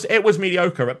 It was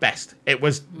mediocre at best.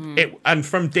 And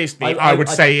from Disney, I- I would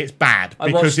I- say it's bad I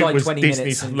because watched, it like, was 20 minutes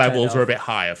Disney's and levels turned are a off. bit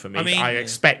higher for me. I mean- I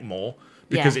expect more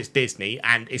because Yeah. it's Disney,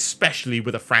 and especially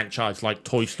with a franchise like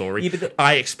Toy Story, Yeah, but the-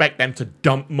 I expect them to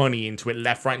dump money into it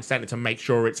left, right, and centre to make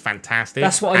sure it's fantastic.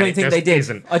 That's what I and don't it think just they did.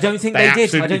 Isn't. I don't think They they did. I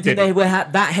absolutely don't think they didn't. were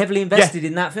that heavily invested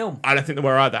in that film. I don't think they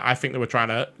were either. I think they were trying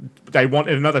to. They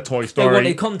wanted another Toy They Story.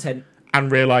 wanted content. And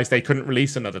realised they couldn't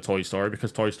release another Toy Story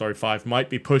because Toy Story 5 might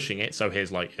be pushing it, so here's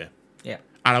Lightyear. Yeah.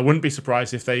 And I wouldn't be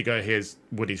surprised if they go, here's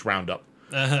Woody's Roundup.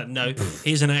 No,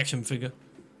 here's an action figure.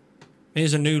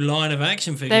 Here's a new line of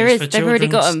action figures. There is. For They've already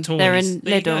got children's them. They're toys. in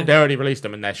There you go. Lidl. They already released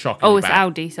them and they're shockingly Oh, it's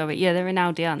bad. Aldi. Sorry. Yeah, they're in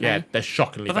Aldi, aren't Yeah, they? they're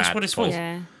shockingly But that's bad. what it's toys. for.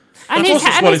 Yeah. Of And course his,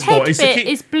 it's and what his it's for. head It's to bit keep-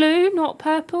 is blue, not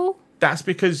purple. That's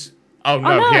because... Oh, no,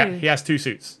 Oh, no. he has two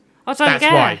suits. I don't That's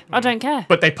care. why. I don't care.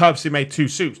 But they purposely made two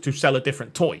suits to sell a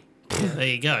different toy. There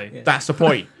you go. That's the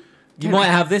point. You might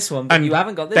have this one, but And you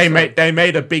haven't got this they one. they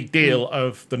made a big deal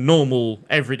of the normal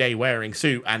everyday wearing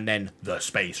suit and then the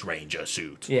Space Ranger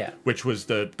suit. Yeah. Which was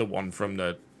the one from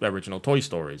the original Toy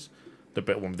Stories. The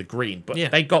bit one with the green. But Yeah.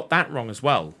 they got that wrong as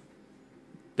well.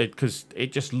 Because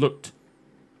it just looked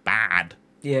bad.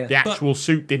 Yeah. The actual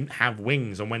suit didn't have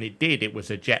wings, and when it did, it was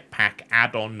a jetpack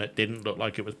add-on that didn't look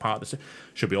like it was part of the suit.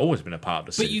 Should be always been a part of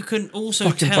the suit. But you can also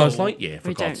Fucking tell. Buzz Lightyear, for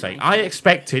We God's don't sake. like I it.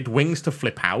 expected wings to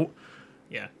flip out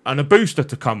Yeah. and a booster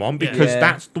to come on because Yeah.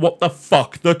 that's what the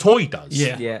fuck the toy does.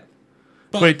 Yeah. Yeah.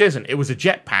 But it doesn't. It was a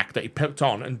jetpack that he put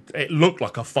on, and it looked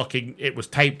like a fucking... It was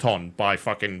taped on by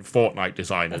fucking Fortnite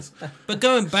designers. But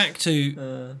going back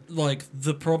to like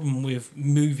the problem with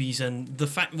movies and the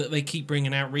fact that they keep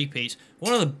bringing out repeats,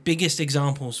 one of the biggest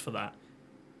examples for that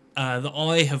that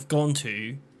I have gone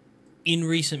to in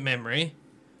recent memory,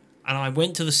 and I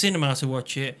went to the cinema to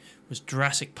watch it, was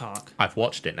Jurassic Park. I've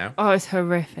watched it now. Oh, it's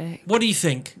horrific. What do you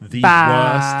think? The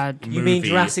Bad. worst You mean movie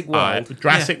Jurassic World?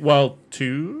 Jurassic World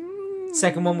 2?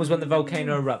 Second one was when the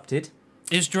volcano erupted,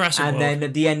 It's Jurassic and World. then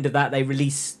at the end of that, they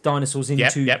released dinosaurs Yep,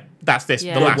 into yep. That's this.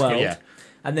 Yeah. The the last world. one, yeah.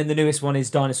 And then the newest one is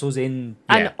dinosaurs in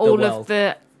And Yeah. all The of world.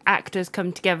 the actors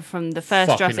come together from the first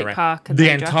Fucking Jurassic around. Park and the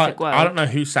then entire Jurassic World. I don't know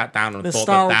who sat down and thought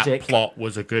Nostalgic. that plot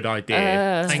was a good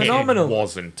idea. Thank It you. Phenomenal.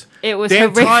 wasn't. It was The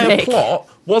horrific. entire plot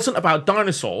wasn't about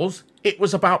dinosaurs. It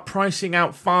was about pricing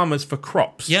out farmers for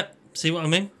crops. Yep. See what I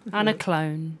mean? And a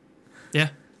clone. Yeah.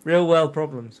 real world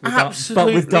problems, with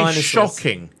Absolutely but with dinosaurs.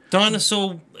 shocking.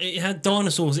 Dinosaur. It had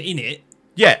dinosaurs in it.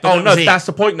 Yeah. But Oh that no, was it. that's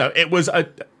the point. Though it was a.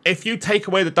 If you take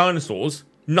away the dinosaurs,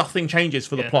 nothing changes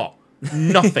for the Yeah. plot.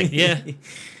 Nothing. Yeah.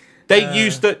 They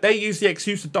used the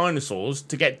excuse of dinosaurs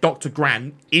to get Dr.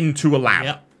 Grant into a lab.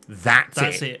 Yep. That's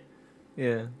That's it. it.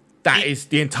 Yeah, That is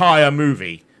the entire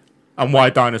movie and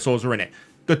why dinosaurs are in it.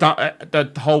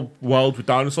 The whole world with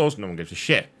dinosaurs, no one gives a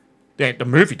shit. The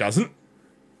movie doesn't.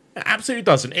 It absolutely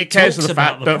doesn't. It cares for talks the about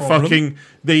fact the that problem. fucking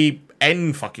the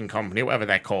N fucking company, whatever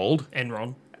they're called.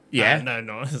 Enron. Yeah.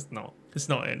 No, it's not. It's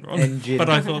not Enron. Engine. But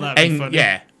I thought that'd be funny.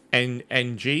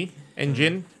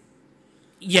 Engine.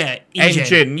 Yeah.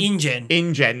 Engine. InGen.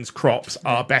 InGen's crops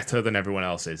are better than everyone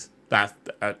else's. That's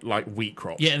like wheat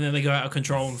crops. Yeah, and then they go out of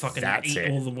control and fucking That's eat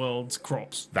it. all the world's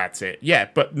crops. That's it. Yeah,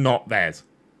 but not theirs.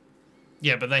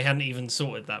 Yeah, but they hadn't even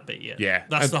sorted that bit yet. Yeah,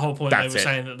 That's and the whole point. They that's were it.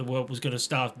 saying that the world was going to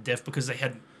starve to death because they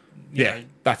hadn't you Yeah, know,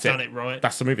 that's done it. it right.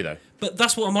 That's the movie though. But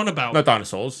that's what I'm on about. No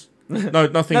dinosaurs. No,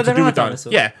 nothing No, to there do are with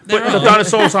dinosaurs. dinosaurs. Yeah, There but the are.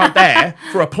 dinosaurs aren't there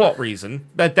for a plot reason.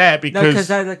 They're there no, because because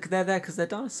they're there because they're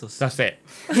dinosaurs. that's it.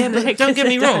 Yeah, but don't get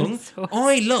me wrong. Dinosaurs.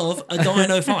 I love a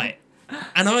dino fight.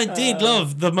 And I did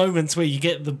love the moments where you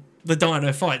get the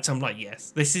dino fights. I'm like,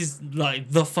 yes, this is like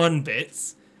the fun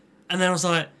bits. And then I was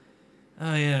like,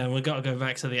 oh yeah, we've got to go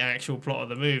back to the actual plot of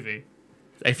the movie.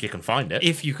 If you can find it.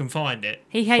 If you can find it.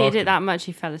 He hated Fucking- it that much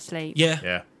he fell asleep. Yeah.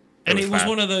 Yeah. And was it was bad.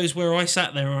 one of those where I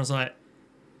sat there and I was like,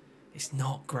 it's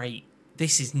not great.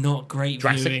 This is not great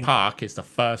Jurassic viewing. Park is the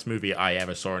first movie I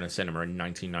ever saw in a cinema in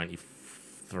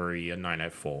 1993 and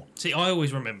 904. See, I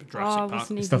always remember Jurassic I Park.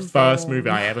 wasn't It's the even first born. movie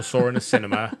I ever saw in a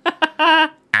cinema,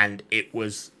 and it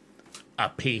was a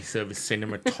piece of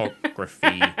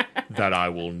cinematography that I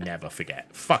will never forget.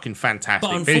 Fucking fantastic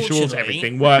But visuals, unfortunately-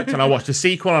 everything worked, and I watched the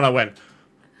sequel and I went,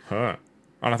 huh.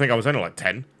 And I think I was only like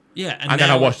 10. Yeah, And then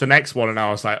I watched the next one and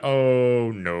I was like,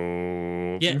 oh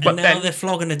no. Yeah, but and now then, they're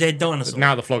flogging a dead dinosaur.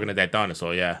 now they're flogging a dead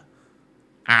dinosaur, yeah.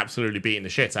 Absolutely beating the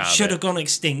shit out Should of have it. gone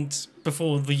extinct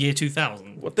before the year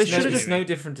 2000. What they No, should have it's just no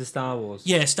different to Star Wars.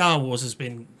 Yeah, Star Wars has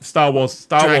been. Star Wars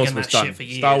Dragging was that done. shit for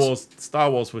years.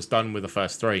 Star Wars was done with the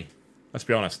first three. Let's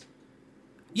be honest.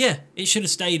 Yeah, it should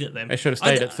have stayed at them. It should have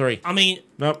stayed at 3. I mean,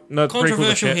 Nope, no, the prequels are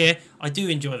controversial shit. here. I do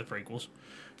enjoy the prequels.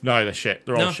 No, they're shit.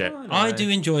 They're all No, shit. I do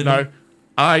enjoy No.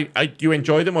 them. Do you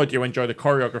enjoy them, or do you enjoy the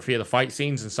choreography of the fight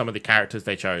scenes and some of the characters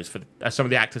they chose for some of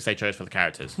the actors they chose for the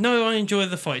characters? No, I enjoy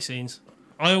the fight scenes.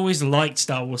 I always liked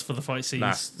Star Wars for the fight scenes.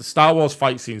 Nah, the Star Wars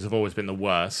fight scenes have always been the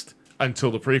worst until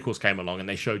the prequels came along and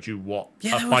they showed you what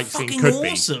Yeah, a they were fight scene fucking could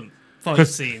awesome fight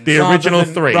 'Cause scenes. the original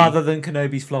than, 3. rather than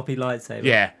Kenobi's floppy lightsaber.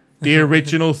 Yeah, the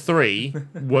original 3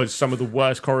 was some of the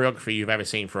worst choreography you've ever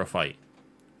seen for a fight.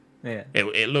 Yeah.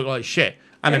 It looked like shit.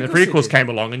 And Yeah, then of the course it prequels did. came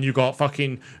along and you got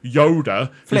fucking Yoda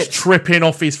who's Flips. tripping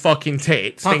off his fucking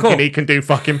tits Parkour. thinking he can do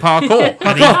fucking parkour.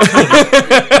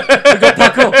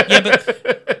 Yeah,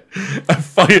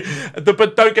 but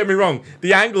But don't get me wrong,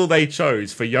 the angle they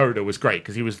chose for Yoda was great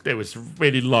because it was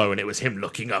really low and it was him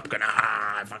looking up going,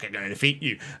 I'm fucking going to defeat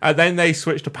you. And then they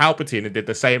switched to Palpatine and did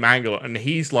the same angle and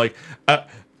he's like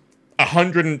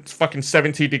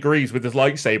 170 degrees with his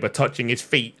lightsaber touching his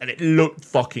feet and it looked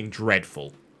fucking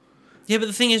dreadful. yeah, but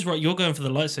the thing is, right? You're going for the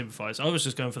lightsaber fights. I was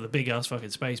just going for the big ass fucking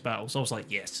space battles. I was like,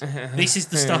 yes, this is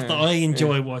the stuff that I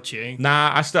enjoy watching.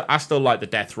 Nah, I still like the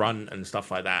Death Run and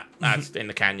stuff like that. That's in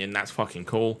the canyon. That's fucking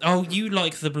cool. Oh, you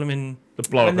like the blooming The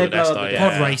blow up When of they the Death blow up Star, the yeah.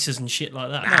 pod races and shit like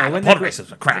that. Nah, when the they pod blo-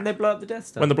 races are crap. When they blow up the Death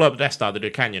Star. When they blow up the Death Star, they do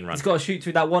canyon run. It's got to shoot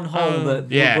through that one hole that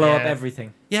will yeah. blow up Yeah.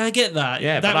 everything. Yeah, I get that.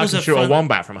 Yeah, that but I was can a shoot fun... a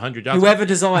wombat from 100 yards. Whoever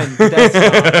designed the Death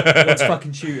Star wants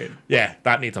fucking shooting. Yeah,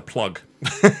 that needs a plug.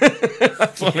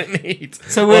 That's all it needs.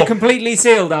 So we're Or- completely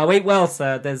sealed, are we? Well,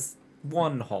 sir, there's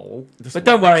one hole. But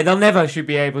don't worry, they'll never should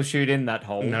be able to shoot in that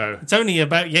hole. No. It's only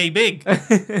about yay big.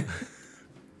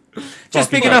 Just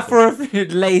Fucking big enough for a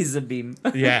laser beam.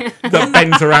 Yeah, that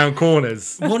bends around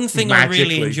corners. One thing I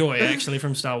really Magically. enjoy, actually,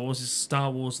 from Star Wars is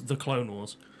Star Wars: The Clone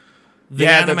Wars. The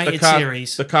Yeah, animated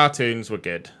series. The cartoons were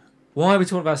good. Why are we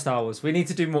talking about Star Wars? We need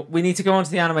to do more. We need to go on to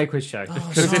the anime quiz show. Oh,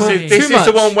 Because sorry. this Too is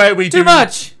the much. one where we Too do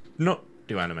much. not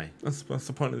do anime. That's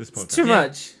the point of this podcast. Too Yeah.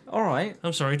 much. All right.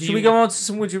 I'm sorry. Should we go on to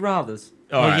some would you rather's?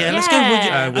 All Oh, right. yeah, let's go. Would you,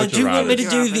 Yeah. Would do you you want me to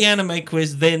rather? do the anime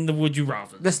quiz, then the would you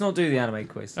rather? Let's not do the anime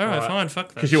quiz. All right, Alright. fine. Fuck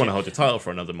that. Because you want to shit. hold your title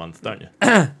for another month, don't you?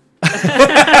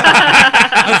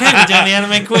 Okay, we're doing the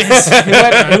anime quiz.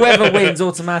 Whoever wins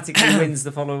automatically wins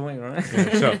the following week, right?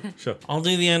 Sure, sure. I'll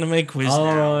do the anime quiz Oh,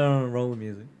 now. roll the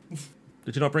music.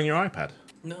 Did you not bring your iPad?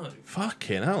 No,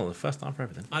 Fucking hell, the first time for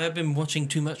everything. I have been watching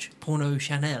too much Porno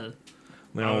Chanel.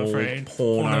 The I'm old afraid.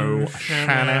 porno Porno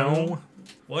channel. Chanel.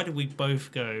 Why did we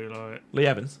both go like? Lee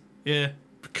Evans. Yeah,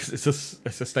 Because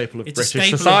it's a staple of it's a British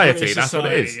staple of society. British That's what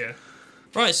it is. society,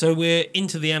 yeah. Right, so we're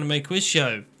into the anime quiz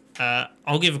show.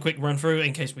 I'll give a quick run through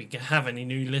in case we have any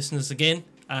new listeners again.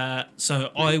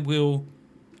 So I will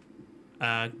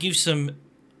give some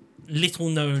little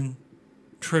known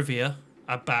trivia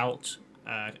about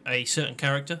a certain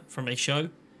character from a show,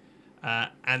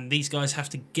 and these guys have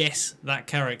to guess that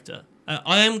character.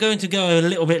 I am going to go a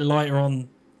little bit lighter on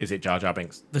Is it Jar Jar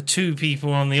Binks? the two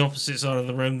people on the opposite side of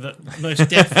the room that most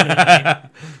definitely.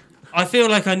 I feel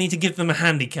like I need to give them a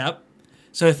handicap.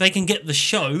 So if they can get the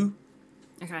show,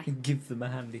 Okay. Give them a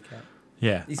handicap.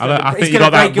 Yeah. He's I think you gonna got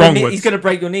that break your wrong. He's going to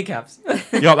break your kneecaps.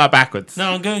 You got that backwards.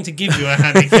 no, I'm going to give you a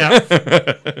handicap.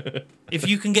 If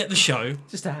you can get the show,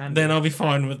 Just a handicap. then I'll be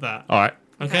fine with that. All right.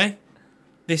 Okay?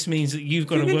 This means that you've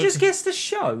got You to can work. just guess the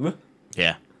show.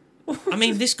 Yeah. I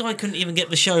mean, this guy couldn't even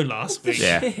get the show last week.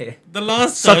 Yeah. Shit. The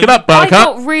last Suck time, it up, I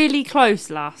Buttercup. got really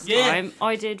close last Yeah. time.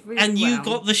 I did really and you well.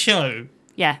 got the show,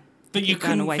 Yeah. but you Keep going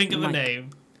couldn't away think of from the the mic. name.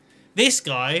 This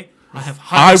guy, I have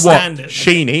high I want standards.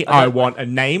 Sheeny. I want a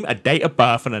name, a date of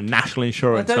birth, and a national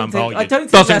insurance number. I don't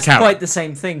think Doesn't that's count. quite the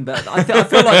same thing, but I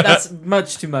feel like that's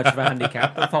much too much of a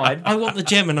handicap, but fine. I want the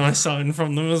Gemini sign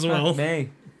from them as well. Fuck me.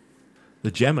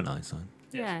 The Gemini sign.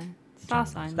 Yeah. Star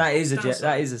sign. That is a Star sign.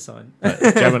 that is a sign.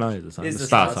 Gemini is the sign. Is The the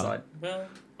star star sign. sign. Well,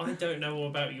 I don't know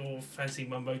about your fancy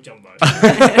mumbo jumbo.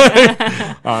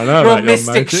 I know. Your about your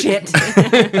mystic magic.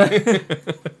 shit.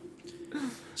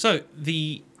 So,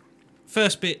 the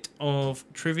first bit of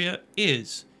trivia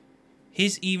is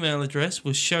his email address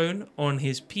was shown on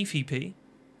his PvP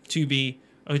to be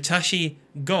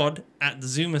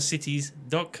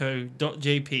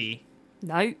otashigod@zumacities.co.jp.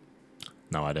 No.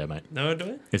 No idea, mate. No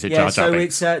idea? Is it Yeah, Jar Jar so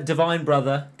Binks? it's Divine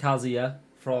Brother Kazuya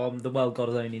from The World God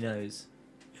Only Knows.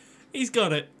 He's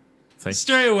got it. See?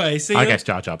 Straight away. See I ya? guess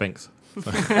Jar Jar Binks.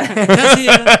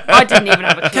 Kazuya, I didn't even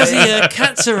have a clue. Kazuya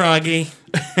Katsuragi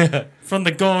from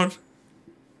the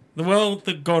world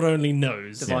that God only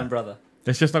knows. Divine Yeah. Brother.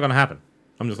 It's just not going to happen.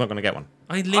 I'm just not going to get one.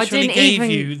 I literally didn't gave even-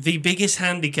 you the biggest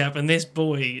handicap, and this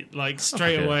boy, like,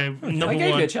 straight Okay. away, I number gave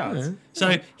you one. a chance. So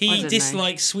I he don't know.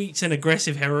 dislikes sweets and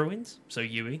aggressive heroines. So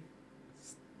Yui.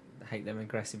 I hate them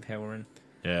aggressive heroin.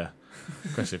 Yeah.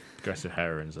 Aggressive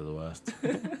heroines are the worst.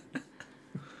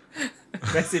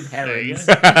 Aggressive There you heroins.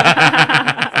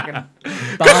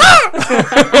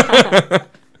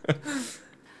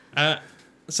 go.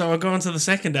 So I'll go on to the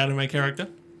second anime character.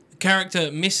 The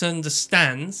character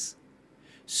misunderstands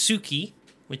Suki,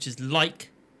 which is like,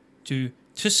 to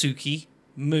Tsuki,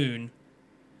 moon.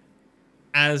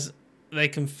 As they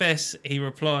confess, he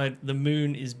replied, "The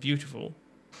moon is beautiful."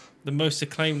 The most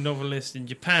acclaimed novelist in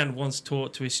Japan once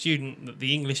taught to a student that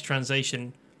the English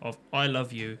translation of "I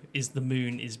love you" is "the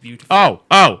moon is beautiful."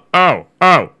 Oh.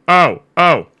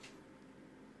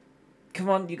 Come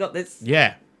on, you got this.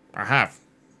 Yeah, I have.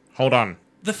 Hold on.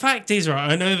 The fact is, right,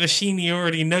 I know the Sheeny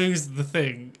already knows the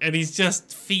thing, and he's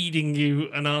just feeding you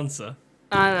an answer.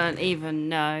 I don't even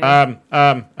know.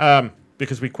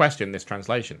 Because we questioned this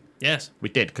translation. Yes. We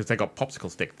did, because they got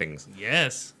popsicle stick things.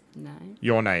 Yes. No.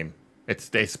 Your name.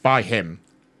 It's by him,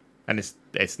 and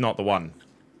it's not the one.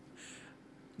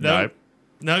 No.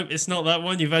 No, it's not that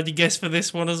one. You've had your guess for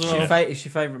this one as well. It's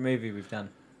your favourite movie we've done.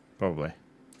 Probably.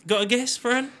 Got a guess,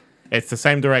 Fran? It's the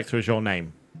same director as Your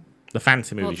Name. The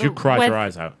fantasy movies. the You cried Weath- your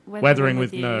eyes out. Weathering Weathering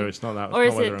with with... You. No, it's not that. Or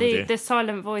it's is not it Weathering with the You.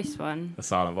 silent voice one? The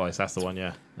silent voice. That's the one,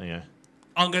 yeah. There you go.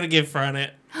 I'm going to give Fran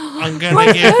it. I'm going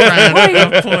to give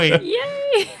Fran a point.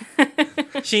 Yay!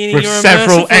 Sheeny, With you're a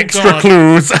several merciful extra God.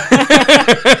 clues.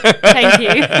 Thank you.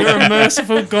 You're a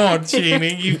merciful God,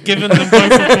 Sheeny. You've given them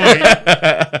both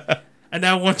a point. And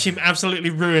now watch him absolutely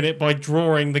ruin it by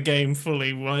drawing the game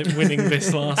fully while winning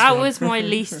this last That one. was my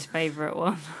least favourite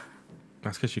one.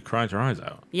 That's because you cried your eyes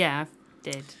out. Yeah, I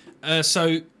did.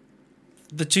 So,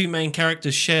 the two main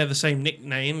characters share the same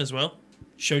nickname as well.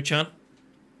 Sho-chan.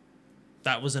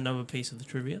 That was another piece of the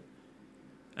trivia.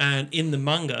 And in the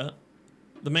manga,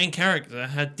 the main character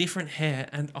had different hair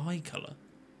and eye colour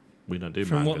We don't do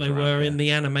from mangas what they around were here. in the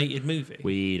animated movie.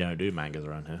 We don't do mangas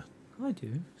around here. I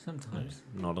do, sometimes.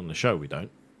 Not on the show, we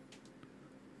don't.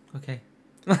 Okay.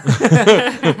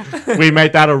 We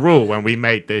made that a rule when we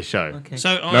made this show. Okay.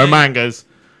 So No mangas,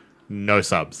 no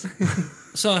subs.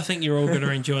 So I think you're all going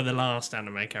to enjoy the last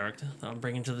anime character that I'm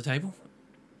bringing to the table.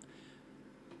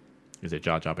 Is it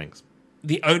Jar Jar Binks?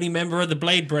 The only member of the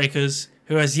Blade Breakers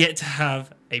who has yet to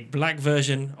have a black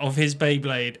version of his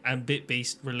Beyblade and Bit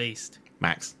Beast released.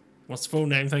 Max. What's the full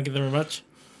name? Thank you very much.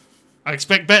 I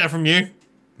expect better from you.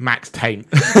 Max Taint.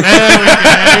 There we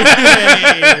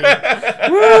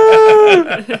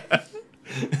go.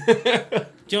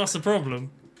 Just the problem.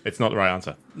 It's not the right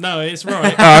answer. No, it's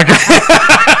right.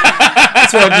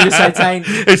 That's what I'm going to say, Tane.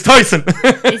 It's Tyson.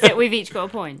 Is it we've each got a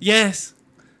point? Yes.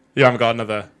 You haven't got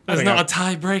another. I There's think not a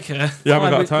tiebreaker. You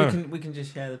haven't got a we time. can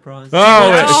just share the prize. Oh,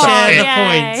 Oh, it's share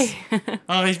yay. the points.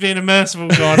 Oh, he's being a merciful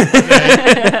god.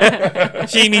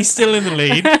 Sheeny's still in the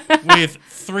lead with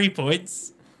 3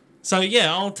 points. So,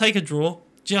 yeah, I'll take a draw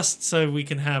just so we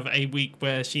can have a week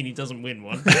where Sheeny doesn't win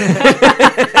one.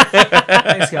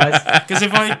 Thanks, guys. Because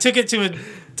if I took it to a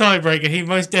tiebreaker, he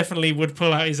most definitely would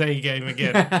pull out his A game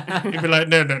again. He'd be like,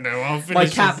 no, I'll finish My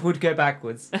this." cap would go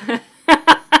backwards.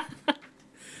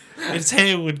 His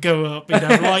hair would go up. He'd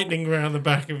have lightning around the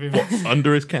back of him.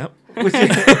 Under his cap.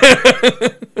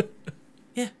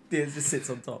 Yeah. It just sits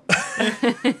on top.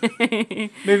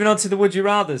 Moving on to the Would You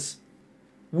Rathers.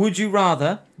 Would you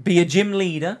rather be a gym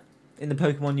leader in the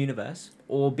Pokemon universe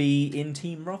or be in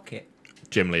Team Rocket?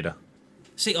 Gym leader.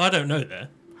 See, I don't know there.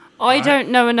 I don't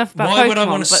know enough about Why Pokemon, would I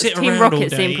want to but sit Team around all Rocket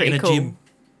day seem in pretty a cool. gym?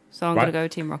 So I'm Right. going to go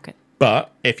with Team Rocket.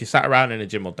 But if you sat around in a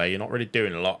gym all day, you're not really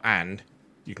doing a lot, and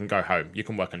you can go home. You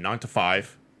can work a 9 to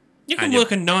 5. You can And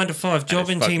work a 9 to 5 job it's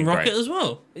in fucking Team Rocket great. as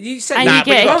well. You said And Nah, you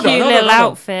get but a hold cute little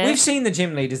outfit. We've seen the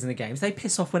gym leaders in the games. They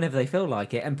piss off whenever they feel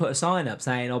like it and put a sign up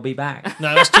saying, I'll be back.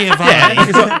 No, that's Giovanni.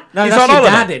 He's on, No, he's that's on your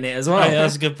holiday. dad in it as Oh, well. yeah,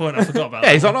 that's a good point. I forgot about Yeah,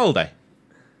 that. he's on holiday.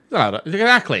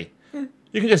 Exactly.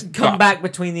 You can just Come back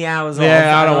between the hours off.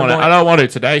 Yeah, I don't and want it. I don't want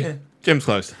it today. Gym's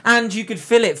closed. And you could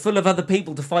fill it full of other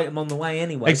people to fight them on the way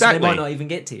anyway. So Exactly. they might not even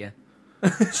get to you.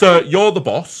 So you're the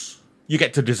boss. You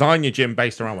get to design your gym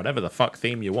based around whatever the fuck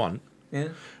theme you want. Yeah.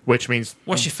 Which means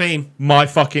What's your theme? my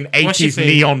fucking What's your 80s theme?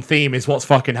 neon theme is what's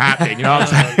fucking happening. You know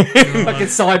what I'm saying? Fucking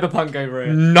cyberpunk over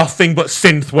here. Nothing but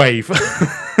synthwave.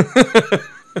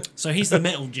 So he's the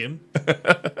metal gym.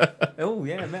 Oh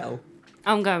yeah, metal.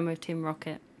 I'm going with Team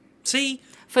Rocket See,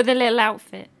 for the little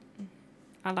outfit.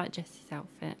 I like Jesse's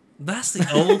outfit. that's the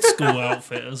old school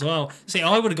outfit as well. See,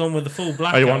 I would have gone with the full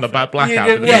black. Oh, you want the outfit. black Yeah,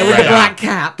 outfit? yeah, with red the black out.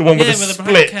 cap The one with Yeah, the with the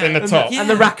black split cap. in the top. Yeah. and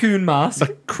the raccoon mask.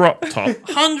 The crop top.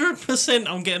 100%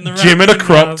 I'm getting the Jim in a raccoon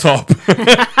crop mask. top.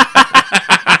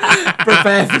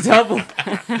 Prepare for double.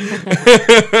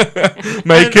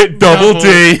 Make it double Double.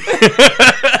 D.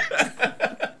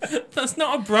 That's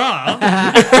not a bra.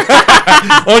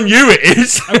 On you it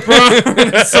is. A bra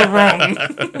in a sarong.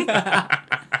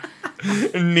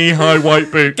 Knee-high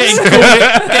white boots.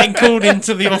 Getting called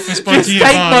into the office by Just take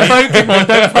my Giovanni. Pokemon.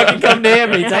 Don't fucking come near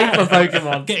me. Take my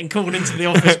Pokemon. Getting called into the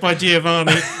office by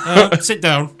Giovanni. Sit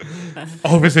down.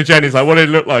 Officer Jenny's like, what did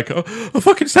it look like? Oh, a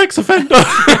fucking sex offender.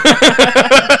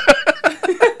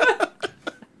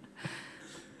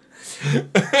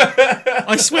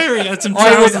 I swear he had some I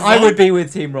trousers would on. be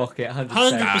with Team Rocket. 100%.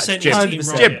 100% Jim. Team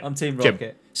 100%. Rocket. I'm Team Jim.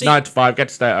 Rocket. See- 9 to 5, get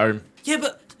to stay at home. Yeah,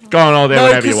 but Go on all day No,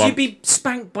 whenever you because want. you'd be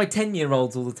spanked by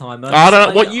 10-year-olds all the time. I don't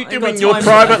know. What you do in your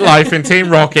private life in Team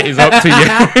Rocket is up to you.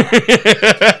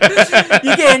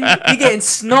 You're getting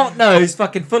snot-nosed,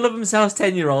 fucking full of themselves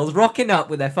 10-year-olds, rocking up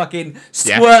with their fucking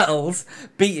Squirtles,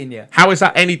 beating you. How is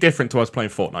that any different to us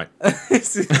playing Fortnite?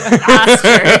 That's true.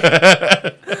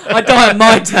 I die on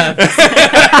my turn.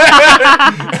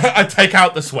 I take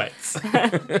out the sweats.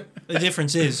 the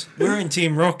difference is we're in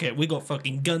Team Rocket. We got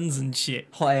fucking guns and shit.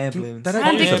 Hot air balloons. They don't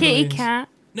And Yeah, a kitty balloons. cat.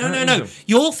 No.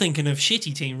 You're thinking of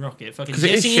shitty Team Rocket. Fucking 'Cause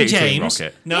it is Jesse and shitty Team James.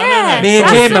 Rocket. No. Me and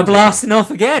That's Jim are not- blasting off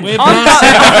again. We're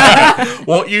blasting.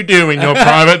 What you do in your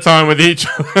private time with each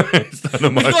other is none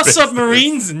of my We've got business.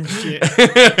 submarines and shit.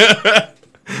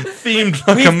 Themed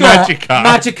like We've a got Magikarp.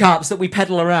 Magikarps that we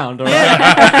pedal around,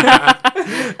 alright?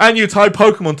 And you tie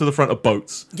Pokemon to the front of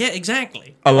boats. Yeah,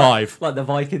 exactly. Alive. Like the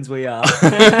Vikings we are.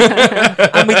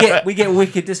 And we get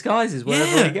wicked disguises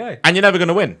wherever Yeah. we go. And you're never going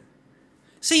to win.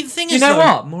 See, the thing You is, know though,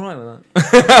 what? I'm alright with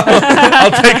that.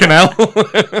 I'll take an L.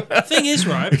 The thing is,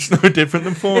 right? It's no different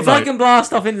than Fortnite. If I can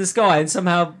blast off into the sky and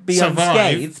somehow be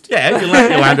Survive. unscathed, Yeah, you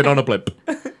landed on a blimp.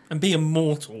 And be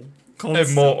immortal.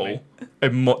 Constantly.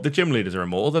 Immortal. The gym leaders are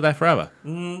immortal. They're there forever.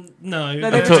 No. no,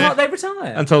 Until- they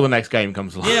retire. Until the next game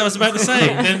comes along. Yeah, I was about to say,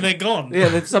 then they're gone. Yeah,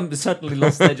 they've suddenly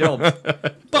lost their jobs.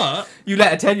 But You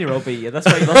let a 10-year-old beat you. That's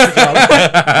why you lost your job.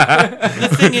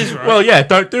 the thing is, right? Well, yeah,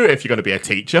 don't do it if you're going to be a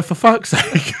teacher, for fuck's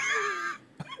sake.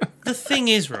 The thing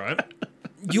is, right?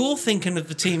 You're thinking of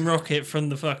the Team Rocket from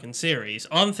the fucking series.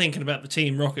 I'm thinking about the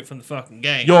Team Rocket from the fucking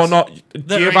games. You're not.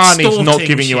 They're Giovanni's not extorting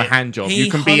giving you a shit. hand job. He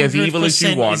You can be as evil as you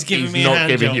 100% want. is giving He's me a not hand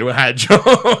giving job. you a hand job.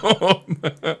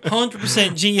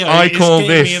 100% Geo I is call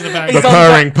getting this me in the back. the He's on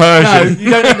purring No, Persian. you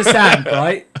don't understand,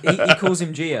 right? He calls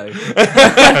him Geo.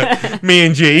 Me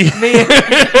and G. Me, G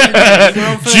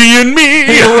and me.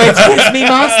 he always gives me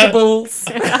master balls.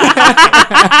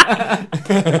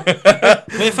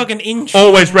 We're fucking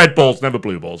Always red balls, never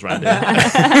blue balls, Randy.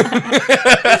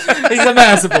 He's a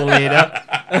merciful leader.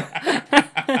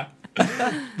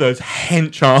 Those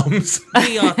hench arms.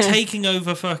 We are taking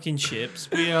over fucking ships.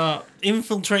 We are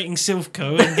infiltrating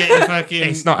Silphco and getting fucking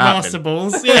It's not master happening.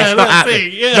 balls. Yeah, It's not let's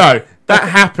happening. see. Yeah. No, that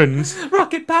happens.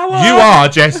 Rocket power. You are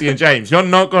Jesse and James. You're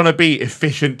not going to be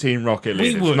efficient Team Rocket We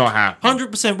leaders. would. Not happening.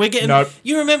 100%. We're getting. Nope.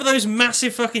 You remember those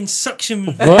massive fucking suction.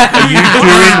 What are you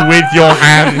doing with your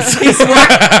hands?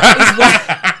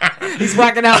 He's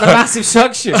whacking out the massive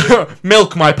suction.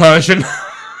 Milk my Persian.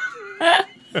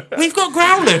 We've got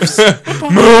Growliths.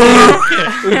 We're Rocket.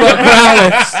 We've got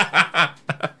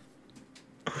Growliths.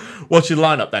 What's your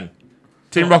lineup then?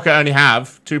 Team Rocket only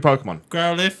have 2 Pokemon.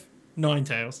 Growlithe,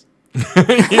 Ninetales. You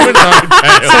and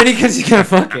It's only because you're going to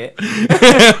fuck it.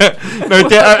 no,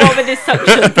 What with this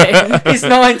suction thing? His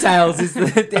Ninetales is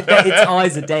its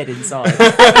eyes are dead inside.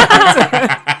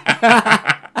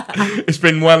 it's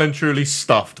been well and truly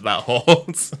stuffed, that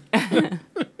horse.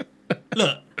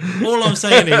 Look, all I'm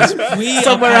saying is we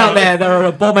Somewhere are out there are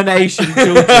abomination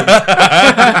children.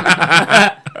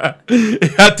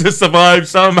 It had to survive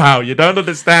somehow. You don't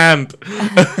understand.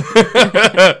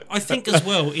 I think as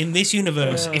well in this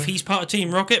universe, if he's part of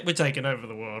Team Rocket, we're taking over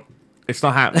the world. It's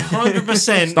not happening.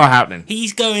 100%. It's not happening.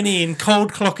 He's going in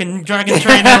cold clocking Dragon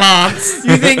Trainer Lance.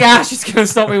 You think Ash is going to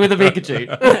stop me with a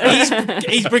Pikachu?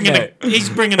 He's bringing No. he's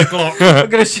bringing a Glock. I'm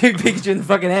going to shoot Pikachu in the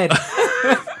fucking head.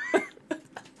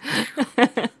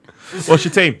 What's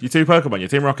your team? Your 2 Pokemon. Your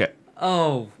Team Rocket.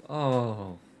 Oh.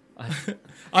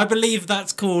 I believe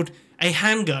that's called a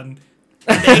handgun.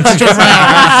 Extra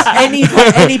rounds. any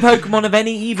Pokemon of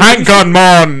any evolution? Handgun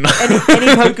Mon! Any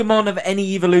Pokemon of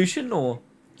any evolution, or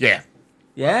Yeah.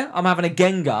 yeah, I'm having a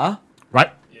Gengar Right.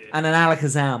 and an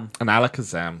Alakazam. An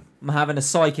Alakazam. I'm having a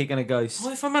Psychic and a Ghost.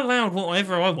 Well, if I'm allowed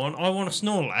whatever I want a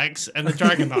Snorlax and a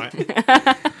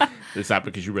Dragonite. Is that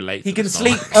because you relate He to can the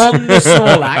sleep Snorlax? on the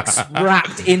Snorlax,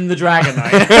 wrapped in the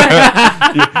Dragonite.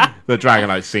 The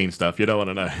Dragonite scene stuff, you don't want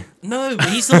to know. No, but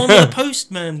he's the one with the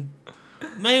postman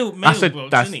mail That's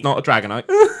box, isn't he? not a Dragonite.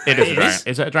 It is a It Dragonite. is.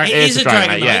 Is it a Dragonite? It is a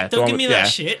Dragonite. Yeah. Don't give me that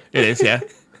shit. It is, yeah.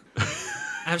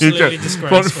 Absolutely Want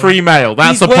disgraceful. free mail.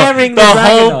 That's He's the point. wearing The the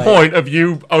whole Dragonite. point of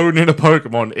you owning a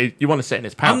Pokemon is you want to sit in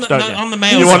his pouch, On the- don't no, you? on the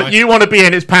male you side. you want to be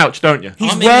in his pouch, don't you? He's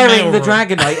I'm in the wearing mail the room.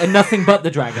 Dragonite and nothing but the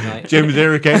Dragonite. Jim's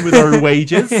here again with our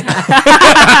wages.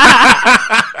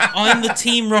 I'm the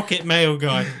Team Rocket mail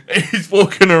guy. He's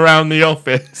walking around the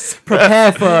office.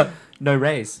 Prepare for no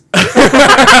raise.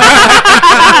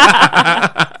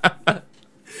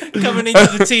 Coming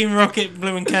into the Team Rocket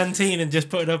Blue Canteen and just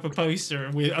putting up a poster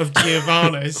of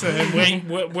Giovanni saying,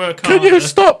 work harder. Can you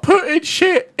stop putting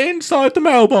shit inside the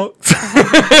mailbox?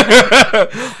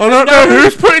 I don't know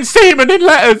who's putting semen in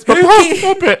letters, but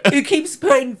stop it. Who keeps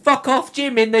putting "fuck off,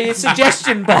 Jim" in the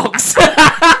suggestion box?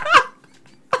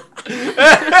 These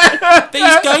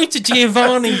go to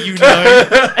Giovanni, you know.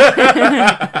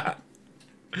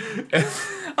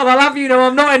 And I'll have you know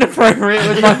I'm not inappropriate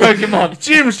with my Pokemon.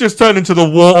 Jim's just turned into the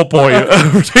water boy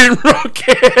of Team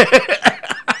Rocket.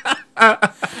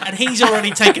 And he's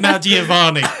already taken out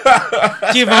Giovanni.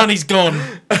 Giovanni's gone.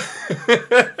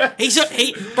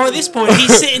 By this point,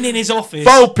 he's sitting in his office.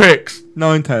 Vulpix,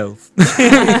 Ninetales.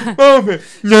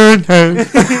 Vulpix, Ninetales.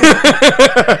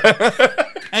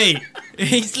 Hey,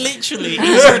 he's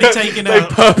already taken They out.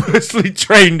 purposely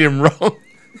trained him wrong.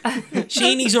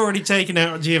 Sheeny's already taken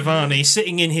out Giovanni,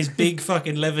 sitting in his big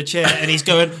fucking leather chair, and he's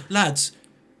going, lads,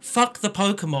 fuck the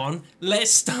Pokemon, let's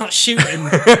start shooting.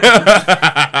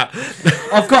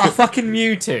 I've got a fucking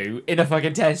Mewtwo in a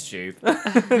fucking test tube.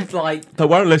 Like, They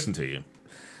won't listen to you.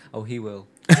 oh, he will.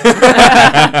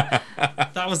 That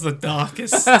was the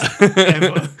darkest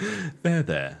ever. They're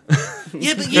there.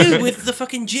 Yeah, but you with the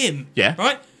fucking gym. Yeah.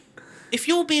 Right? If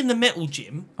you're being the metal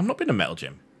gym, I'm not being a metal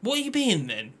Jim. what are you being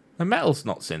then? The metal's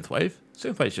not synthwave.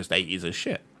 Synthwave's just 80s as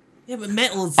shit. Yeah, but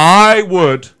metal's... I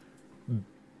would.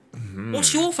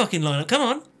 What's your fucking lineup? Come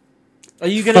on. Are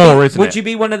you Four, gonna? isn't Would it? you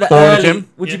be one of the Four in the early? gym?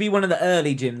 Would Yeah. you be one of the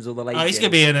early gyms or the late? Oh, he's gyms?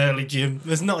 going to be an early gym.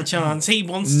 There's not a chance. He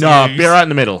wants to No, lose. be right in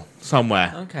the middle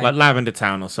somewhere. Okay. Like Lavender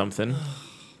Town or something.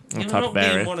 You're type not of being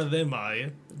area. one of them, are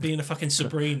you? Being a fucking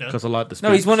Sabrina. Because I like the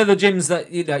No, he's spooks. one of the gyms that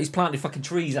he's planted fucking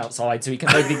trees outside so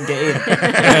nobody can get in.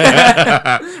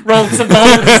 Rolled some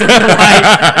boulders in the way.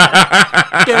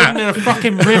 Getting in a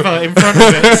fucking river in front of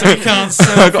it so he can't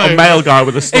surf I've got a over. male guy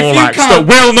with a Snorlax that can't-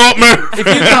 will not move. If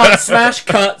you can't smash,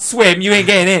 cut, swim, you ain't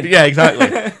getting in. Yeah, exactly.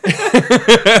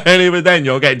 And even then,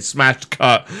 you're getting smashed,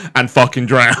 cut, and fucking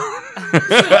drowned.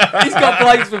 He's got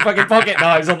blokes with fucking pocket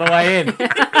knives on the way in.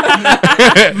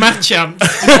 Machamp.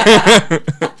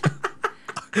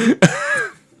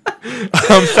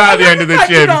 I'm sat at the end of the You've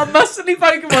gym. got a muscly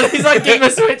Pokemon. He's like, give him a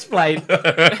switchblade.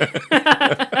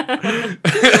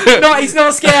 No, he's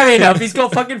not scary enough. He's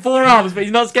got fucking 4 arms, but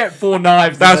he's not scared. 4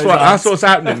 knives. That's what's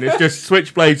happening. It's just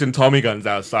switchblades and Tommy guns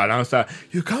outside. I was like,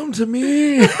 you come to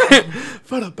me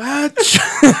for the badge.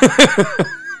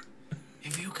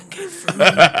 If you can get through.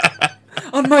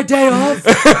 on my day off.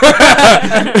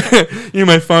 You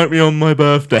may find me on my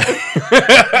birthday.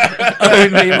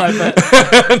 Only my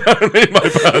birthday. Only my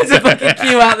birthday. There's a fucking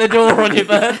queue out the door on your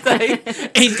birthday.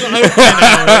 He's got opening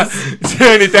hours. It's the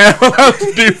only day I'm allowed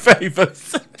to do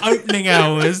favours. Opening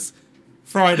hours.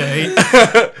 Friday.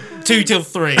 2 till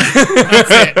 3.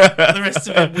 That's it. The rest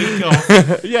of it, week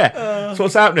off. Yeah, that's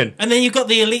what's happening. And then you've got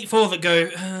the Elite Four that go,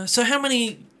 so how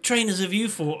many trainers have you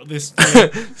fought this day?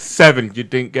 7, you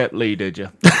didn't get Lee, did you?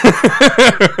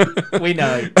 We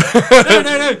know.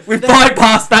 No. We've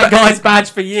bypassed that guy's badge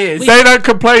for years. They don't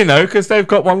complain though, because they've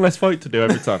got one less fight to do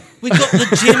every time. We got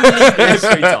the gym leaders.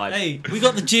 Every time. Hey, we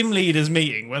got the gym leaders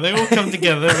meeting where they all come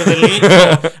together with Elite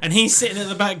Four, and he's sitting at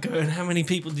the back going, how many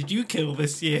people did you kill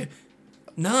this year?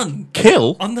 None.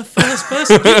 Kill? On the first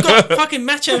person. You've got fucking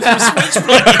matchups with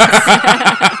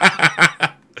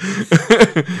Switchblades.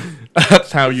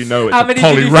 That's how you know it's How a many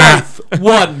did you polyrath. fight?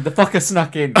 1. The fucker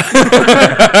snuck in.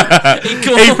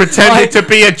 He pretended to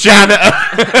be a janitor.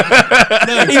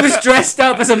 He was dressed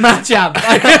up as a Machamp.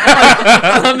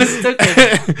 I mistook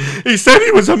him. He said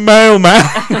he was a mailman.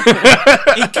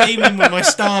 He came in with my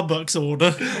Starbucks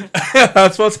order.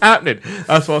 That's what's happening.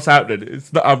 That's what's happening.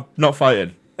 I'm not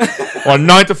fighting. or a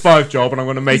 9-to-5 job, and I'm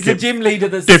going to make He's the it gym leader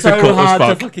that's difficult so as hard to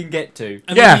fuck. fucking get to.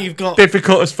 And yeah, then you've got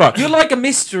difficult as fuck. You're like a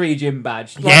mystery gym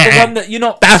badge. Like Yeah. the one that you're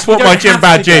not. That's you what don't my gym have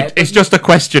badge to is. get, It's but just a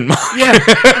question mark. yeah,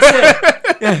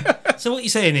 that's it. so what you're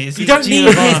saying is You he's don't need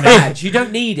his Giovanni. badge. You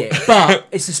don't need it, but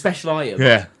it's a special item.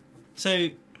 Yeah. So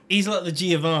he's like the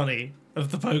Giovanni of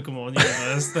the Pokemon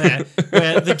universe there,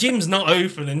 where the gym's not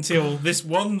open until this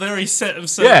one very set of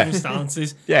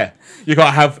circumstances. Yeah. You got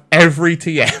to have every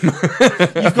TM.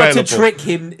 You've got to trick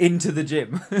him into the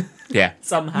gym Yeah.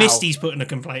 somehow. Misty's putting a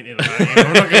complaint in about him,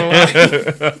 I'm not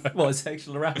gonna lie. What,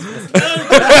 sexual harassment?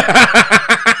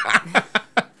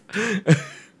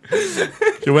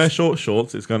 If you wear short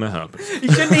shorts, it's going to happen. He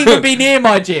shouldn't even be near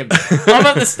my gym. I'm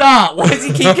at the start. Why does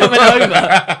he keep coming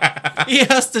over He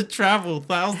has to travel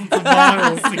thousands of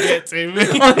miles to get to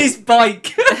me. on his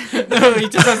bike? No, he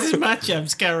just has his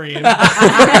Machamps carry him.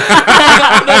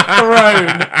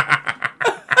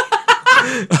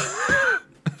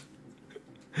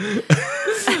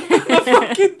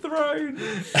 Fucking throne.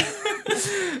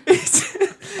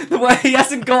 The way he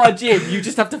hasn't got a gym, you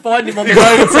just have to find him on the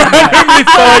road. Randomly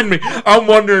find me. I'm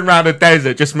wandering around a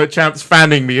desert, just Machamps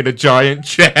fanning me in a giant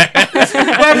chair.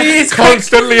 Where he is quick,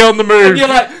 Constantly on the move. and you're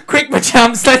like, quick, my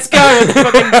champs, let's go. And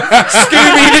fucking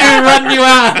Scooby-Doo run you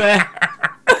out of there.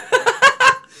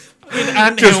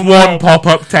 Just one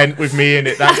pop-up tent with me in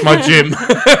it. That's my gym.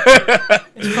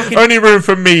 Only room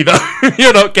for me, though.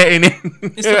 You're not getting in.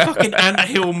 It's the fucking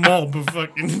anthill mob of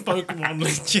fucking Pokemon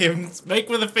gyms. Make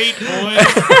with the feet, boy.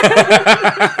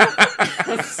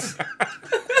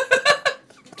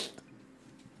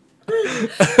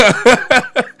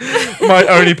 My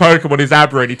only Pokemon is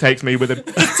Abra, and he takes me with him.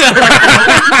 That's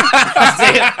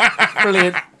it.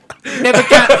 Brilliant. Never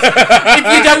get.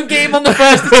 If you don't get him on the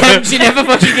first attempt, you never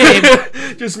fucking get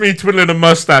him. Just me twiddling a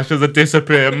mustache as I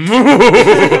disappear.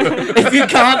 If you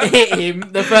can't hit him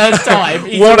the first time,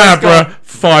 he's One always Abra, got-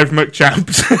 5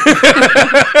 Machamps.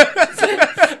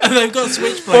 And they've got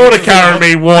switchblades. 4 to carry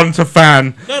me, 1 to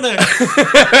fan. No.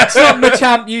 It's not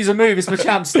Machamp use a move, it's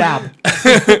Machamp stab.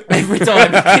 Every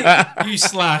time. You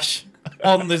slash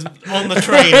on the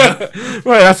trainer.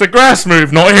 Right, that's a grass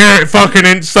move, not hear it fucking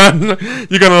instant.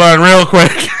 You're going to learn real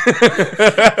quick.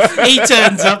 He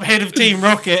turns up, head of Team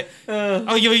Rocket.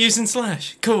 Oh, you're using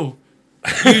slash. Cool.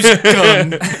 Use a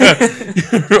gun.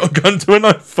 A gun to a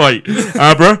knife fight.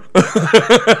 Abra.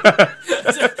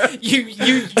 You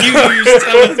use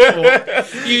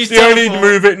teleport. You use The only teleport.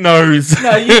 move it knows.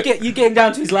 No, you get him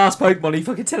down to his last Pokemon, he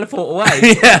fucking teleport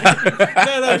away. No.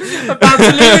 About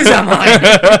to lose, am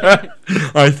I?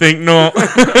 I think not.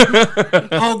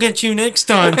 I'll get you next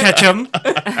time, Ketchum.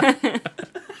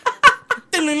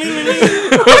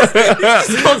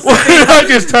 Why did I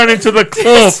just turn into the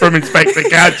claw from Inspector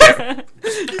Gadget?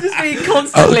 You're just being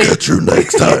constantly, you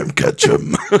next time,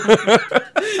 Ketchum.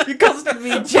 you're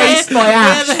constantly being chased by Where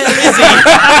Ash. the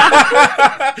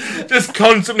hell is he? Just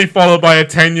constantly followed by a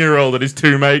 10-year-old and his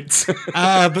 2 mates.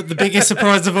 But the biggest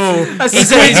surprise of all, That's he's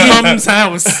the at his squidgy. mum's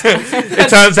house. It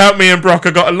turns out me and Brock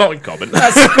have got a lot in common.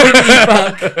 That's a squidgy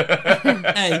fuck.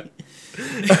 Hey.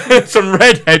 Some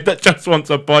redhead that just wants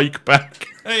a bike back.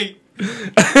 Hey.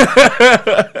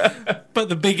 But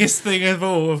the biggest thing of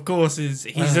all, of course, is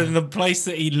he's in the place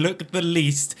that he looked the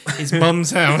least, his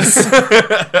mum's house.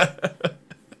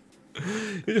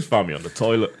 You just found me on the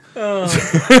toilet.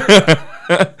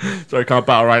 Sorry, I can't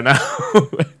battle right now.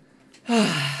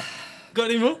 Got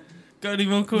any more? Got any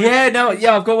more? Cool? Yeah,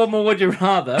 I've got one more Would You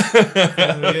Rather.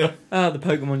 Yeah. The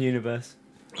Pokemon universe.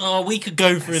 Oh, we could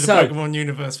go through the So- Pokemon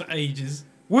universe for ages.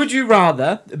 Would you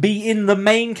rather be in the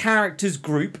main characters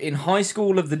group in High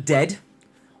School of the Dead,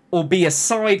 or be a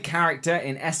side character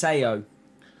in SAO?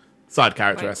 Side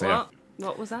character, Wait, SAO.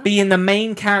 what was that? Be in the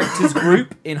main characters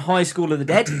group in High School of the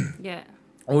Dead, Yeah.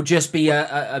 or just be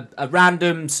a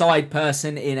random side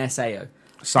person in SAO?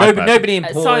 Side person. Nobody A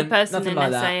important, side person nothing in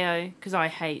like that. SAO, because I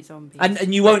hate zombies.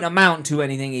 And you won't amount to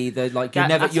anything either. Like you're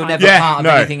That's you're fine. never Yeah, part of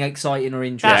no. anything exciting or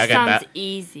interesting. I that get sounds that.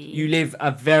 easy. You live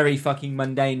a very fucking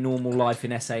mundane, normal life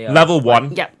in SAO. Level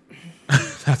 1. Yep.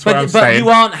 That's what I'm But saying. you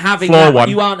aren't having Floor that. one.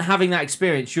 You aren't having that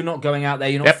experience. You're not going out there.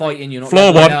 You're not Yep. fighting. You're not Floor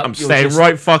leveling 1, up, I'm you're staying just-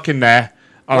 right fucking there.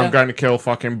 And Yeah. I'm going to kill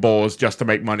fucking boars just to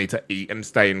make money to eat and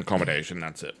stay in accommodation.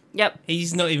 That's it. Yep.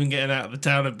 He's not even getting out of the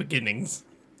town of beginnings.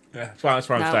 Yeah, that's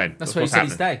where I'm No. staying. That's where you what's said you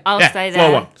happening. stay. I'll Yeah, stay floor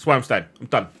there. 1. That's where I'm staying. I'm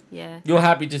done. Yeah. You're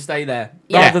happy to stay there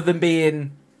Yeah. rather than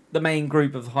being the main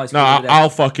group of high school. No, over there. I'll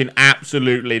fucking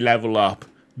absolutely level up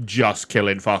just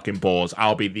killing fucking boars.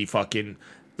 I'll be the fucking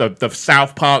the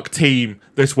South Park team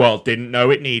this world didn't know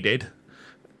it needed.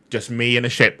 Just me in a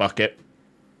shit bucket.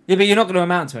 Yeah, but you're not going to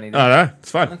amount to anything. Oh no,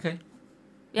 it's fine. Okay.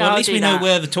 Yeah, Well, at I'll least do we know that.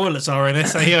 where the toilets are in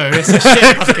SAO. It's a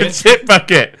shit bucket. Shit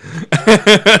bucket.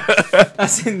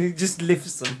 That's in. He just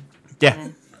lifts them. Yeah.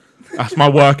 That's my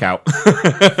workout.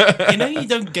 You know you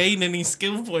don't gain any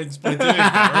skill points by doing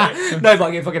that, right? No, but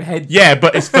I get fucking head. Yeah,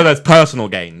 but it's for those personal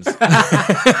gains.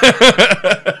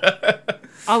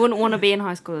 I wouldn't want to be in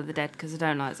High School of the Dead because I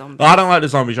don't like zombies. I don't like the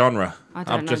zombie genre. I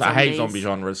don't like I hate zombies.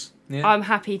 zombie genres. Yeah. I'm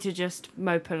happy to just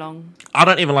mope along. I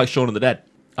don't even like Shaun of the Dead,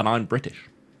 and I'm British.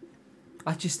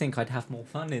 I just think I'd have more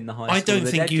fun in the high. I School don't of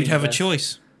the think Dead you'd have a universe.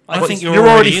 choice. I I think think You're you're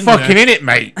already in fucking there. in it,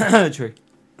 mate. True.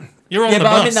 You're on Yeah, the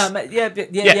but bus. I'm in that.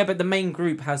 Yeah. Yeah, but the main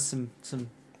group has some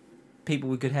people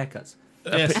with good haircuts.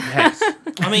 Yes. Yes.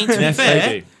 I mean, to be Yes, they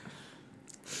fair, do.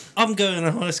 I'm going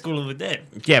to High School of the Dead.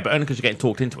 Yeah, but only because you're getting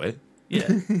talked into it. Yeah.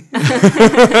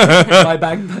 My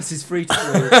bang bus is free to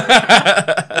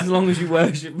all. As long as you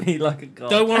worship me like a god.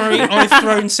 Don't worry, I've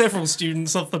thrown several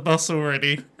students off the bus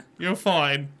already. You're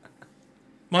fine.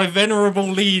 My venerable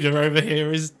leader over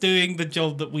here is doing the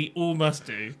job that we all must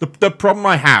do. The problem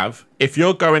I have, if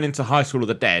you're going into High School of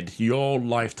the Dead, your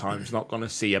lifetime's not going to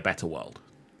see a better world.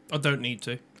 I don't need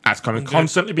to. That's going to I'm good.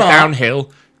 constantly be But-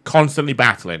 downhill, constantly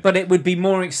battling. But it would be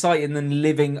more exciting than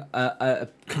living a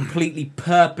completely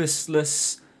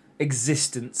purposeless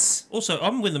existence. Also,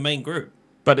 I'm with the main group.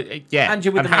 But yeah, And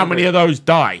you're with the how main many group. of those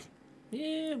die?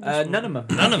 Yeah, None of them.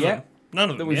 None of Yeah, them. None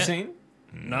of that them we've yet. seen.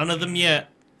 None of them yet.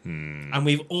 And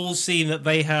we've all seen that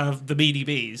they have the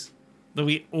BDBs that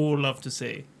we all love to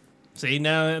see. See,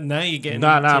 now you're getting... No,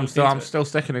 I'm talked into it. still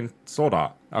sticking in Sword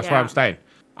Art. That's where Yeah. I'm staying.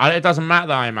 It doesn't matter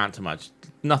that I amount to much.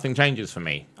 Nothing changes for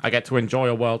me. I get to enjoy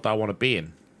a world that I want to be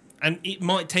in. And it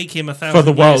might take him 1,000 For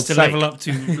the years world's to sake. level up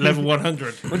to level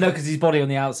 100. Well, no, because his body on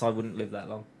the outside wouldn't live that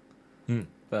long.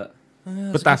 But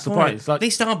But that's the point. It's like At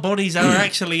least our bodies are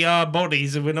actually our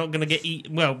bodies, and we're not going to get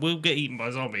eaten. Well, we'll get eaten by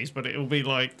zombies, but it'll be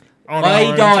like on our I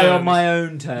own die terms. on my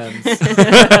own terms.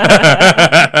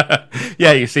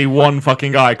 yeah, you see one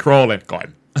fucking guy crawling. Got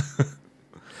him.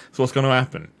 So what's going to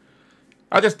happen?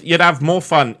 You'd have more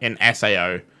fun in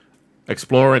SAO,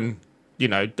 exploring,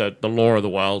 the lore of the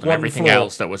world and One everything floor.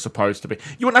 else that was supposed to be.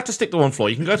 You wouldn't have to stick to one floor.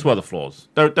 You can go to other floors.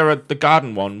 There are the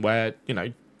garden one where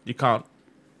you can't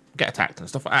get attacked and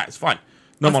stuff like that. It's fine.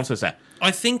 No monsters there.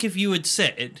 I think if you had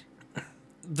said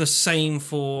the same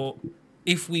for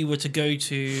if we were to go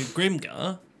to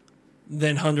Grimgar,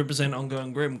 then 100% I'm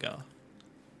going Grimgar.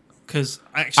 Because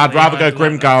actually, I'd rather go like that.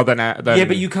 Grimgar than yeah,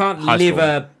 but you can't High live School.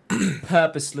 a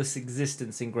purposeless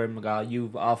existence in Grimgar. You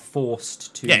are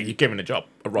forced to. Yeah, you're given a job,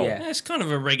 a role. Yeah. Yeah, it's kind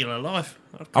of a regular life.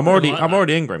 I'd I'm kinda already like I'm that.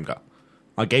 already in Grimgar.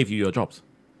 I gave you your jobs.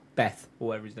 Beth, or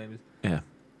whatever his name is. Yeah.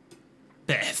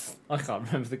 Beth. I can't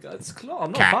remember the guy.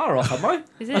 I'm not Cat. far off, am I?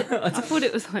 Is it? I thought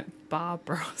it was like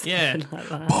Barbara or something Yeah. like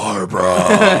that.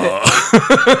 Barbara.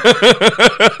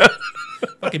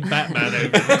 Fucking Batman over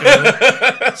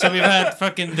the So we've had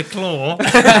fucking the Claw,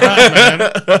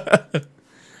 Batman.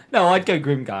 No, I'd go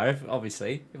Grimgar,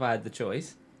 obviously, if I had the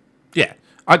choice. Yeah.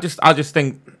 I just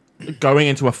think going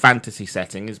into a fantasy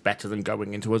setting is better than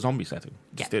going into a zombie setting.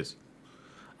 It just is.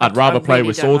 I'd rather play really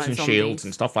with don't swords like and zombies. shields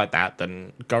and stuff like that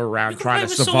than go around You can trying play to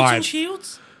with swords survive. and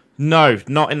shields. No,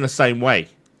 not in the same way.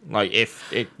 Like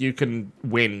if you can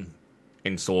win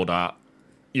in Sword Art,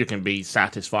 you can be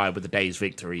satisfied with the day's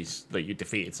victories that you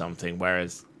defeated something,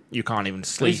 whereas you can't even At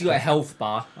least sleep. you got a health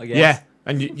bar, I guess. Yeah,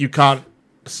 and you can't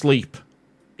sleep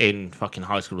in fucking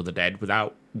High School of the Dead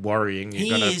without worrying you're He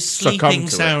gonna is succumb sleeping to it.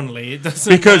 soundly. It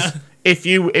doesn't Because matter. if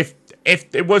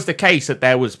it was the case that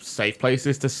there was safe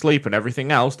places to sleep and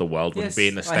everything else, the world wouldn't Yes, be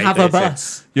in the state I have that a it's in.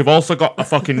 bus. You've also got a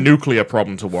fucking nuclear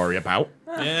problem to worry about.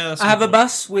 Yeah, that's I have a good.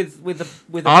 bus with a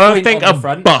I don't point think on a the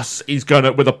front bus is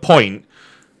gonna with a point.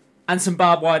 and some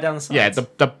barbed wire down the side. Yeah,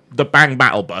 the bang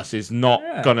battle bus is not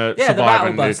gonna the survive battle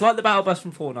a bus, nuclear. like the battle bus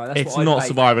from Fortnite. That's It's what not I'd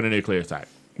surviving a nuclear attack,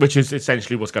 which is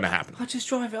essentially what's going to happen. I'll just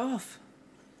drive it off.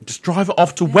 Just drive it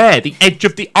off to where? The edge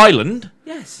of the island?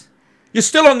 Yes. You're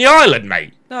still on the island,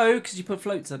 mate. No, because you put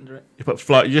floats under it. You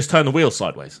just turn the wheel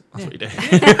sideways. That's what you do.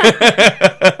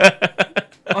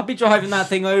 I'll be driving that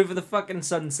thing over the fucking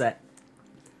sunset.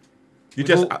 You With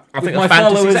just, all- I with think my a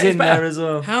fantasy followers set is in better. there as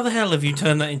well. How the hell have you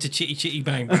turned that into Chitty Chitty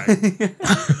Bang Bang?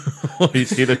 You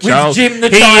see the child. Jim the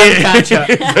He child is catcher.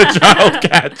 the child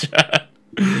catcher.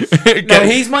 No,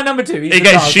 he's my number two. He's He the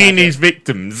gets child Sheenie's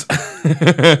victims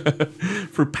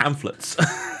through pamphlets.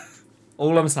 catcher.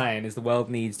 All I'm saying is the world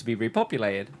needs to be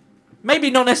repopulated. Maybe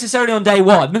not necessarily on day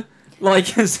one, like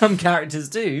some characters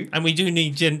do. And we do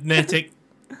need genetic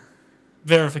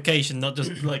verification, not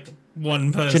just like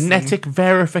one person. Genetic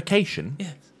verification.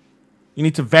 Yes. You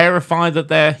need to verify that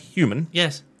they're human.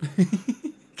 Yes.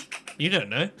 You don't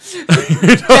know.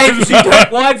 James,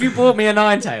 why have you bought me a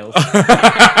Ninetales?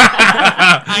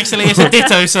 Actually, it's a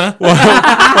Ditto, sir.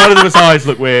 Why do his eyes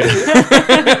look weird?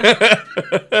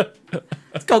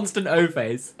 It's constant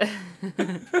O-phase.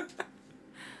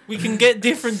 We can get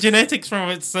different genetics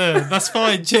from it, sir. That's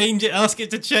fine. Change it. Ask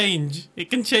it to change. It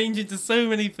can change into so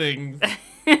many things.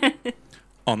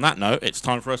 On that note, it's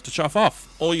time for us to chuff off.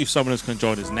 All you summoners can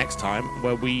join us next time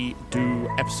where we do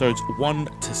episodes 1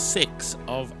 to 6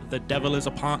 of The Devil is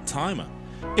a Part-Timer.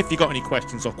 If you got any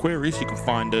questions or queries, you can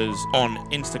find us on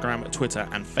Instagram, Twitter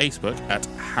and Facebook at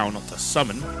How Not to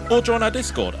Summon, or join our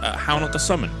Discord at How Not to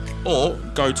Summon, or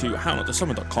go to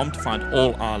hownottosummon.com to find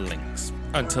all our links.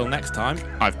 Until next time,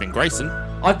 I've been Grayson.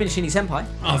 I've been Shinny Senpai.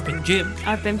 I've been Jim.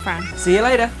 I've been Fran. See you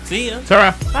later. See ya.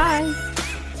 Ta-ra! Bye.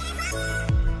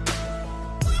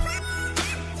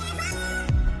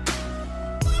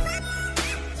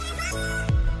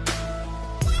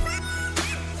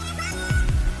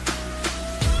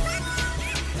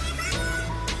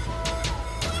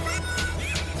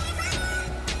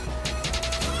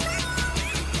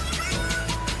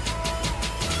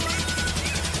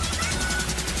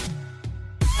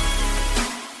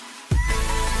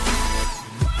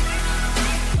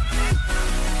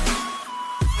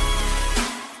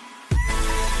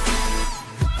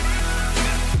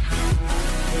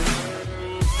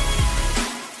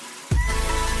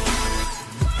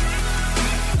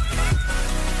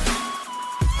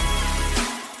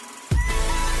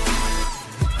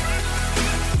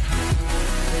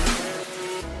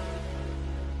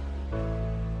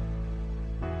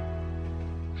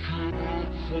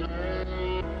 Yeah.